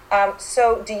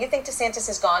 So do you think DeSantis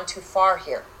has gone too far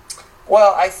here?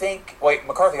 Well, I think,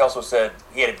 McCarthy also said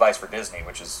he had advice for Disney,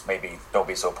 which is maybe don't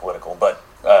be so political, but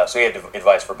so he had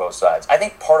advice for both sides. I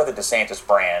think part of the DeSantis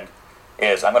brand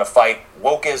is I'm going to fight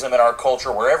wokeism in our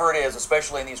culture, wherever it is,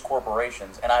 especially in these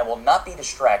corporations, and I will not be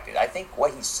distracted. I think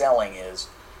what he's selling is,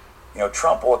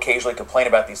 Trump will occasionally complain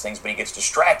about these things, but he gets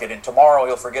distracted, and tomorrow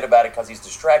he'll forget about it because he's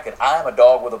distracted. I'm a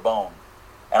dog with a bone,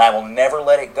 and I will never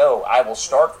let it go. I will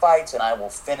start fights, and I will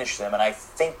finish them, and I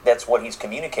think that's what he's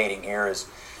communicating here is,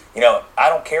 I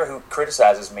don't care who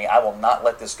criticizes me. I will not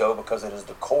let this go because it is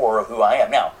the core of who I am.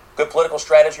 Now, good political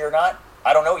strategy or not,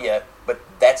 I don't know yet, but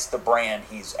that's the brand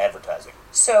he's advertising.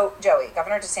 So, Joey,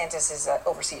 Governor DeSantis is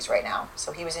overseas right now.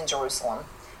 So he was in Jerusalem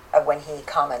when he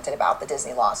commented about the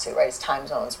Disney lawsuit, right? His time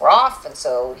zones were off, and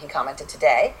so he commented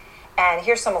today. And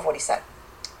here's some of what he said.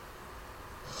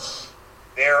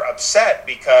 They're upset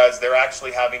because they're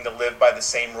actually having to live by the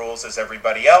same rules as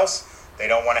everybody else. They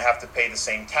don't want to have to pay the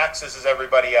same taxes as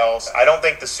everybody else. I don't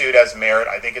think the suit has merit.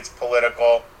 I think it's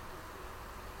political.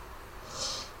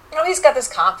 He's got this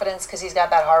confidence because he's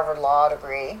got that Harvard law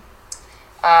degree.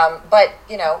 But,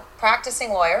 practicing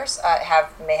lawyers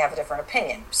may have a different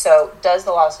opinion. So does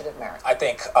the lawsuit have merit? I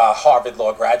think Harvard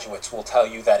law graduates will tell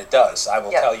you that it does. I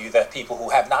will tell you that people who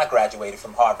have not graduated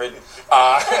from Harvard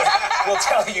will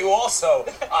tell you also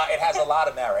it has a lot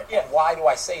of merit. And why do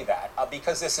I say that?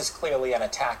 Because this is clearly an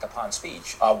attack upon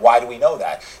speech. Why do we know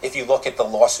that? If you look at the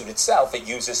lawsuit itself, it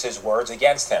uses his words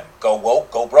against him. Go woke,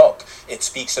 go broke. It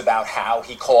speaks about how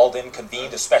he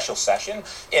convened a special session.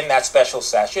 In that special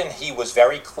session, he was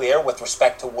very clear with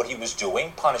respect to what he was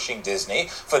doing, punishing Disney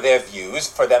for their views,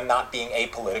 for them not being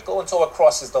apolitical, and so it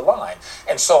crosses the line.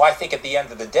 And so I think at the end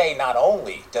of the day, not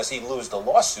only does he lose the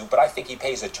lawsuit, but I think he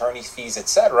pays attorney fees,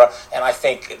 etc. And I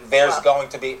think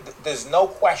there's no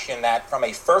question that from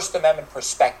a First Amendment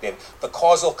perspective, the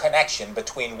causal connection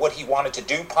between what he wanted to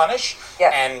do, punish,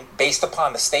 and based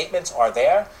upon the statements are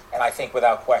there. And I think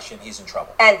without question, he's in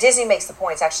trouble. And Disney makes the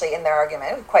points, actually, in their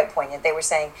argument. It was quite poignant. They were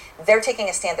saying they're taking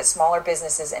a stand that smaller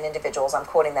businesses and individuals, I'm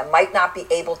quoting them, might not be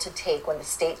able to take when the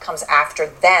state comes after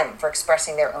them for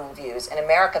expressing their own views. In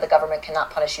America, the government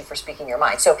cannot punish you for speaking your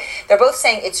mind. So they're both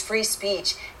saying it's free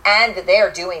speech and that they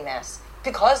are doing this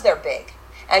because they're big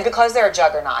and because they're a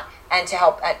juggernaut and to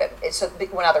help so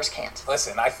when others can't.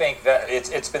 Listen, I think that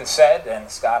it's been said,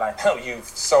 and Scott, I know you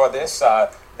saw this,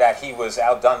 that he was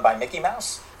outdone by Mickey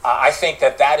Mouse. I think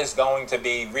that is going to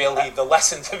be really the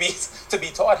lesson to be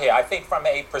taught here. I think from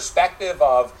a perspective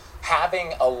of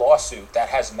having a lawsuit that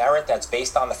has merit, that's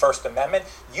based on the First Amendment,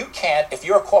 you can't, if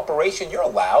you're a corporation, you're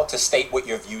allowed to state what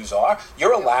your views are.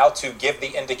 You're allowed to give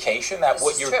the indication that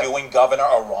what you're doing, Governor,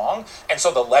 are wrong. And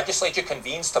so the legislature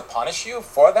convenes to punish you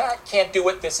for that. Can't do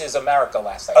it. This is America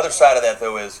last night. Other side of that,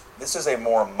 though, is this is a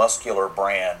more muscular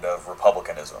brand of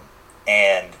republicanism.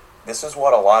 And this is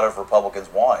what a lot of Republicans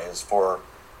want, is for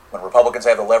when Republicans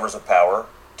have the levers of power,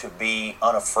 to be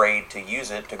unafraid to use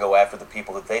it to go after the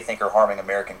people that they think are harming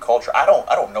American culture. I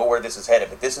don't know where this is headed,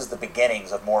 but this is the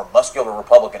beginnings of more muscular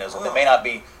republicanism that may not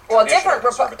be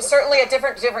certainly a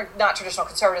different, not traditional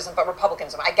conservatism, but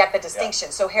republicanism. I get the distinction.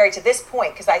 Yeah. So, Harry, to this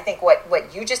point, because I think what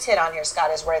you just hit on here,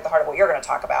 Scott, is right at the heart of what you're going to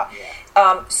talk about.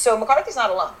 Yeah. So McCarthy's not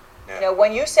alone. Yeah.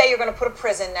 When you say you're going to put a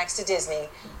prison next to Disney,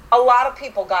 a lot of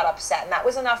people got upset, and that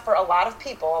was enough for a lot of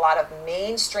people, a lot of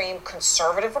mainstream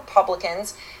conservative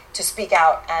Republicans, to speak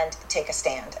out and take a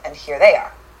stand, and here they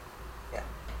are.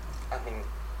 I mean,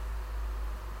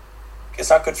 it's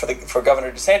not good for Governor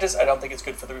DeSantis. I don't think it's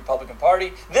good for the Republican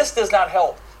Party. This does not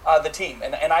help the team,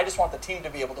 and I just want the team to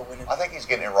be able to win it. I think he's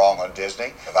getting it wrong on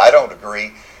Disney. I don't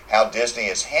agree how Disney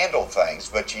has handled things,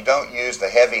 but you don't use the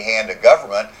heavy hand of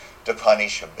government to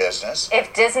punish a business.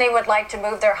 If Disney would like to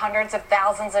move their hundreds of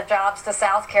thousands of jobs to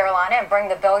South Carolina and bring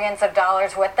the billions of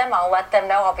dollars with them, I'll let them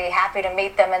know. I'll be happy to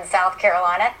meet them in South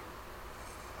Carolina.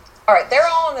 All right, they're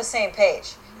all on the same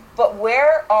page. But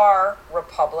where are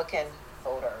Republican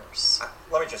voters?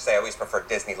 Let me just say, I always prefer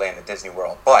Disneyland to Disney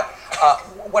World. But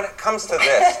when it comes to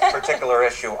this particular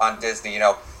issue on Disney,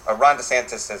 Ron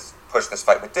DeSantis has pushed this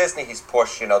fight with Disney. He's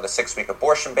pushed, the 6-week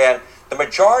abortion ban. The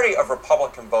majority of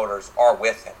Republican voters are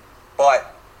with him.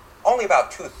 But only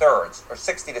about 2/3, or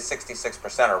 60 to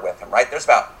 66%, are with him, right? There's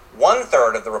about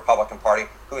 1/3 of the Republican Party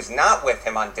who's not with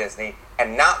him on Disney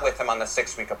and not with him on the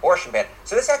 6-week abortion ban.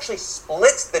 So this actually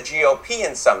splits the GOP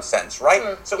in some sense,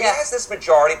 right? So he has this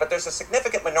majority, but there's a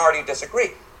significant minority who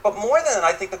disagree. But more than that,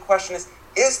 I think the question is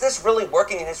this really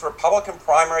working in his Republican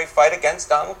primary fight against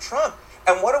Donald Trump?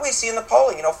 And what do we see in the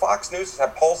polling? Fox News has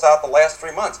had polls out the last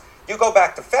 3 months. You go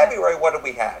back to February, what did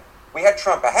we have? We had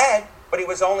Trump ahead, but he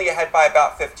was only ahead by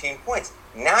about 15 points.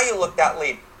 Now you look that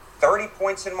lead, 30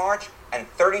 points in March and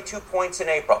 32 points in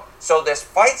April. So these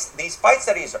fights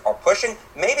that he's are pushing,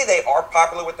 maybe they are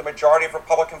popular with the majority of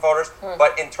Republican voters,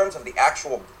 but in terms of the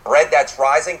actual bread that's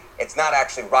rising, it's not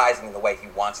actually rising in the way he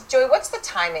wants it. Joey, what's the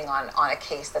timing on a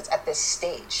case that's at this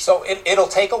stage? So it'll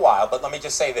take a while, but let me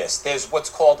just say this. There's what's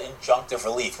called injunctive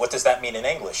relief. What does that mean in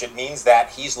English? It means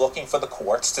that he's looking for the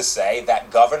courts to say that,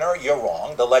 Governor, you're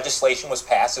wrong. The legislation was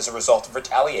passed as a result of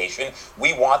retaliation.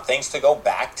 We want things to go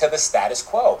back to the status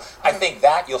quo. I think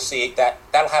that you'll see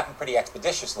that'll happen pretty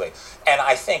expeditiously. And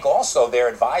I think also they're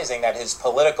advising that his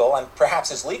political and perhaps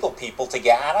his legal people to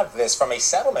get out of this from a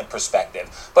settlement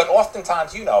perspective. But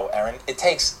oftentimes, Erin, it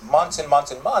takes months and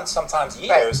months and months, sometimes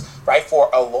years, right, for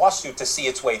a lawsuit to see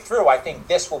its way through. I think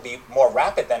this will be more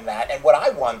rapid than that. And what I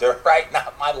wonder, right,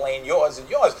 not my lane, yours and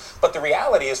yours, but the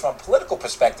reality is from a political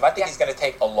perspective, I think he's going to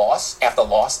take a loss after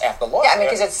loss after loss. Yeah,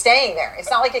 because it's staying there. It's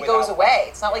not like it goes away.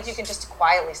 It's not like you can just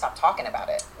quietly stop talking about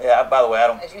it. Yeah, by the way,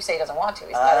 as you say, he doesn't want to.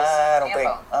 He's got I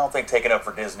don't think taking up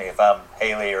for Disney if I'm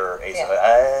Haley or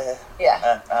Asa.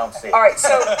 I don't see it. All right,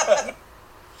 so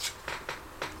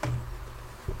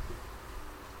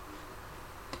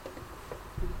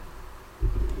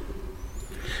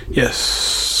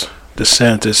yes,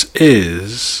 DeSantis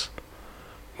is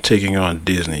taking on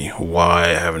Disney. Why?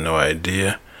 I have no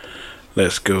idea.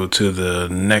 Let's go to the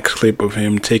next clip of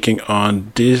him taking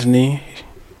on Disney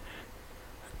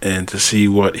and to see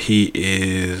what he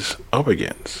is up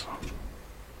against.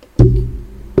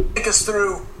 Take us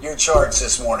through your charts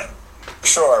this morning.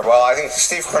 Sure. Well, I think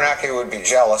Steve Kornacki would be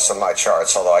jealous of my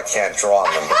charts, although I can't draw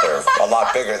them. They're a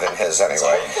lot bigger than his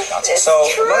anyway.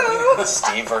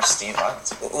 Steve versus Steve.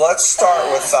 Let's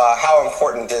start with how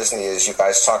important Disney is. You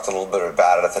guys talked a little bit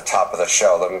about it at the top of the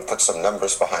show. Let me put some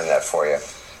numbers behind that for you.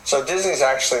 So Disney's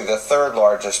actually the third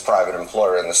largest private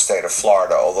employer in the state of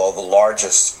Florida, although the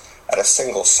largest at a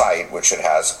single site, which it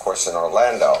has, of course, in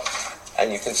Orlando.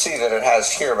 And you can see that it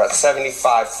has here about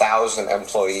 75,000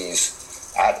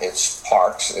 employees at its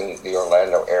parks in the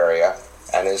Orlando area,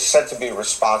 and is said to be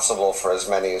responsible for as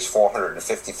many as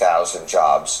 450,000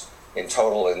 jobs in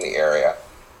total in the area.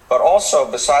 But also,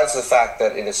 besides the fact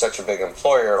that it is such a big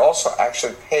employer, it also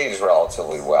actually pays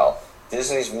relatively well.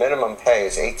 Disney's minimum pay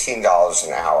is $18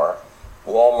 an hour,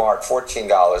 Walmart $14,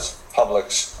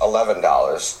 Publix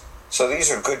 $11. So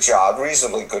these are good jobs,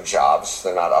 reasonably good jobs.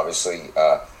 They're not obviously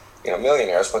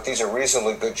millionaires, but these are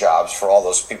reasonably good jobs for all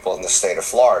those people in the state of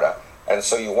Florida. And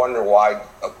so you wonder why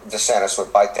DeSantis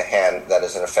would bite the hand that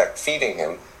is in effect feeding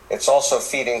him. It's also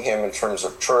feeding him in terms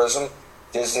of tourism.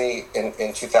 Disney in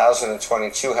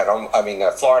 2022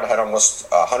 Florida had almost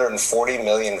 140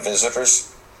 million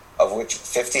visitors, of which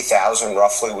 50,000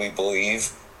 roughly, we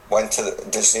believe, went to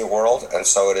Disney World. And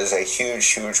so it is a huge,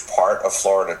 huge part of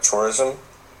Florida tourism.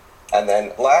 And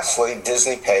then lastly,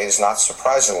 Disney pays, not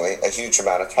surprisingly, a huge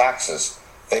amount of taxes.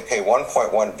 They pay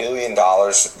 $1.1 billion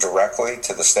directly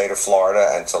to the state of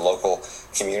Florida and to local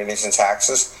communities in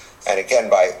taxes. And again,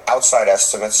 by outside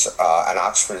estimates, an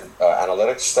Oxford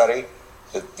Analytics study,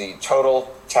 the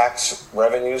total tax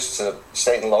revenues to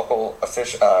state and local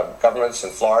governments in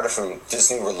Florida from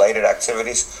Disney-related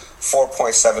activities,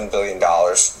 $4.7 billion.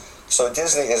 So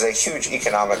Disney is a huge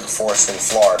economic force in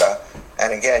Florida.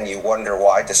 And again, you wonder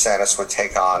why DeSantis would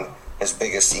take on his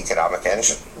biggest economic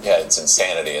engine. Yeah, it's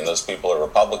insanity. And those people are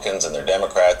Republicans and they're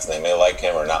Democrats, and they may like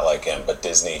him or not like him, but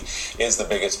Disney is the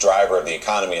biggest driver of the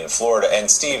economy in Florida. And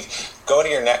Steve, go to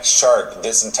your next chart.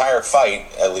 This entire fight,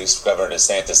 at least Governor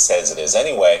DeSantis says it is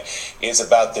anyway, is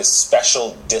about this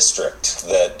special district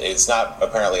that is not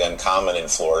apparently uncommon in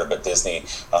Florida, but Disney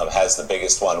has the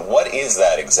biggest one. What is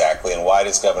that exactly, and why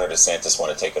does Governor DeSantis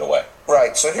want to take it away?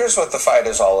 Right, so here's what the fight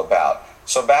is all about.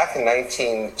 So back in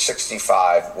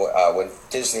 1965, when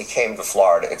Disney came to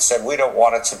Florida, it said, we don't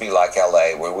want it to be like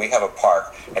LA, where we have a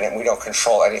park and we don't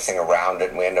control anything around it,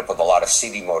 and we end up with a lot of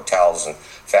seedy motels and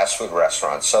fast food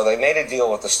restaurants. So they made a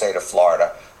deal with the state of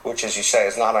Florida, which, as you say,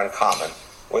 is not uncommon,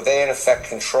 where they in effect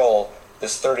control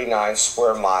this 39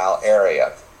 square mile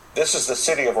area. This is the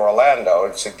city of Orlando,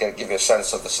 and to give you a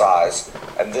sense of the size,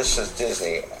 and this is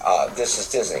Disney.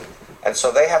 And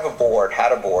so they have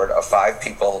had a board of 5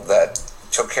 people that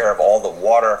took care of all the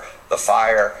water, the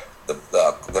fire,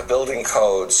 the building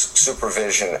codes,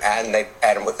 supervision, and they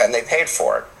paid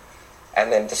for it.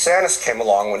 And then DeSantis came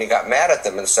along when he got mad at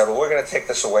them and said, well, we're going to take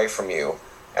this away from you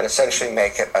and essentially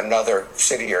make it another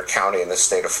city or county in the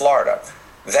state of Florida.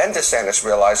 Then DeSantis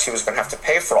realized he was going to have to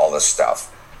pay for all this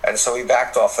stuff. And so he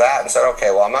backed off that and said,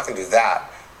 okay, well, I'm not going to do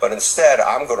that, but instead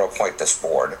I'm going to appoint this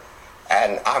board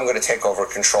and I'm going to take over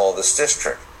control of this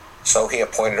district. So he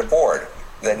appointed a board.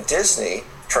 Then Disney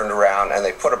turned around and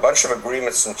they put a bunch of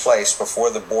agreements in place before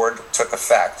the board took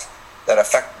effect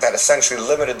that essentially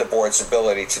limited the board's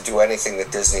ability to do anything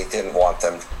that Disney didn't want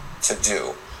them to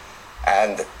do.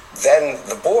 And then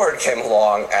the board came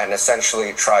along and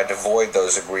essentially tried to void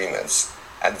those agreements.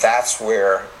 And that's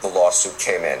where the lawsuit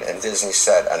came in. And Disney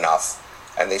said enough.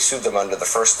 And they sued them under the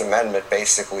First Amendment,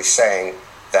 basically saying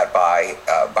that by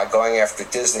going after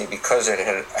Disney because it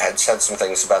had said some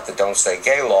things about the Don't Say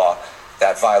Gay law,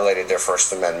 that violated their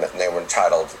First Amendment and they were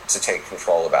entitled to take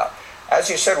control about. As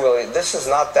you said, Willie, this is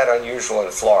not that unusual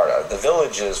in Florida. The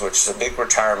Villages, which is a big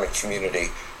retirement community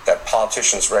that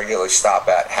politicians regularly stop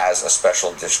at, has a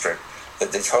special district. The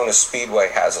Daytona Speedway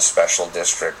has a special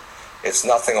district. It's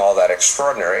nothing all that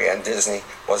extraordinary, and Disney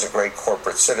was a great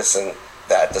corporate citizen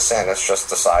that DeSantis just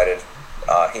decided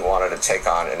he wanted to take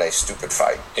on in a stupid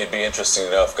fight. It'd be interesting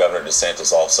to know if Governor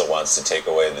DeSantis also wants to take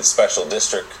away the special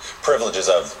district privileges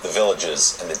of the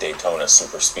Villages and the Daytona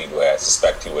Super Speedway. I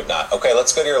suspect he would not. Okay,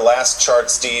 let's go to your last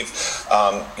chart, Steve.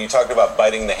 You talked about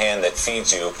biting the hand that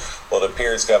feeds you. Well, it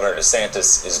appears Governor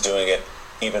DeSantis is doing it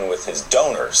even with his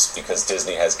donors because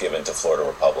Disney has given to Florida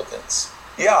Republicans.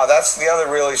 Yeah, that's the other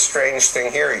really strange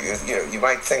thing here. You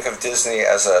might think of Disney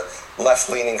as a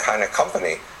left-leaning kind of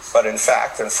company, but in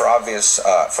fact, and for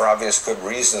obvious good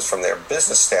reasons from their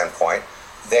business standpoint,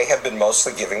 they have been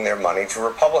mostly giving their money to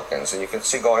Republicans. And you can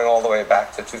see going all the way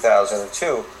back to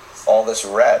 2002, all this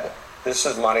red. This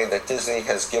is money that Disney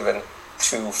has given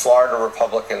to Florida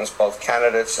Republicans, both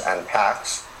candidates and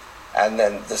PACs. And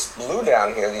then this blue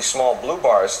down here, these small blue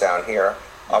bars down here,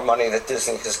 are money that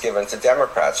Disney has given to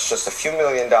Democrats. Just a few $1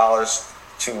 million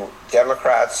to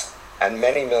Democrats and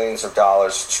many millions of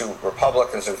dollars to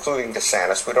Republicans, including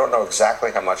DeSantis. We don't know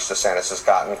exactly how much DeSantis has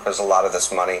gotten because a lot of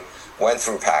this money went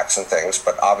through PACs and things,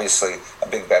 but obviously a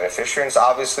big beneficiary, and it's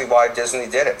obviously why Disney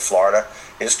did it. Florida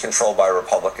is controlled by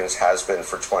Republicans, has been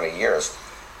for 20 years.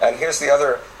 And here's the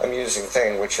other amusing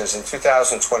thing, which is in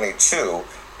 2022,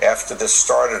 after this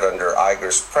started under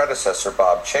Iger's predecessor,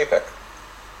 Bob Chapek,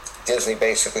 Disney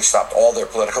basically stopped all their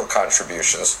political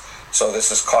contributions. So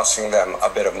this is costing them a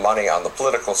bit of money on the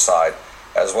political side,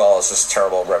 as well as this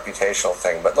terrible reputational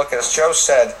thing. But look, as Joe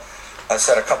said, I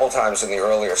said a couple times in the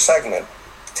earlier segment,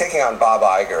 taking on Bob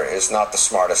Iger is not the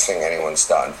smartest thing anyone's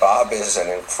done. Bob is an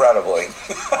incredibly,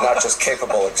 not just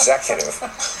capable executive,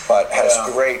 but has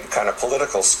great kind of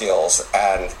political skills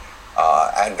and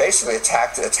basically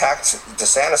attacked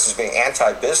DeSantis as being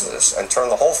anti-business and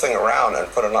turned the whole thing around and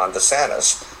put it on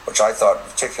DeSantis, which I thought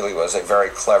particularly was a very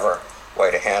clever way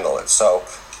to handle it. So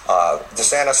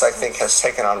DeSantis, I think, has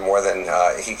taken on more than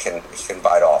he can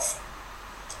bite off.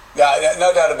 Yeah,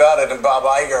 no doubt about it. And Bob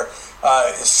Iger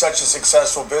is such a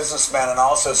successful businessman and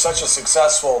also such a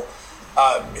successful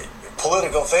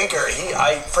political thinker.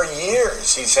 For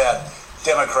years he's had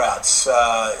Democrats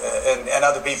and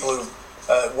other people who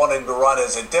wanted to run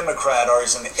as a Democrat or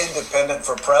as an independent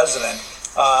for president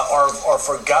or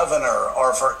for governor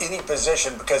or for any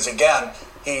position because, again,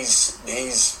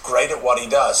 he's great at what he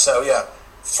does. So, yeah,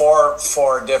 four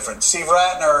different. Steve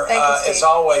Ratner, as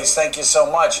always, thank you so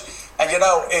much. And, you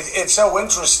know, it's so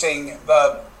interesting,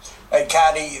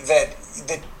 Caddy, that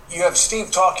you have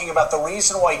Steve talking about the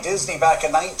reason why Disney back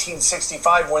in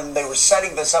 1965, when they were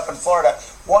setting this up in Florida,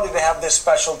 wanted to have this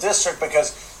special district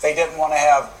because they didn't want to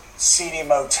have seedy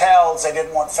motels. They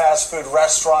didn't want fast food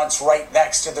restaurants right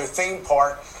next to their theme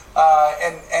park,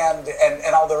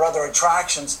 and all their other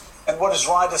attractions. And what does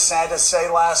Ron DeSantis say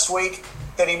last week?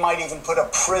 That he might even put a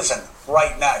prison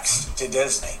right next to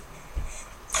Disney.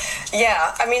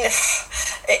 Yeah, I mean,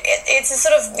 it's a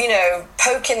sort of,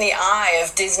 poke in the eye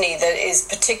of Disney that is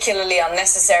particularly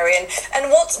unnecessary.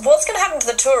 And what's going to happen to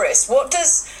the tourists? What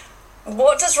does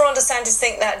Ron DeSantis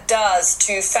think that does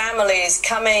to families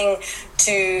coming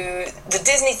to the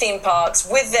Disney theme parks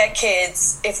with their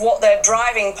kids if what they're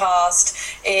driving past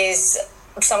is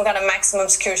some kind of maximum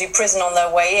security prison on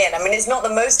their way in? I mean, it's not the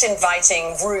most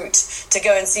inviting route to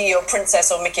go and see your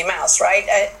princess or Mickey Mouse, right?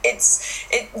 It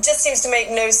just seems to make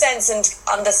no sense. And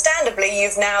understandably,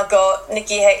 you've now got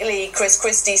Nikki Haley, Chris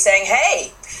Christie saying,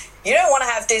 hey, you don't want to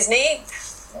have Disney.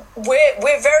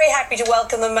 We're very happy to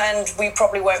welcome them, and we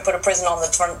probably won't put a prison on the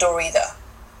front door either.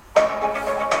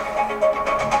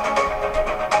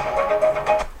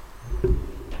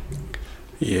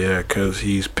 Yeah, because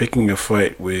he's picking a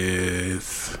fight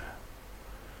with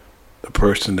the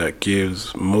person that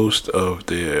gives most of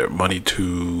their money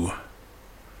to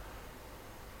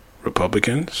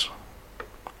Republicans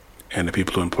and the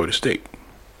people who employ the state.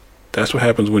 That's what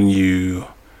happens when you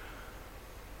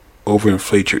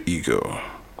overinflate your ego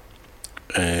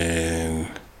and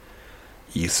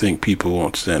you think people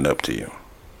won't stand up to you.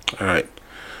 All right.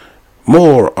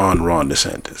 More on Ron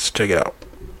DeSantis. Check it out.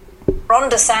 Ron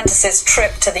DeSantis'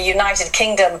 trip to the United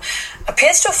Kingdom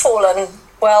appears to have fallen,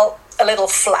 well, a little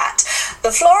flat.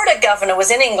 The Florida governor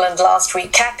was in England last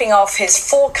week, capping off his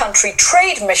 4-country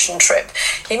trade mission trip.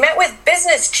 He met with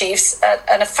business chiefs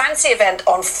at a fancy event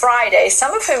on Friday,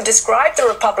 some of whom described the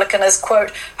Republican as,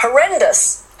 quote,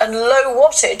 horrendous and low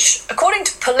wattage. According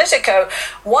to Politico,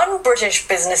 one British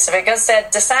business figure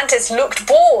said DeSantis looked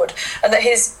bored and that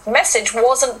his message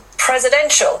wasn't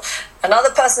presidential. Another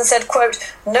person said, quote,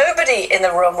 nobody in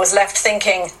the room was left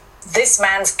thinking, this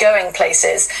man's going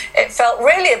places. It felt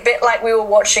really a bit like we were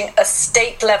watching a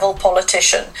state-level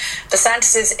politician.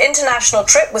 DeSantis' international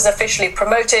trip was officially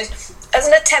promoted as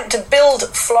an attempt to build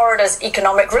Florida's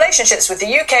economic relationships with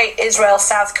the UK, Israel,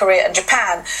 South Korea, and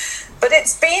Japan. But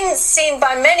it's been seen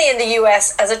by many in the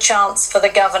US as a chance for the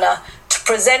governor to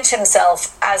present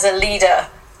himself as a leader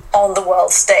on the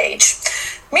world stage.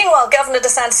 Meanwhile, Governor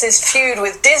DeSantis' feud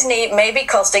with Disney may be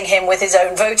costing him with his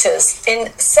own voters.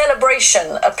 In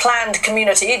Celebration, a planned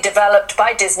community developed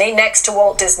by Disney next to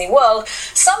Walt Disney World,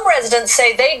 some residents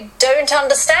say they don't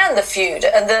understand the feud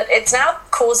and that it's now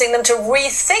causing them to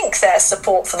rethink their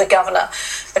support for the governor.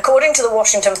 According to the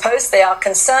Washington Post, they are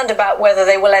concerned about whether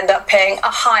they will end up paying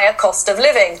a higher cost of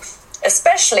living,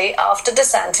 especially after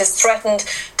DeSantis threatened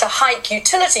to hike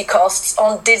utility costs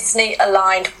on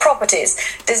Disney-aligned properties.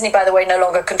 Disney, by the way, no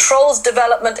longer controls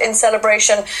development in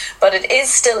Celebration, but it is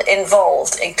still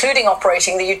involved, including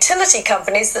operating the utility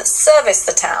companies that service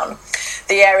the town.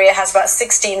 The area has about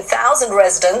 16,000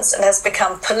 residents and has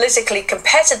become politically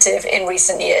competitive in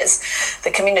recent years. The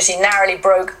community narrowly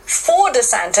broke for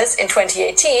DeSantis in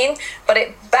 2018, but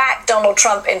it backed Donald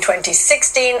Trump in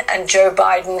 2016 and Joe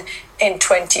Biden in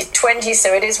 2020,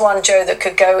 so it is one, Joe, that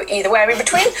could go either way. I mean,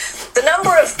 between the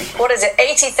number of,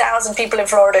 80,000 people in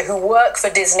Florida who work for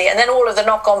Disney, and then all of the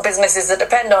knock-on businesses that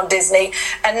depend on Disney,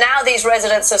 and now these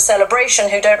residents of Celebration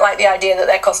who don't like the idea that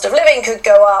their cost of living could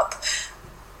go up,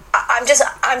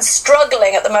 I'm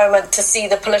struggling at the moment to see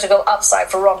the political upside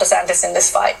for Ron DeSantis in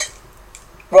this fight.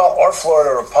 Well, our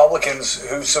Florida Republicans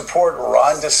who support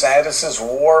Ron DeSantis'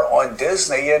 war on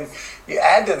Disney, and you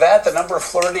add to that the number of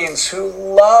Floridians who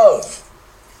love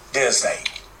Disney,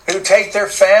 who take their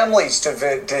families to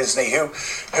Disney, who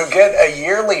get a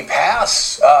yearly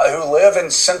pass, who live in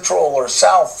Central or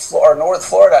South or North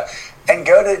Florida and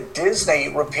go to Disney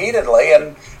repeatedly.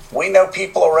 And we know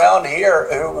people around here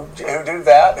who do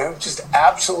that, who just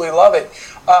absolutely love it.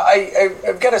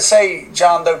 I've got to say,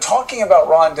 John, though, talking about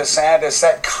Ron DeSantis,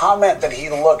 that comment that he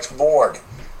looked bored,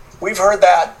 we've heard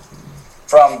that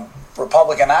from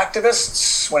Republican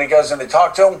activists when he goes in to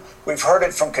talk to them. We've heard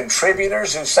it from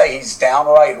contributors who say he's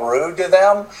downright rude to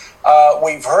them.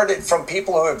 We've heard it from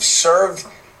people who have served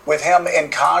with him in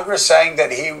Congress saying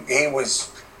that he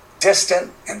was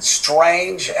distant and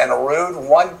strange and rude.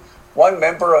 One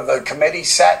member of the committee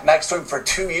sat next to him for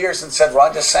 2 years and said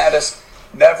Ron DeSantis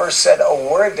never said a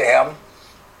word to him.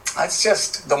 That's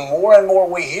just, the more and more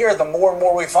we hear, the more and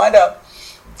more we find out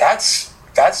that's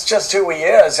just who he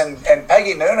is. And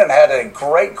Peggy Noonan had a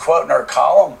great quote in her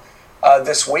column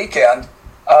this weekend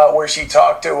where she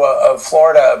talked to a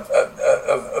Florida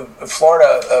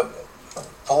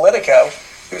Politico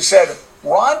who said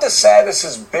Ron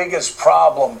DeSantis' biggest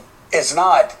problem is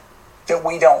not that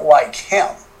we don't like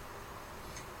him.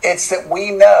 It's that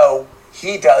we know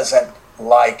he doesn't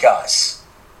like us.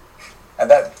 And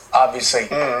that obviously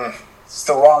it's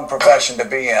the wrong profession to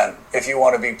be in if you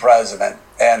want to be president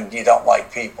and you don't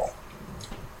like people.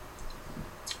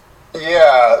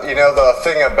 Yeah, the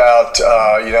thing about,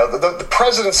 the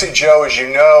presidency, Joe, as you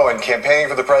know, and campaigning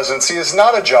for the presidency is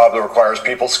not a job that requires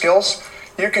people skills.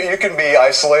 You can be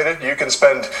isolated. You can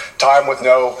spend time with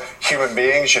no human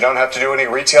beings. You don't have to do any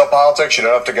retail politics. You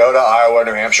don't have to go to Iowa,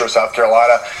 New Hampshire, South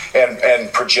Carolina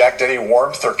and project any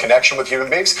warmth or connection with human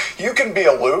beings. You can be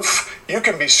aloof. You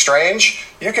can be strange.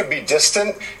 You can be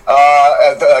distant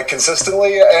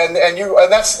consistently, and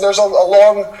there's a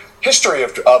long history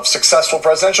of successful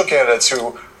presidential candidates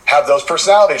who have those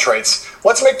personality traits.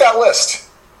 Let's make that list.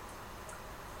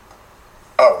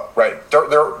 Oh, right.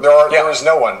 There is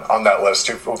no one on that list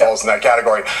who falls in that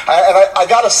category. I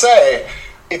got to say,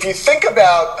 if you think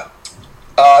about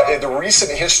the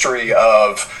recent history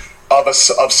of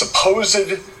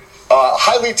supposed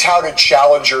highly touted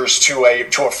challengers to a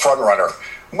front runner.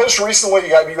 Most recently,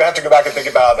 you have to go back and think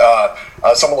about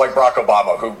someone like Barack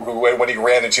Obama, who when he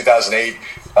ran in 2008,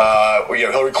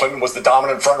 Hillary Clinton was the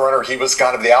dominant frontrunner. He was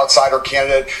kind of the outsider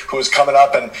candidate who was coming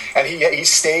up, and he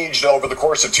staged over the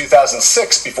course of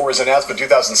 2006, before his announcement in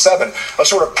 2007, a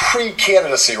sort of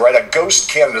pre-candidacy, right, a ghost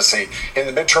candidacy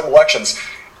in the midterm elections,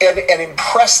 and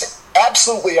impressed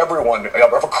absolutely everyone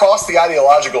across the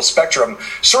ideological spectrum,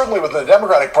 certainly within the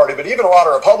Democratic Party, but even a lot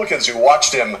of Republicans who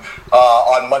watched him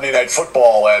on Monday Night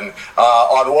Football and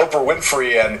on Oprah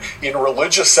Winfrey and in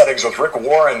religious settings with Rick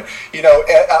Warren,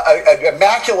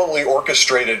 immaculately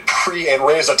orchestrated and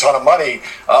raised a ton of money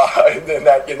in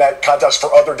that contest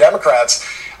for other Democrats,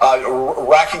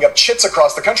 racking up chits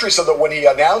across the country, so that when he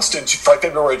announced in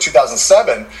February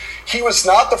 2007, he was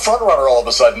not the front runner all of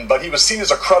a sudden, but he was seen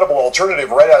as a credible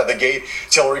alternative right out of the gate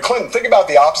to Hillary Clinton. Think about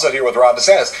the opposite here with Ron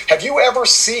DeSantis. Have you ever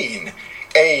seen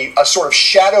a sort of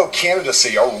shadow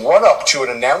candidacy, a run-up to an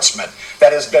announcement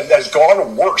that has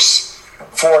gone worse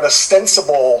for an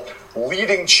ostensible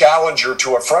leading challenger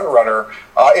to a front runner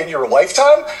in your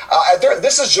lifetime?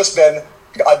 This has just been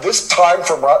this time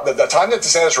from the time that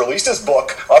DeSantis released his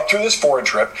book up through this foreign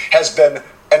trip has been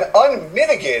an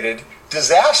unmitigated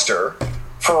disaster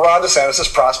for Ron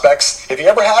DeSantis' prospects, if he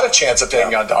ever had a chance of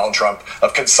taking on Donald Trump,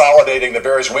 of consolidating the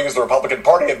various wings of the Republican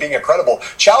Party and being a credible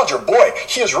challenger. Boy,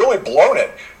 he has really blown it,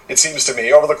 it seems to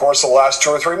me, over the course of the last 2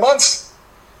 or 3 months.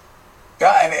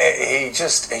 Yeah, and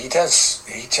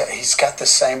he's got the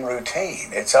same routine.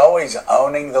 It's always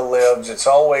owning the libs. It's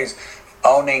always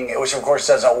owning, which of course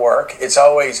doesn't work. It's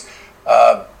always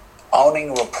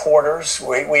owning reporters.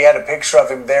 We had a picture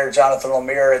of him there, Jonathan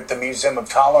Lemire, at the Museum of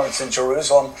Tolerance in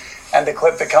Jerusalem. And the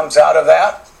clip that comes out of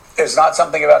that is not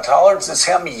something about tolerance. It's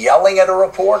him yelling at a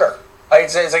reporter.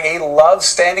 It's like he loves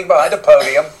standing behind a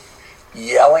podium,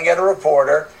 yelling at a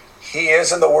reporter. He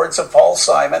is, in the words of Paul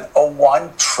Simon, a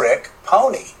one-trick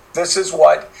pony. This is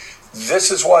what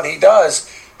he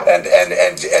does. And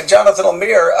Jonathan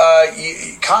Lemire,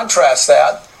 contrast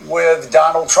that with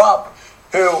Donald Trump,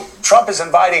 who Trump is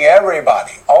inviting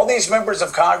everybody. All these members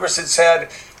of Congress had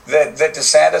said that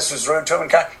DeSantis was rude to him.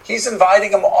 He's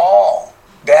inviting them all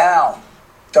down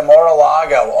to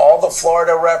Mar-a-Lago, all the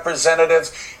Florida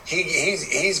representatives.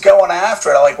 He's going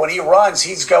after it. Like when he runs,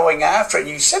 he's going after it. And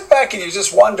you sit back and you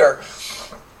just wonder,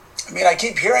 I mean, I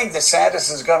keep hearing DeSantis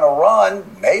is going to run.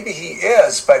 Maybe he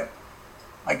is, but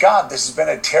my God, this has been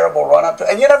a terrible run-up.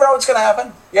 And you never know what's going to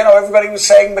happen. Everybody was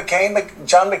saying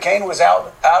John McCain was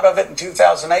out of it in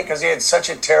 2008 because he had such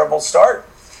a terrible start.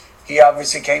 He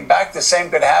obviously came back. The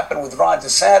same could happen with Ron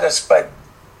DeSantis, but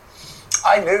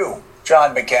I knew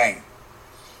John McCain.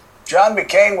 John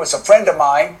McCain was a friend of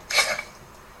mine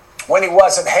when he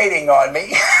wasn't hating on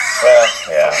me. Well,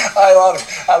 yeah. I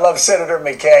love Senator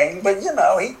McCain, but he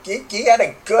had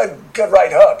a good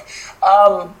right hook.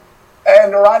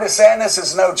 And Ron DeSantis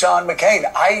is no John McCain.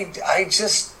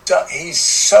 He's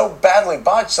so badly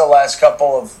botched the last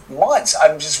couple of months.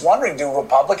 I'm just wondering, do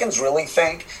Republicans really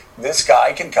think this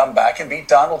guy can come back and beat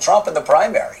Donald Trump in the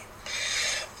primary?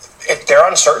 They're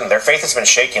uncertain. Their faith has been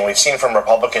shaking. We've seen from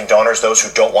Republican donors, those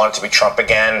who don't want it to be Trump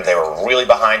again. They were really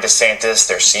behind DeSantis.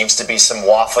 There seems to be some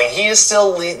waffling. He is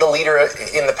still the leader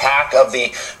in the pack of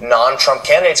the non-Trump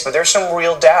candidates, but there's some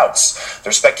real doubts.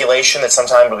 There's speculation that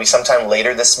it'll be sometime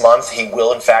later this month he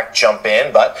will in fact jump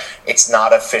in, but it's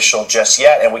not official just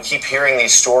yet. And we keep hearing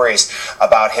these stories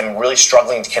about him really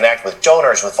struggling to connect with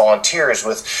donors, with volunteers,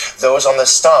 with those on the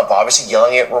stump, obviously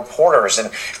yelling at reporters.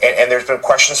 And there's been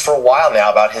questions for a while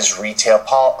now about his his retail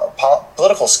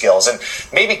political skills. And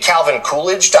maybe Calvin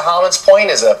Coolidge, to Holland's point,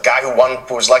 is a guy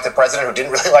who was elected president who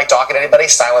didn't really like talking to anybody.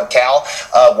 Silent Cal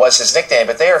was his nickname,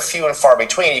 but they are few and far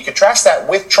between. You contrast that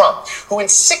with Trump, who in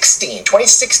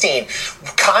 2016,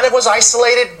 kind of was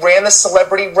isolated, ran the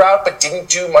celebrity route, but didn't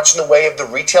do much in the way of the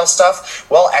retail stuff.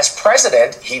 Well, as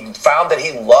president, he found that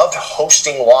he loved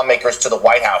hosting lawmakers to the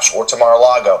White House or to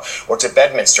Mar-a-Lago or to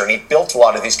Bedminster, and he built a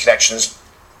lot of these connections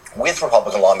with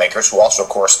Republican lawmakers who also, of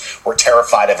course, were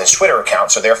terrified of his Twitter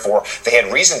account, so therefore they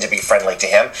had reason to be friendly to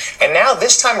him. And now,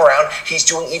 this time around, he's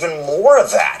doing even more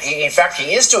of that. In fact,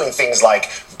 he is doing things like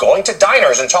going to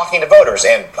diners and talking to voters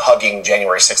and hugging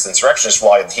January 6th insurrectionists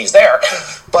while he's there.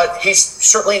 But he's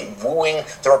certainly wooing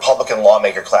the Republican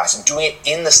lawmaker class and doing it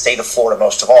in the state of Florida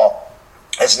most of all,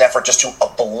 as an effort just to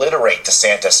obliterate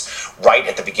DeSantis right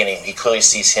at the beginning. He clearly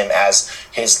sees him as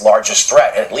his largest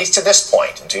threat, at least to this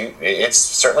point. It's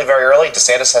certainly very early.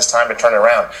 DeSantis has time to turn it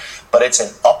around, but it's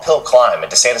an uphill climb,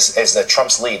 and DeSantis, as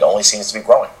Trump's lead, only seems to be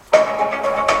growing.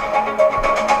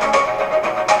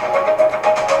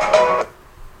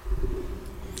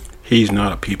 He's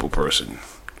not a people person,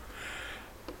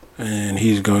 and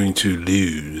he's going to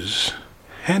lose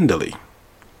handily.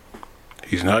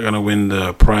 He's not going to win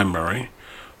the primary,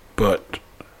 but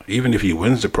even if he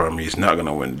wins the primary, he's not going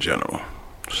to win the general.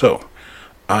 So,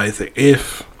 I think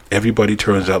if everybody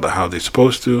turns out how they're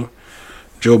supposed to,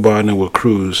 Joe Biden will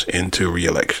cruise into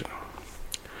re-election.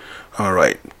 All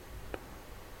right.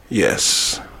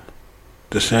 Yes.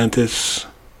 DeSantis'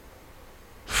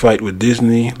 fight with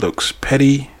Disney looks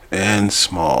petty and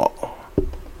small.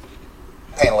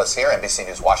 Panelists here, NBC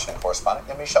News Washington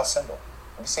correspondent Michelle Sindel,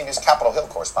 NBC News Capitol Hill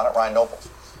correspondent Ryan Nobles,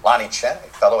 Lonnie Chen, a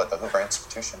fellow at the Hoover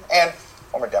Institution, and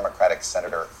former Democratic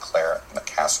Senator Claire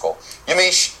McCaskill.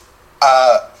 Yamish,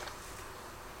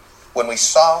 when we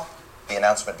saw the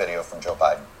announcement video from Joe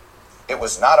Biden, it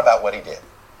was not about what he did.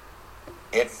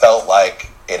 It felt like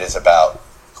it is about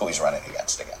who he's running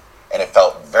against again. And it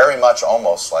felt very much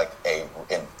almost like they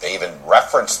even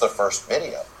referenced the first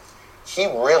video. He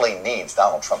really needs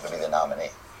Donald Trump to be the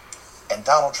nominee. And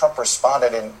Donald Trump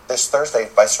responded this Thursday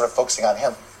by sort of focusing on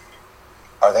him.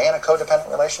 Are they in a codependent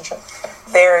relationship?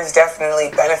 There is definitely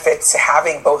benefits to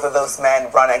having both of those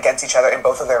men run against each other in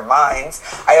both of their minds.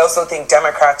 I also think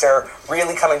Democrats are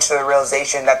really coming to the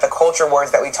realization that the culture wars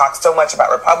that we talk so much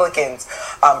about Republicans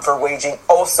for waging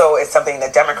also is something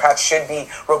that Democrats should be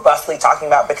robustly talking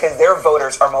about because their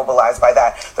voters are mobilized by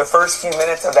that. The first few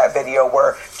minutes of that video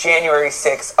were January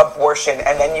 6th, abortion,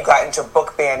 and then you got into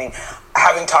book banning.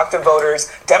 Having talked to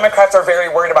voters, Democrats are very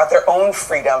worried about their own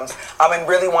freedoms and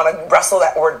really want to wrestle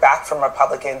that word back from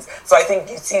Republicans. So I think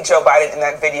you see Joe Biden in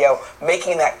that video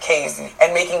making that case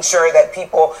and making sure that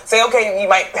people say, okay, you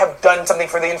might have done something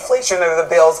for the inflation or the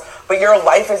bills, but your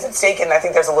life is at stake. And I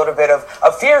think there's a little bit of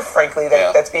fear, frankly,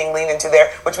 that's being leaned into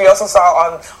there, which we also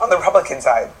saw on the Republican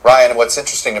side. Ryan, what's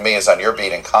interesting to me is on your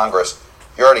beat in Congress,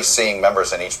 you're already seeing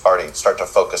members in each party start to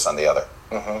focus on the other.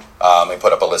 We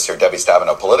put up a list here. Debbie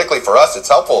Stabenow. Politically, for us, it's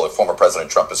helpful if former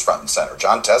President Trump is front and center.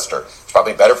 John Tester. It's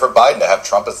probably better for Biden to have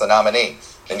Trump as the nominee.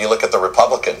 Then you look at the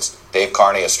Republicans. Dave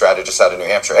Carney, a strategist out of New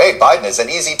Hampshire. Hey, Biden is an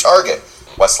easy target.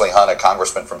 Wesley Hunt, a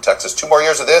congressman from Texas. 2 more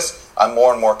years of this, I'm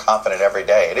more and more confident every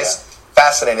day. It is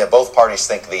fascinating that both parties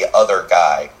think the other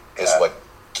guy is what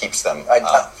keeps them.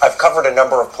 I've covered a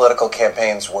number of political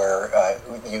campaigns where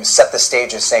you set the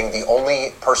stage as saying the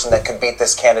only person that could beat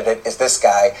this candidate is this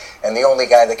guy, and the only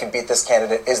guy that can beat this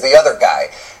candidate is the other guy.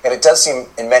 And it does seem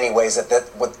in many ways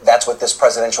that's what this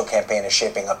presidential campaign is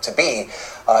shaping up to be.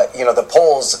 The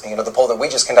polls, the poll that we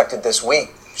just conducted this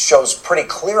week shows pretty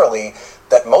clearly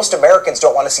that most Americans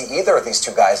don't want to see either of these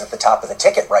two guys at the top of the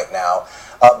ticket right now.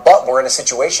 But we're in a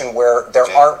situation where there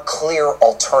aren't clear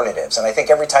alternatives. And I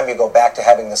think every time you go back to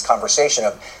having this conversation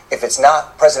of if it's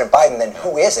not President Biden, then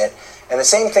who is it? And the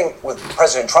same thing with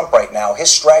President Trump right now, his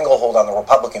stranglehold on the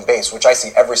Republican base, which I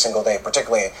see every single day,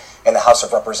 particularly in the House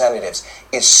of Representatives,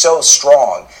 is so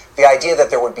strong. The idea that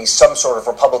there would be some sort of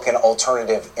Republican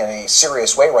alternative in a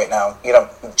serious way right now,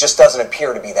 just doesn't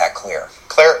appear to be that clear.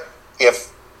 Claire,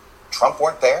 if Trump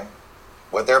weren't there,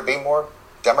 would there be more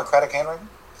Democratic handwriting?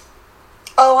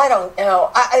 Oh, I don't know.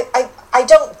 I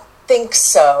don't think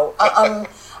so.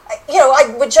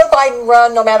 Would Joe Biden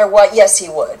run no matter what? Yes, he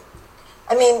would.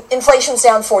 I mean, inflation's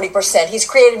down 40%. He's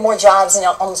created more jobs than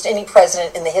almost any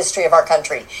president in the history of our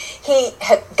country. He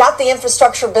had got the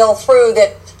infrastructure bill through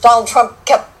that Donald Trump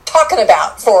kept talking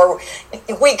about for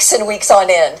weeks and weeks on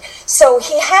end. So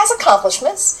he has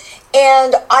accomplishments,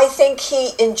 and I think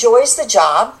he enjoys the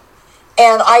job,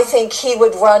 and I think he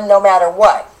would run no matter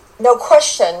what. No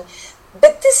question.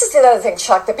 But this is the other thing,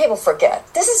 Chuck, that people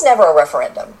forget. This is never a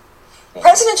referendum.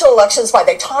 Presidential elections, by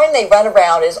the time they run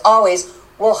around, is always,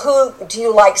 well, who do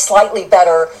you like slightly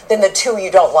better than the two you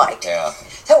don't like? Yeah.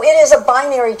 So it is a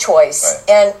binary choice,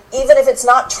 and even if it's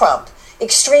not Trump,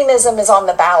 extremism is on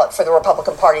the ballot for the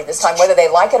Republican Party this time, whether they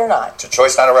like it or not. It's a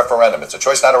choice, not a referendum. It's a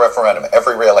choice, not a referendum.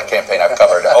 Every real-elect campaign I've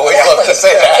covered always love to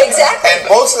say that. Exactly. And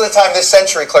most of the time this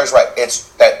century, Claire's right.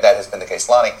 That has been the case.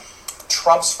 Lonnie,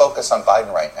 Trump's focus on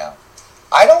Biden right now.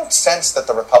 I don't sense that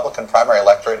the Republican primary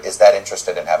electorate is that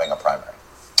interested in having a primary.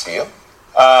 Do you?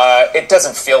 It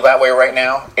doesn't feel that way right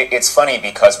now. It's funny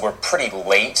because we're pretty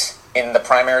late in the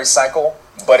primary cycle,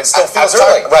 but it still feels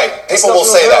early. Right. People will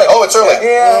say that. Oh, it's early.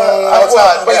 Yeah. It's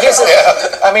not. But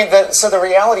I mean, so the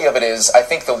reality of it is, I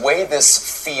think the way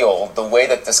the way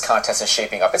that this contest is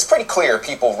shaping up, it's pretty clear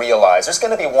people realize there's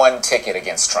going to be one ticket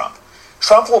against Trump.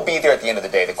 Trump will be there at the end of the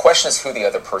day. The question is who the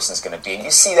other person is going to be. And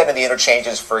you see that in the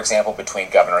interchanges, for example,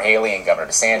 between Governor Haley and Governor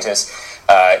DeSantis.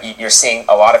 You're seeing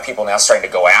a lot of people now starting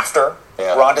to go after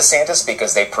Ron DeSantis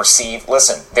because they perceive,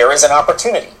 listen, there is an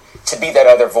opportunity to be that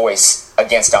other voice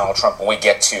against Donald Trump when we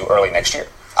get to early next year.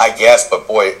 I guess, but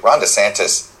boy, Ron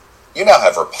DeSantis, you now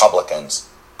have Republicans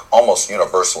almost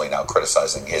universally now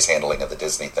criticizing his handling of the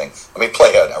Disney thing. Let me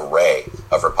play an array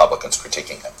of Republicans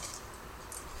critiquing him.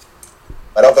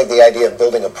 I don't think the idea of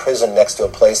building a prison next to a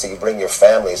place that you bring your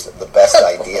family is the best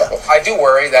idea. I do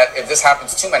worry that if this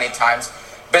happens too many times,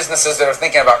 businesses that are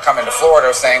thinking about coming to Florida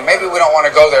are saying, maybe we don't want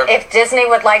to go there. If Disney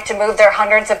would like to move their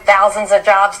hundreds of thousands of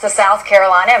jobs to South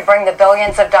Carolina and bring the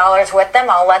billions of dollars with them,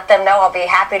 I'll let them know. I'll be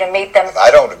happy to meet them.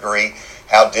 I don't agree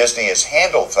how Disney has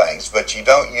handled things, but you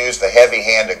don't use the heavy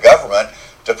hand of government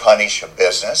to punish a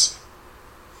business.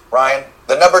 Ryan,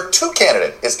 the number 2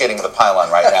 candidate is getting the pylon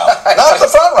right now, not the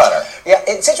front runner. Yeah,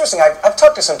 it's interesting. I've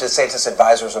talked to some DeSantis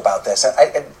advisors about this,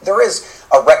 and there is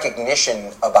a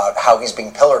recognition about how he's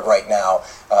being pillared right now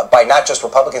by not just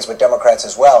Republicans but Democrats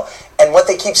as well. And what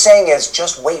they keep saying is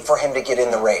just wait for him to get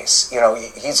in the race. You know,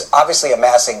 he's obviously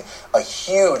amassing a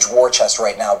huge war chest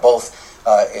right now, both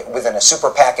within a super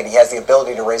PAC, and he has the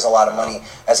ability to raise a lot of money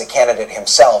as a candidate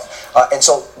himself. And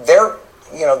so their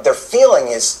feeling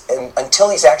is, until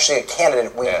he's actually a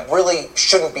candidate, we really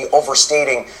shouldn't be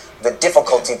overstating the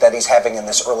difficulty that he's having in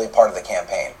this early part of the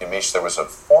campaign. Yamiche, there was a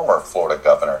former Florida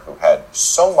governor who had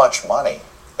so much money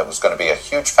that was going to be a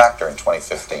huge factor in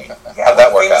 2015. How'd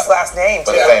that work out? Famous last name,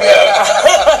 too.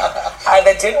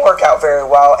 That didn't work out very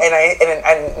well. And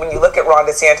when you look at Ron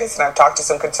DeSantis, and I've talked to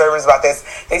some conservatives about this,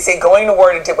 they say going to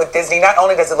war with Disney, not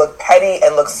only does it look petty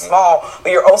and look small,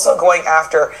 but you're also going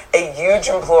after a huge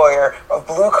employer of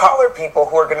blue-collar people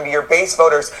who are going to be your base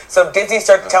voters. So if Disney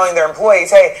starts telling their employees,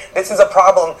 hey, this is a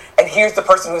problem, and here's the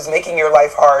person who's making your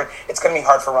life hard, it's going to be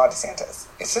hard for Ron DeSantis.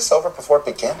 Is this over before it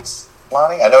begins,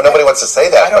 Lonnie? I know nobody wants to say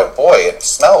that, but boy, it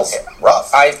smells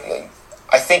rough.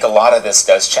 I think a lot of this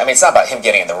does. I mean, it's not about him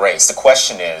getting in the race. The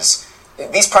question is,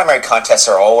 these primary contests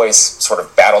are always sort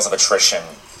of battles of attrition,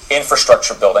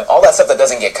 infrastructure building, all that stuff that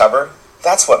doesn't get covered.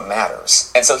 That's what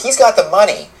matters. And so he's got the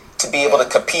money to be able to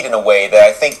compete in a way that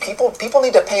I think people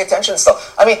need to pay attention to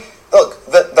stuff. I mean, look,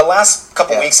 the last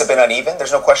couple weeks have been uneven.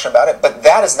 There's no question about it. But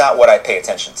that is not what I pay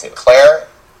attention to. Claire,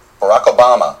 Barack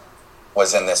Obama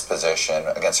was in this position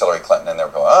against Hillary Clinton, and they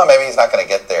were going, oh, maybe he's not going to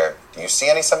get there. Do you see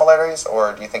any similarities,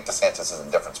 or do you think DeSantis is in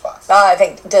different spots? No, I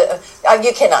think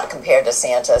you cannot compare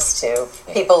DeSantis to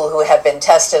people who have been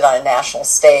tested on a national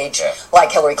stage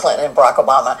like Hillary Clinton and Barack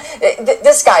Obama.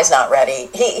 This guy's not ready.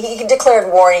 He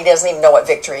declared war, and he doesn't even know what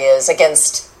victory is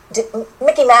against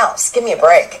Mickey Mouse. Give me a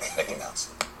break. Mickey Mouse.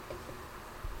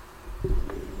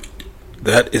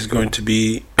 That is going to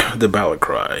be the ballot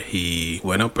cry. He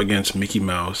went up against Mickey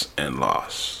Mouse and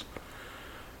lost.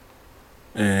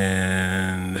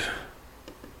 And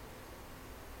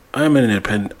I am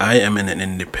an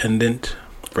independent,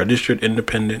 registered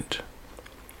independent,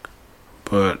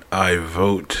 but I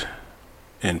vote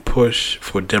and push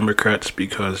for Democrats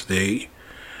because they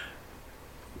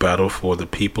battle for the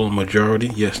people majority.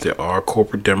 Yes, there are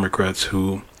corporate Democrats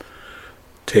who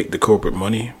take the corporate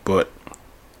money, but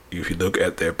if you look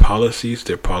at their policies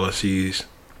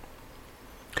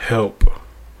help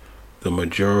the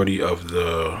majority of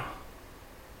the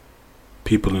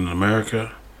people in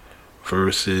America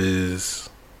versus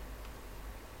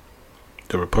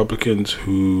the Republicans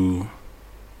who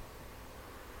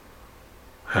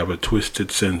have a twisted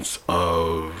sense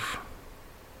of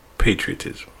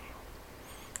patriotism.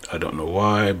 I don't know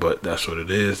why, but that's what it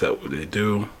is. That's what they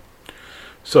do.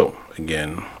 So,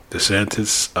 again,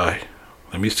 DeSantis,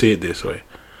 let me say it this way.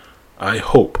 I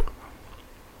hope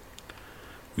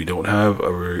we don't have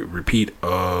a repeat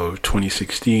of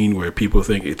 2016 where people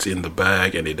think it's in the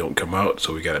bag and they don't come out,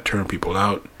 so we got to turn people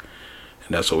out.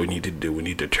 And that's what we need to do. We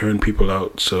need to turn people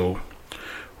out so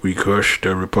we crush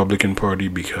the Republican Party,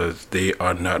 because they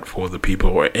are not for the people,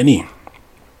 or any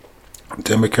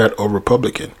Democrat or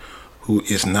Republican who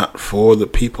is not for the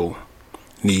people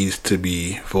needs to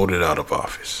be voted out of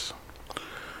office.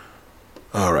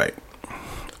 All right.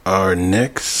 Our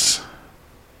next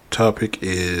topic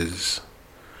is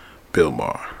Bill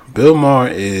Maher. Bill Maher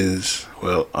is,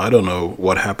 well, I don't know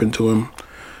what happened to him,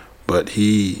 but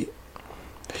he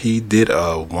did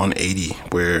a 180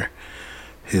 where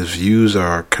his views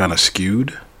are kind of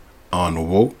skewed on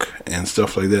woke and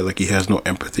stuff like that. Like, he has no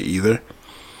empathy either.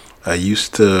 I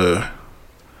used to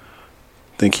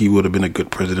think he would have been a good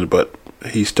president, but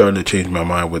he's starting to change my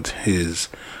mind with his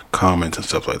comments and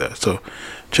stuff like that. So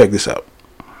check this out.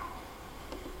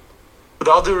 With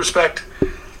all due respect,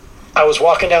 I was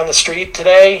walking down the street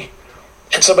today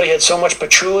and somebody had so much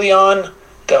patchouli on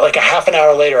that like a half an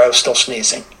hour later I was still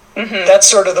sneezing. Mm-hmm. That's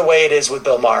sort of the way it is with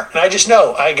Bill Maher. And I just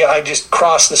know, I just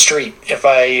cross the street if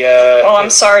I... well, I'm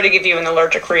sorry to give you an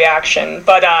allergic reaction,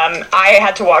 but I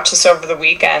had to watch this over the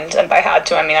weekend, and by had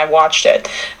to, I mean I watched it.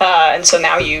 And so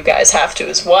now you guys have to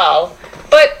as well.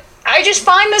 But I just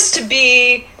find this to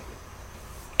be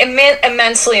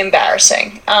immensely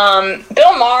embarrassing.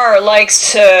 Bill Maher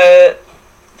likes to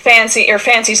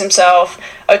fancies himself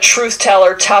a truth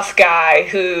teller, tough guy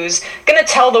who's gonna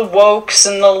tell the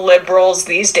wokes and the liberals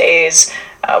these days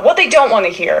what they don't want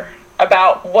to hear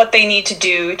about what they need to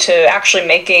do to actually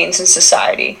make gains in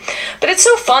society. But it's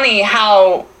so funny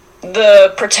how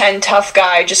the pretend tough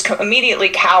guy just immediately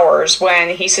cowers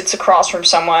when he sits across from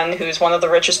someone who's one of the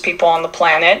richest people on the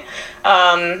planet,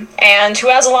 and who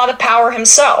has a lot of power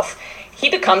himself. He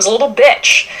becomes a little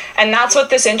bitch, and that's what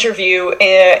this interview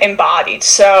embodied.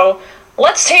 So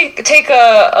let's take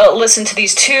a listen to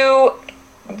these two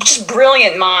just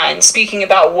brilliant minds speaking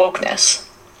about wokeness.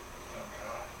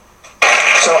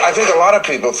 So I think a lot of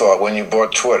people thought when you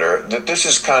bought Twitter that this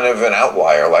is kind of an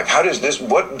outlier. Like, how does this,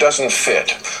 what doesn't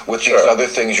fit with these other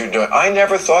things you're doing? I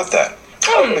never thought that.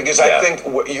 Because I think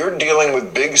you're dealing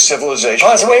with big civilization.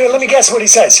 Oh, so wait, let me guess what he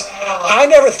says. I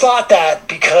never thought that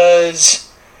because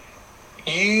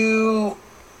you,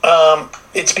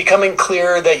 it's becoming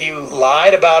clear that you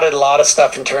lied about it, a lot of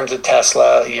stuff in terms of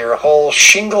Tesla, your whole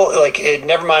shingle,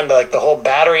 never mind, like the whole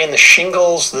battery and the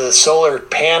shingles, the solar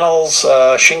panels,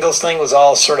 shingles thing was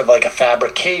all sort of like a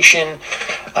fabrication.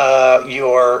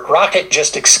 Your rocket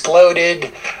just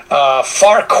exploded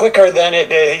far quicker than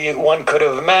one could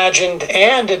have imagined,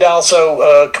 and it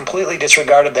also completely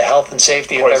disregarded the health and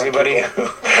safety of everybody who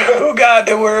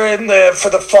were for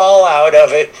the fallout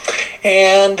of it.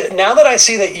 And now that I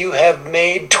see that you have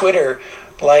made Twitter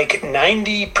like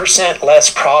 90% less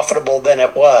profitable than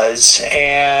it was,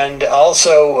 and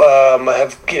also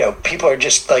people are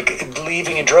just like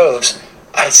leaving in droves,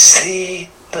 I see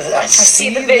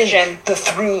the vision, the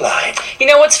through line. You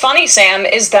know what's funny, Sam,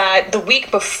 is that the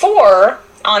week before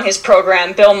on his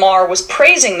program, Bill Maher was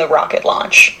praising the rocket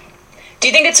launch. Do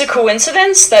you think it's a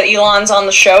coincidence that Elon's on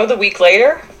the show the week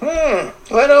later? I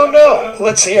don't know.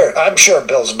 Let's hear. I'm sure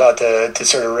Bill's about to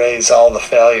sort of raise all the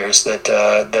failures that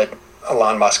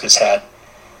Elon Musk has had.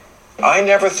 I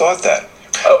never thought that.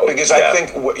 Because I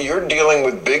think you're dealing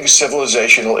with big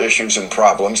civilizational issues and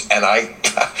problems, and I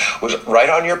was right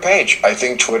on your page. I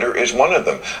think Twitter is one of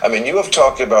them. I mean, you have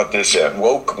talked about this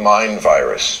woke mind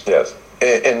virus. Yes.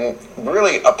 In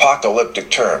really apocalyptic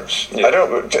terms.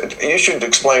 Yeah. You should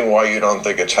explain why you don't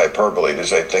think it's hyperbole to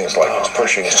say things like it's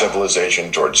pushing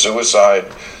civilization towards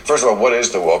suicide. First of all, what is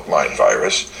the woke mind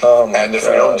virus? And if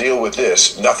we don't deal with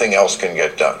this, nothing else can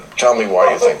get done. Tell me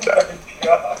why you think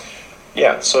that.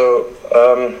 Yeah, so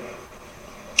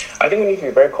I think we need to be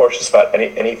very cautious about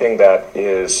anything that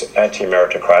is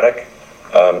anti-meritocratic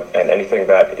and anything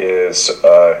that is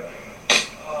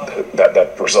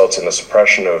that results in the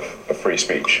suppression of free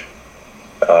speech.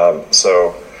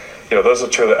 So, those are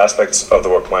two of the aspects of the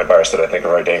woke mind virus that I think are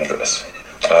very dangerous.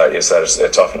 Is that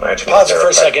it's often anti-meritocratic. Pause it for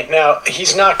a second. Now,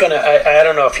 he's not going to, I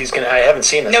don't know if he's going to, I haven't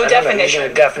seen this. No definition.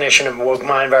 A definition of woke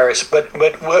mind virus, but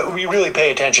we really pay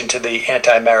attention to the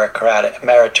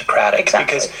anti-meritocratic.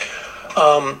 Exactly. Because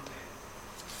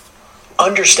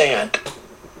understand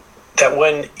that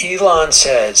when Elon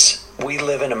says we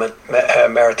live in a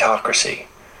meritocracy,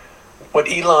 what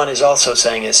Elon is also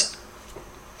saying is,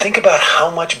 think about how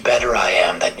much better I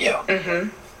am than you. Mm-hmm.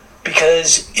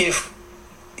 Because if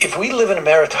we live in a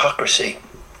meritocracy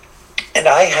and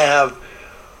I have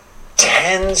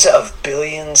tens of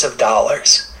billions of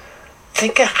dollars,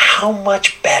 think of how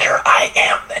much better I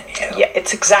am than you. Yeah,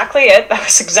 it's exactly it. That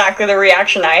was exactly the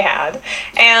reaction I had.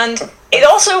 And it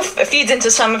also feeds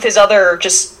into some of his other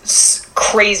just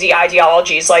crazy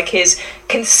ideologies, like his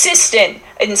consistent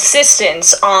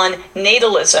insistence on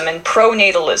natalism and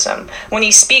pronatalism, when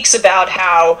he speaks about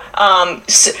how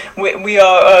we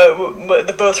are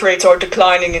the birth rates are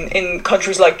declining in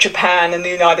countries like Japan and the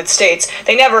United States.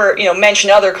 They never mention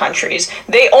other countries.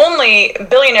 They only,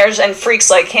 billionaires and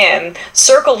freaks like him,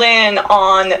 circled in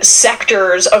on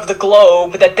sectors of the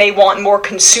globe that they want more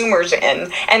consumers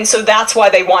in, and so that's why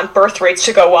they want birth rates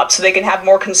to go up, so they can have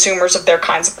more consumers of their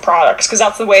kinds of products, because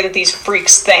that's the way that these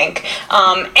freaks think.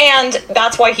 And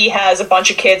that's why he has a bunch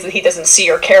of kids that he doesn't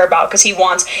see or care about, because he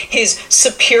wants his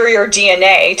superior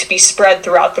DNA to be spread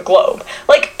throughout the globe.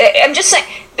 Like, I'm just saying,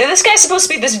 this guy's supposed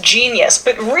to be this genius,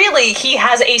 but really he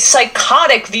has a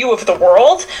psychotic view of the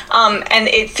world, and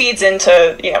it feeds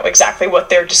into exactly what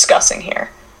they're discussing here.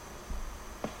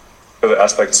 The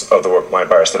aspects of the woke mind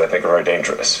virus that I think are very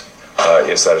dangerous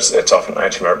is that it's often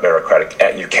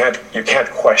anti-meritocratic. You can't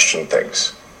question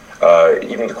things.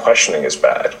 Even the questioning is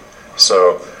bad.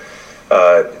 So,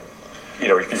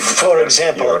 for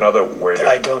example, another way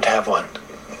I don't have one.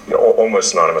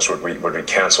 Almost synonymous would be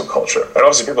cancel culture, and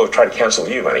obviously people have tried to cancel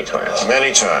you many times.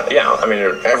 Many times. Yeah, I mean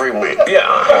every week.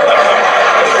 Yeah.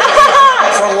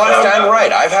 From left and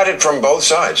right, I've had it from both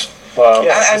sides. Well,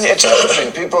 and it's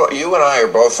interesting. People, you and I are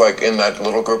both like in that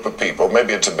little group of people.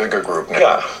 Maybe it's a bigger group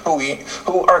now.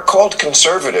 Who are called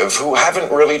conservative, who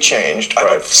haven't really changed. I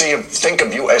don't think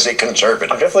of you as a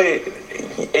conservative. I'm definitely,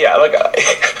 like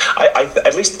I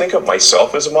at least think of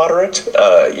myself as a moderate.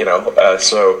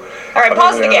 So. All right,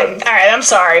 pause it again. All right, I'm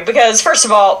sorry, because first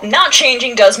of all, not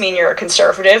changing does mean you're a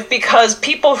conservative, because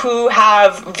people who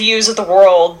have views of the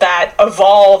world that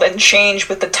evolve and change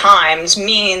with the times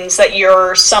means that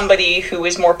you're somebody who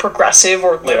is more progressive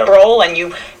or liberal, and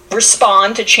you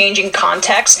respond to changing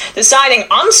context, deciding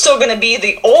I'm still going to be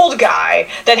the old guy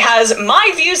that has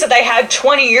my views that I had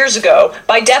 20 years ago,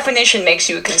 by definition makes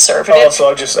you a conservative. Also,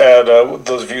 I'll just add,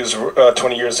 those views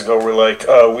 20 years ago were like,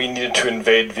 we needed to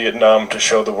invade Vietnam to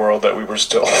show the world that we were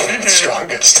still the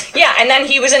strongest. Yeah, and then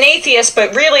he was an atheist,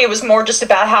 but really it was more just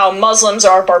about how Muslims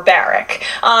are barbaric.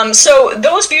 So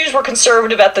those views were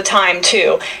conservative at the time,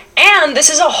 too. And this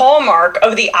is a hallmark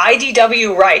of the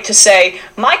IDW right to say,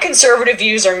 my conservative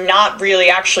views are not really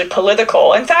actually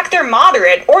political. In fact, they're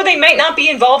moderate, or they might not be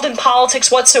involved in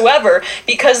politics whatsoever,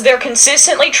 because they're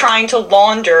consistently trying to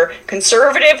launder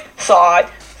conservative thought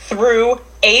through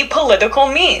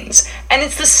apolitical means. And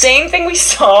it's the same thing we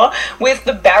saw with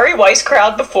the Barry Weiss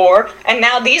crowd before, and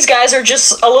now these guys are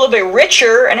just a little bit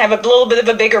richer and have a little bit of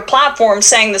a bigger platform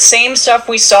saying the same stuff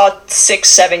we saw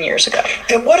 6-7 years ago.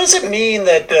 And what does it mean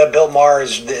that Bill Maher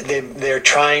they're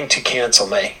trying to cancel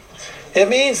me? It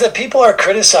means that people are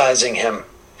criticizing him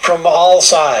from all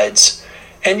sides,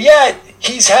 and yet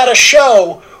he's had a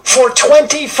show for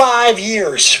 25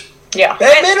 years. Yeah.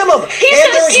 At minimum. He's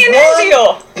got a CNN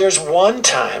deal. There's one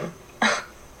time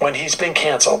when he's been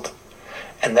canceled,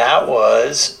 and that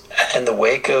was in the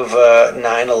wake of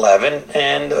 9/11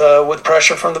 and with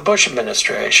pressure from the Bush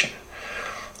administration.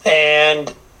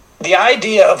 And the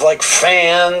idea of like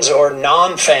fans or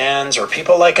non-fans or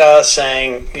people like us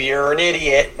saying you're an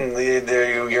idiot and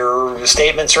your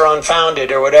statements are unfounded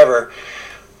or whatever.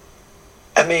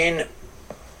 I mean,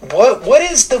 what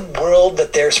is the world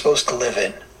that they're supposed to live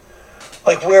in?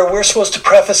 Like where we're supposed to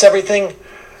preface everything.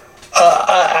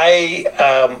 I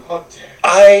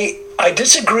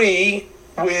disagree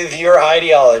with your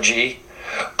ideology,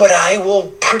 but I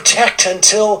will protect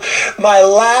until my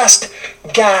last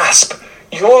gasp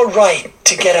your right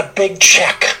to get a big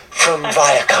check from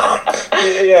Viacom.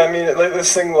 Yeah, I mean, like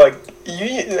this thing, like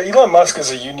Elon Musk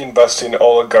is a union-busting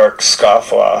oligarch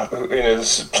scofflaw in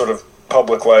his sort of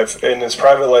public life. In his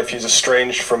private life, he's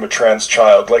estranged from a trans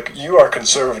child. Like, you are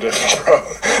conservative, bro.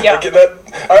 Yeah.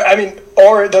 I mean,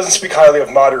 or it doesn't speak highly of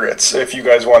moderates, if you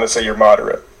guys want to say you're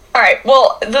moderate. All right,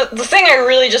 well, the thing I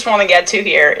really just want to get to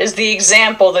here is the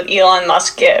example that Elon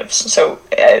Musk gives. So,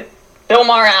 Bill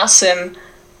Maher asks him,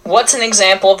 what's an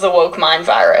example of the woke mind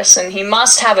virus? And he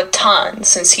must have a ton,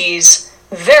 since he's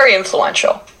very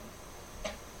influential.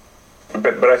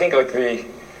 But I think, like, the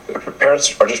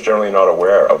parents are just generally not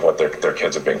aware of what their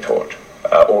kids are being taught,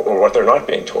 or what they're not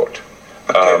being taught.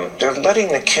 They're letting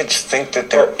the kids think that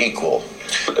they're equal.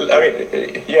 I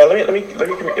mean, yeah. Let me give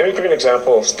you an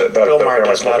example that Bill Maher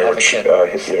does not have a kid.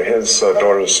 His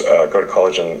daughters go to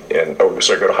college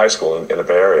go to high school in the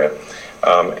Bay Area,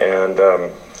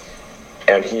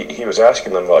 and he was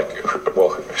asking them, like,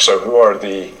 well, so who are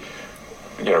the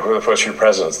first few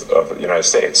presidents of the United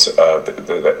States?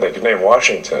 They could name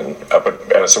Washington, and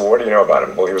I said, well, what do you know about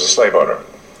him? Well, he was a slave owner.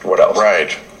 What else?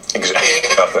 Right.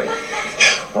 Exactly. Nothing.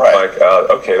 Right. Like,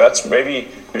 okay, that's maybe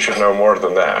You should know more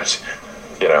than that.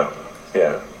 You know,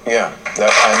 yeah. Yeah,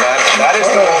 that is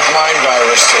the woke mind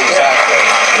virus. Exactly.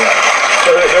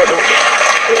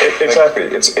 Exactly.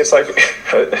 It's like,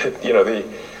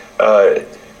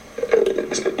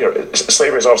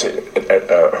 slavery is obviously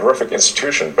a horrific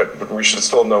institution, but we should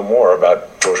still know more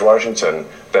about George Washington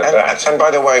than that. And by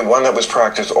the way, one that was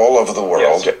practiced all over the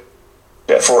world.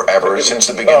 Yes. Forever, since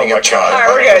the beginning of time.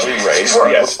 All right, we're good.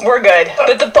 Race. We're good.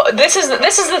 But this is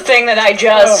the thing that I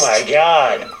just. Oh my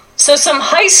God. So some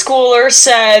high schooler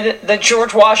said that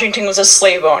George Washington was a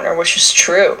slave owner, which is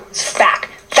true. It's fact.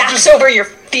 Facts over your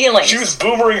feelings. She was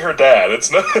boomering her dad. It's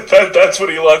not that's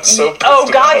what Elon's so pissed Oh,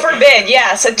 God about. forbid,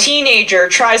 yes. A teenager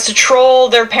tries to troll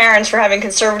their parents for having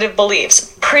conservative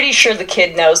beliefs. Pretty sure the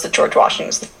kid knows that George Washington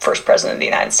was the first president of the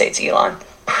United States, Elon.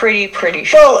 Pretty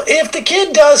sure. Well, if the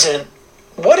kid doesn't,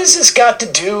 what has this got to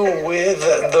do with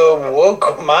the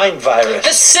woke mind virus?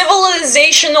 The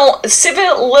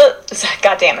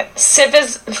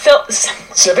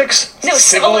Civics? No,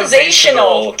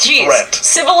 civilizational. threat.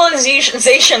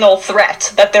 Civilizational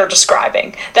threat that they're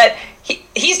describing. That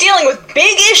he's dealing with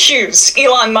big issues,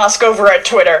 Elon Musk over at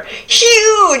Twitter.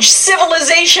 Huge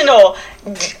civilizational,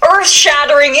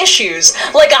 earth-shattering issues.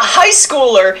 Like a high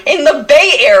schooler in the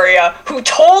Bay Area who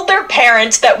told their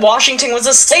parents that Washington was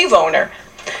a slave owner.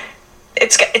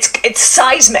 It's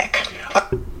seismic.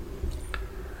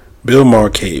 Bill Maher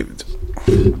caved.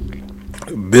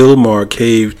 Bill Maher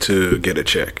caved to get a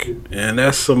check. And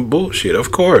that's some bullshit,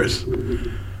 of course.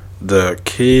 The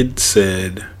kid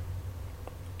said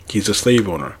he's a slave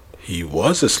owner. He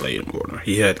was a slave owner.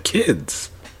 He had kids.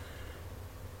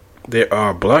 There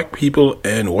are black people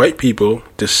and white people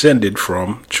descended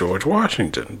from George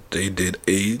Washington. They did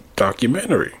a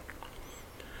documentary.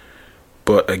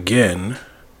 But again,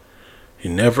 he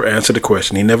never answered the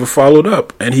question. He never followed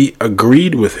up. And he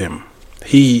agreed with him.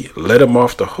 He let him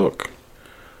off the hook.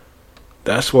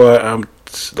 That's why I'm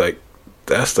like,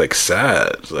 that's like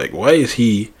sad. Like, why is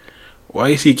he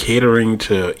catering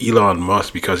to Elon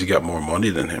Musk because he got more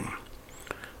money than him?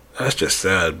 That's just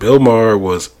sad. Bill Maher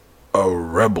was a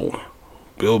rebel.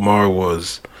 Bill Maher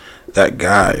was that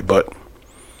guy. But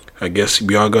I guess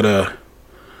we all gotta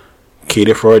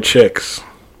cater for our checks.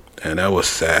 And that was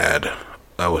sad.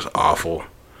 That was awful.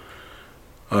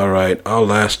 Alright, our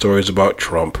last story is about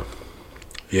Trump.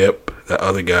 Yep, that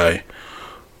other guy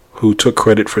who took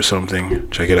credit for something.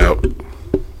 Check it out.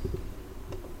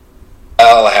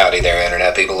 Well, howdy there,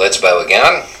 Internet people. It's Bo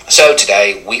again. So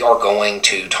today we are going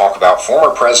to talk about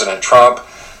former President Trump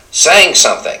saying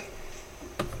something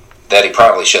that he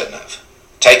probably shouldn't have.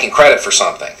 Taking credit for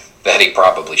something that he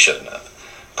probably shouldn't have.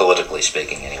 Politically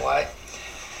speaking, anyway.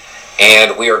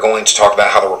 And we are going to talk about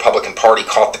how the Republican Party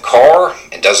caught the car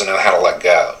and doesn't know how to let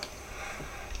go,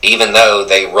 even though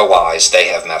they realize they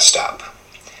have messed up.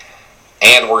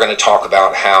 And we're going to talk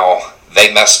about how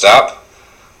they messed up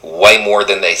way more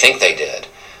than they think they did,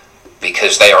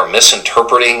 because they are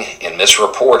misinterpreting and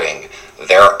misreporting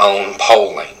their own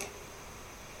polling.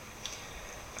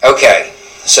 Okay,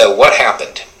 so what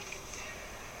happened?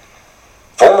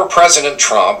 Former President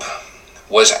Trump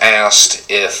was asked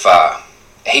if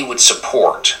he would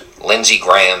support Lindsey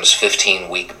Graham's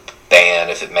 15-week ban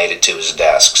if it made it to his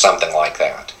desk, something like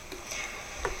that.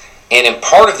 And in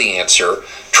part of the answer,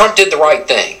 Trump did the right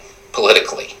thing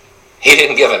politically. He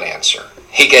didn't give an answer.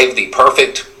 He gave the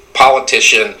perfect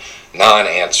politician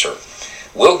non-answer.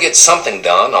 We'll get something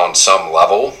done on some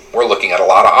level. We're looking at a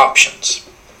lot of options.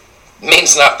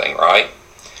 Means nothing, right?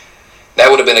 That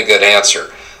would have been a good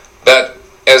answer. But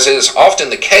as is often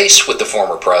the case with the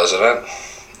former president,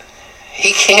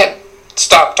 he can't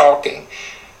stop talking.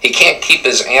 He can't keep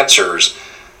his answers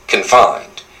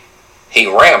confined. He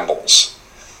rambles.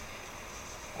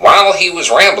 While he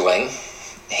was rambling,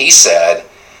 he said,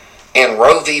 "In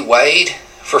Roe v. Wade,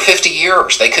 for 50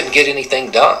 years, they couldn't get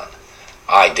anything done.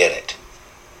 I did it."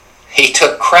 He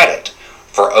took credit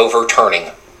for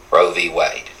overturning Roe v.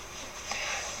 Wade.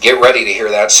 Get ready to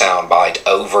hear that soundbite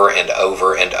over and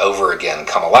over and over again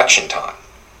come election time.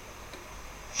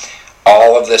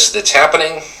 All of this that's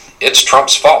happening, it's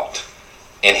Trump's fault,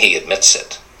 and he admits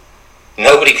it.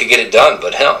 Nobody could get it done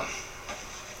but him.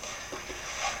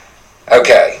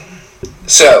 Okay,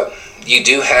 so you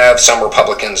do have some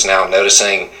Republicans now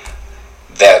noticing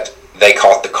that they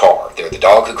caught the car. They're the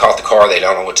dog who caught the car. They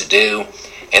don't know what to do,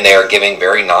 and they are giving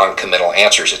very non-committal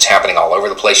answers. It's happening all over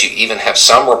the place. You even have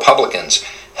some Republicans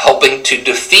helping to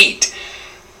defeat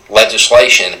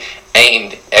legislation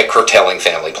aimed at curtailing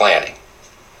family planning.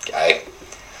 Okay?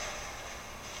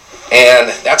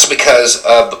 And that's because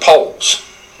of the polls.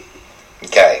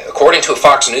 Okay, according to a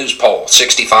Fox News poll,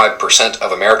 65%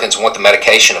 of Americans want the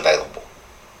medication available.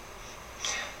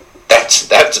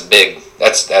 That's a big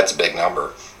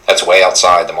number. That's way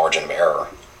outside the margin of error.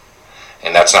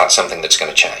 And that's not something that's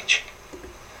going to change.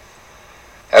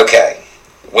 Okay,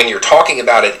 when you're talking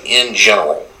about it in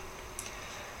general,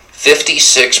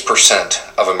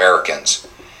 56% of Americans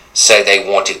say they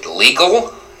want it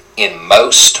legal in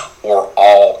most or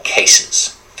all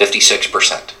cases.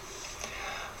 56%.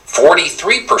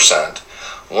 43%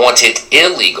 want it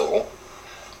illegal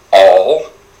all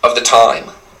of the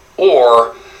time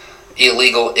or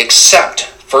illegal except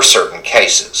for certain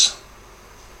cases.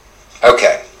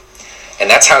 Okay, and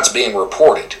that's how it's being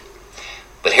reported.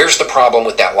 But here's the problem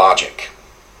with that logic.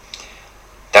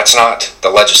 That's not the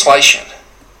legislation.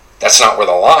 That's not where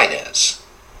the line is.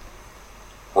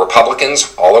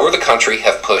 Republicans all over the country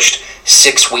have pushed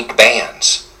 6-week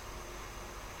bans.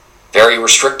 Very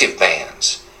restrictive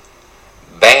bans.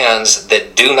 Bans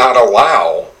that do not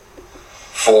allow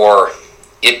for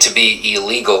it to be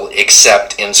illegal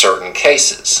except in certain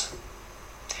cases.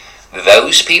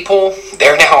 Those people,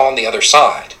 they're now on the other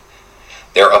side.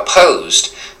 They're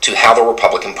opposed to how the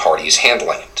Republican Party is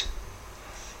handling it.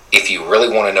 If you really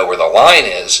want to know where the line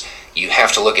is, you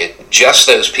have to look at just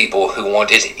those people who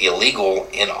want it illegal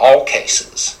in all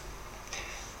cases.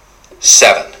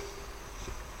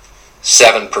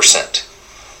 7%.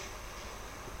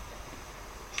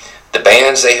 The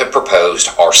bans they have proposed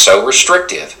are so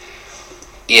restrictive,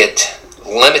 it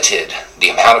limited the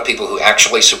amount of people who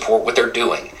actually support what they're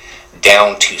doing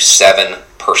down to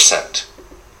 7%.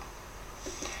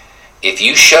 If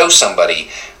you show somebody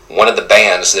one of the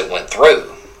bans that went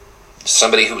through,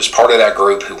 somebody who was part of that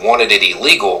group who wanted it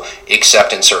illegal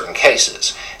except in certain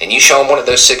cases, and you show them one of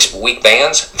those 6-week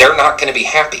bans, they're not going to be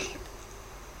happy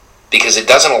because it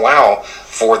doesn't allow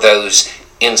for those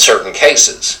in certain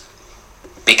cases,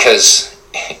 because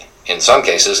in some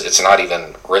cases it's not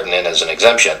even written in as an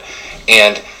exemption,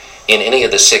 and in any of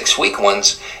the 6-week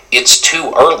ones it's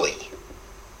too early,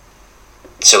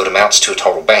 so it amounts to a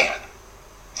total ban.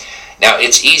 Now,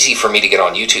 it's easy for me to get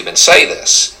on YouTube and say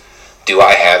this. Do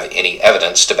I have any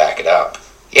evidence to back it up?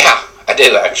 Yeah, I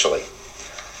do, actually.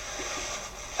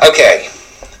 Okay,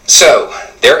 so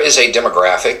there is a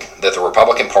demographic that the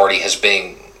Republican Party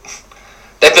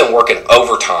they've been working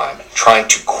overtime trying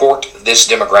to court this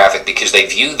demographic because they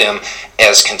view them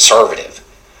as conservative,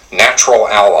 natural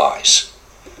allies.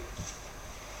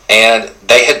 And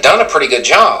they had done a pretty good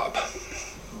job,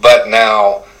 but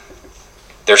now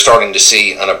they're starting to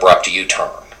see an abrupt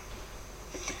U-turn.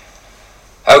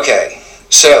 Okay,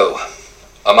 so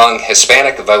among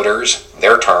Hispanic voters,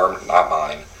 their term, not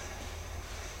mine,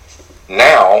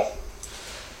 now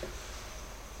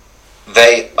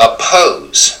they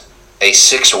oppose a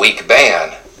 6-week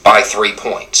ban by 3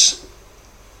 points.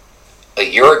 A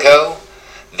year ago,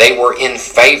 they were in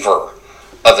favor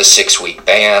of a 6-week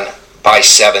ban by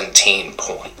 17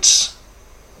 points.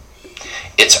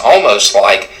 It's almost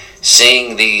like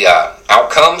seeing the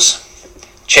outcomes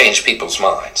change people's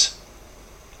minds.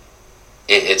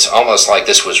 It's almost like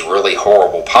this was really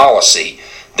horrible policy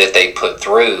that they put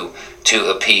through to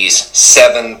appease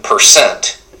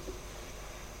 7%,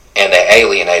 and they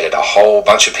alienated a whole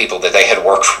bunch of people that they had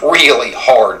worked really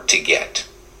hard to get.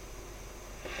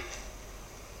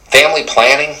 Family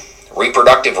planning,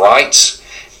 reproductive rights,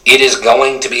 it is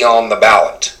going to be on the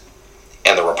ballot.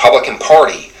 And the Republican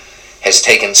Party has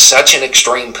taken such an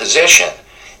extreme position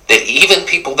that even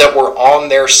people that were on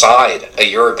their side a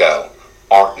year ago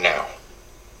aren't now.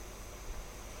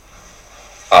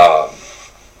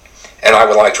 And I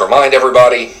would like to remind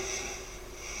everybody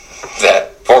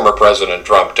that former President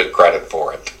Trump took credit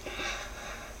for it.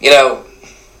 You know,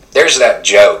 there's that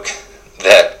joke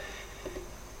that,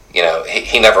 you know,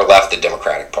 he never left the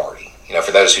Democratic Party. You know,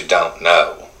 for those who don't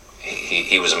know,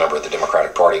 he was a member of the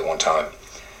Democratic Party at one time.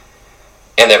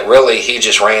 And that really he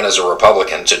just ran as a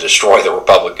Republican to destroy the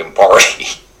Republican Party.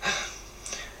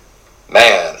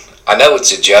 Man, I know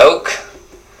it's a joke,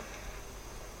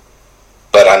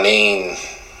 but I mean,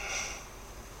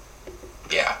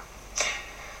 yeah.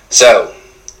 So,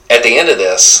 at the end of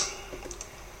this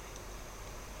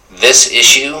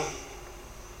issue,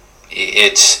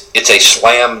 it's a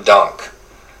slam dunk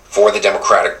for the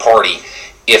Democratic Party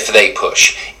if they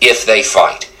push, if they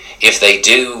fight, if they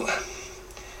do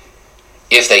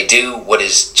what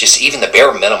is just even the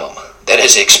bare minimum that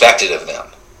is expected of them.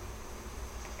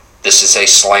 This is a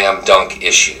slam dunk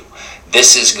issue.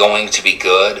 This is going to be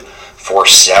good for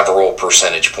several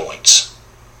percentage points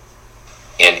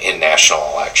in national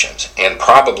elections, and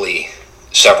probably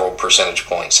several percentage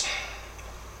points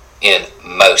in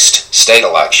most state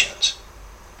elections.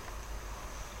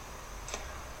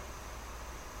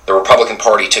 The Republican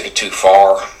Party took it too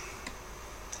far.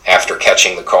 after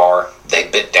catching the car, they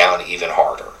bit down even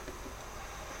harder.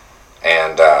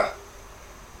 And I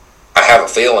have a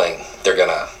feeling they're going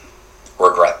to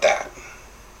regret that.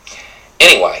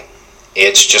 Anyway,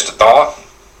 it's just a thought.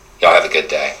 Y'all have a good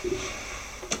day.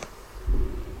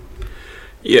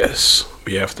 Yes,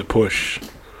 we have to push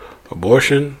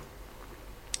abortion,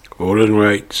 voting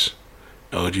rights,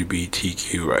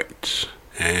 LGBTQ rights,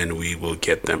 and we will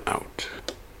get them out.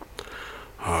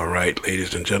 All right,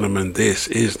 ladies and gentlemen, this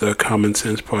is the Common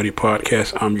Sense Party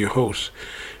Podcast. I'm your host,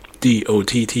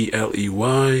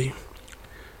 Dottley.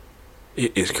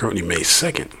 It is currently May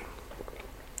 2nd.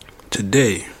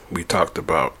 Today, we talked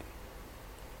about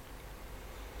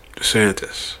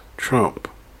DeSantis, Trump,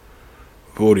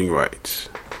 voting rights,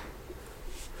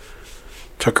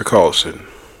 Tucker Carlson.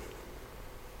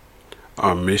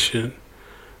 Our mission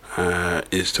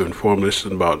is to inform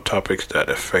listeners about topics that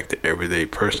affect the everyday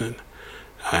person.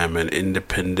 I am an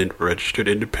independent, registered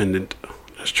independent,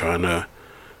 just trying to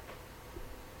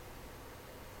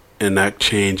enact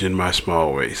change in my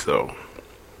small ways, though.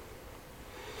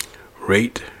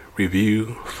 Rate,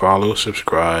 review, follow,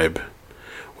 subscribe,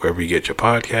 wherever you get your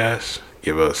podcasts.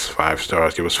 Give us 5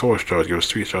 stars, give us 4 stars, give us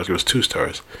 3 stars, give us 2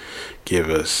 stars. Give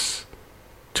us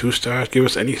 2 stars, give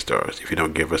us any stars. If you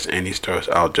don't give us any stars,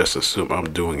 I'll just assume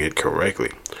I'm doing it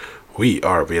correctly. We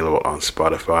are available on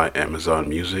Spotify, Amazon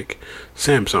Music,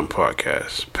 Samsung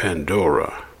Podcasts,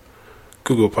 Pandora,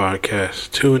 Google Podcasts,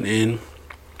 TuneIn,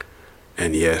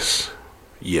 and yes,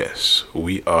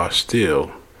 we are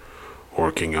still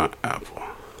working on Apple.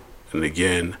 And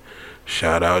again,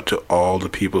 shout out to all the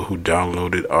people who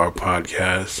downloaded our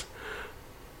podcast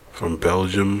from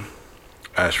Belgium,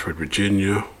 Ashford,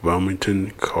 Virginia,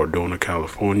 Wilmington, Cardona,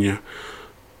 California,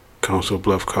 Council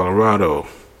Bluff, Colorado,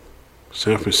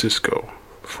 San Francisco,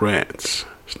 France,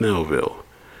 Snellville,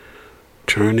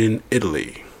 Turin,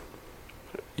 Italy,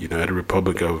 United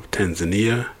Republic of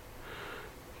Tanzania,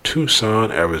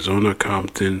 Tucson, Arizona,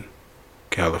 Compton,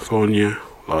 California,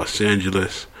 Los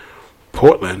Angeles,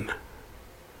 Portland,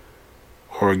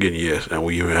 Oregon, yes, and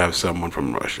we even have someone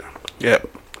from Russia. Yep.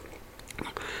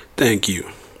 Thank you.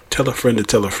 Tell a friend to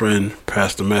tell a friend,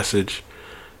 pass the message,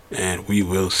 and we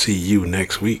will see you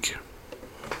next week.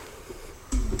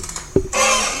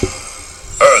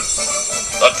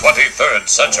 Earth, the 23rd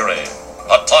century,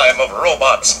 a time of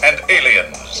robots and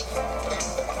aliens,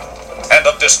 and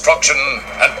of destruction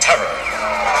and terror.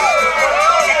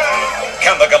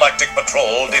 Can the Galactic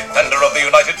Patrol, defender of the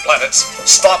United Planets,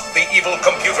 stop the evil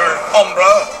computer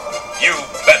Umbra? You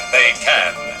bet they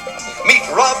can. Meet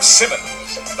Rob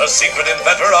Simmons, the secret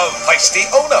inventor of Feisty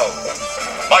Ono,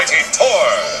 Mighty Tor,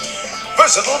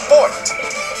 Versatile Bort,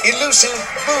 Elusive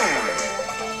Boo,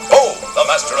 Bo, the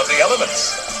master of the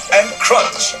elements, and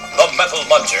Crunch, the metal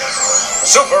muncher.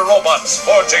 Super robots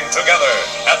forging together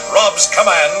at Rob's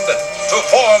command to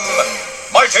form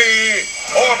Mighty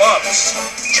Torbots,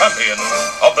 champion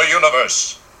of the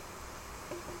universe.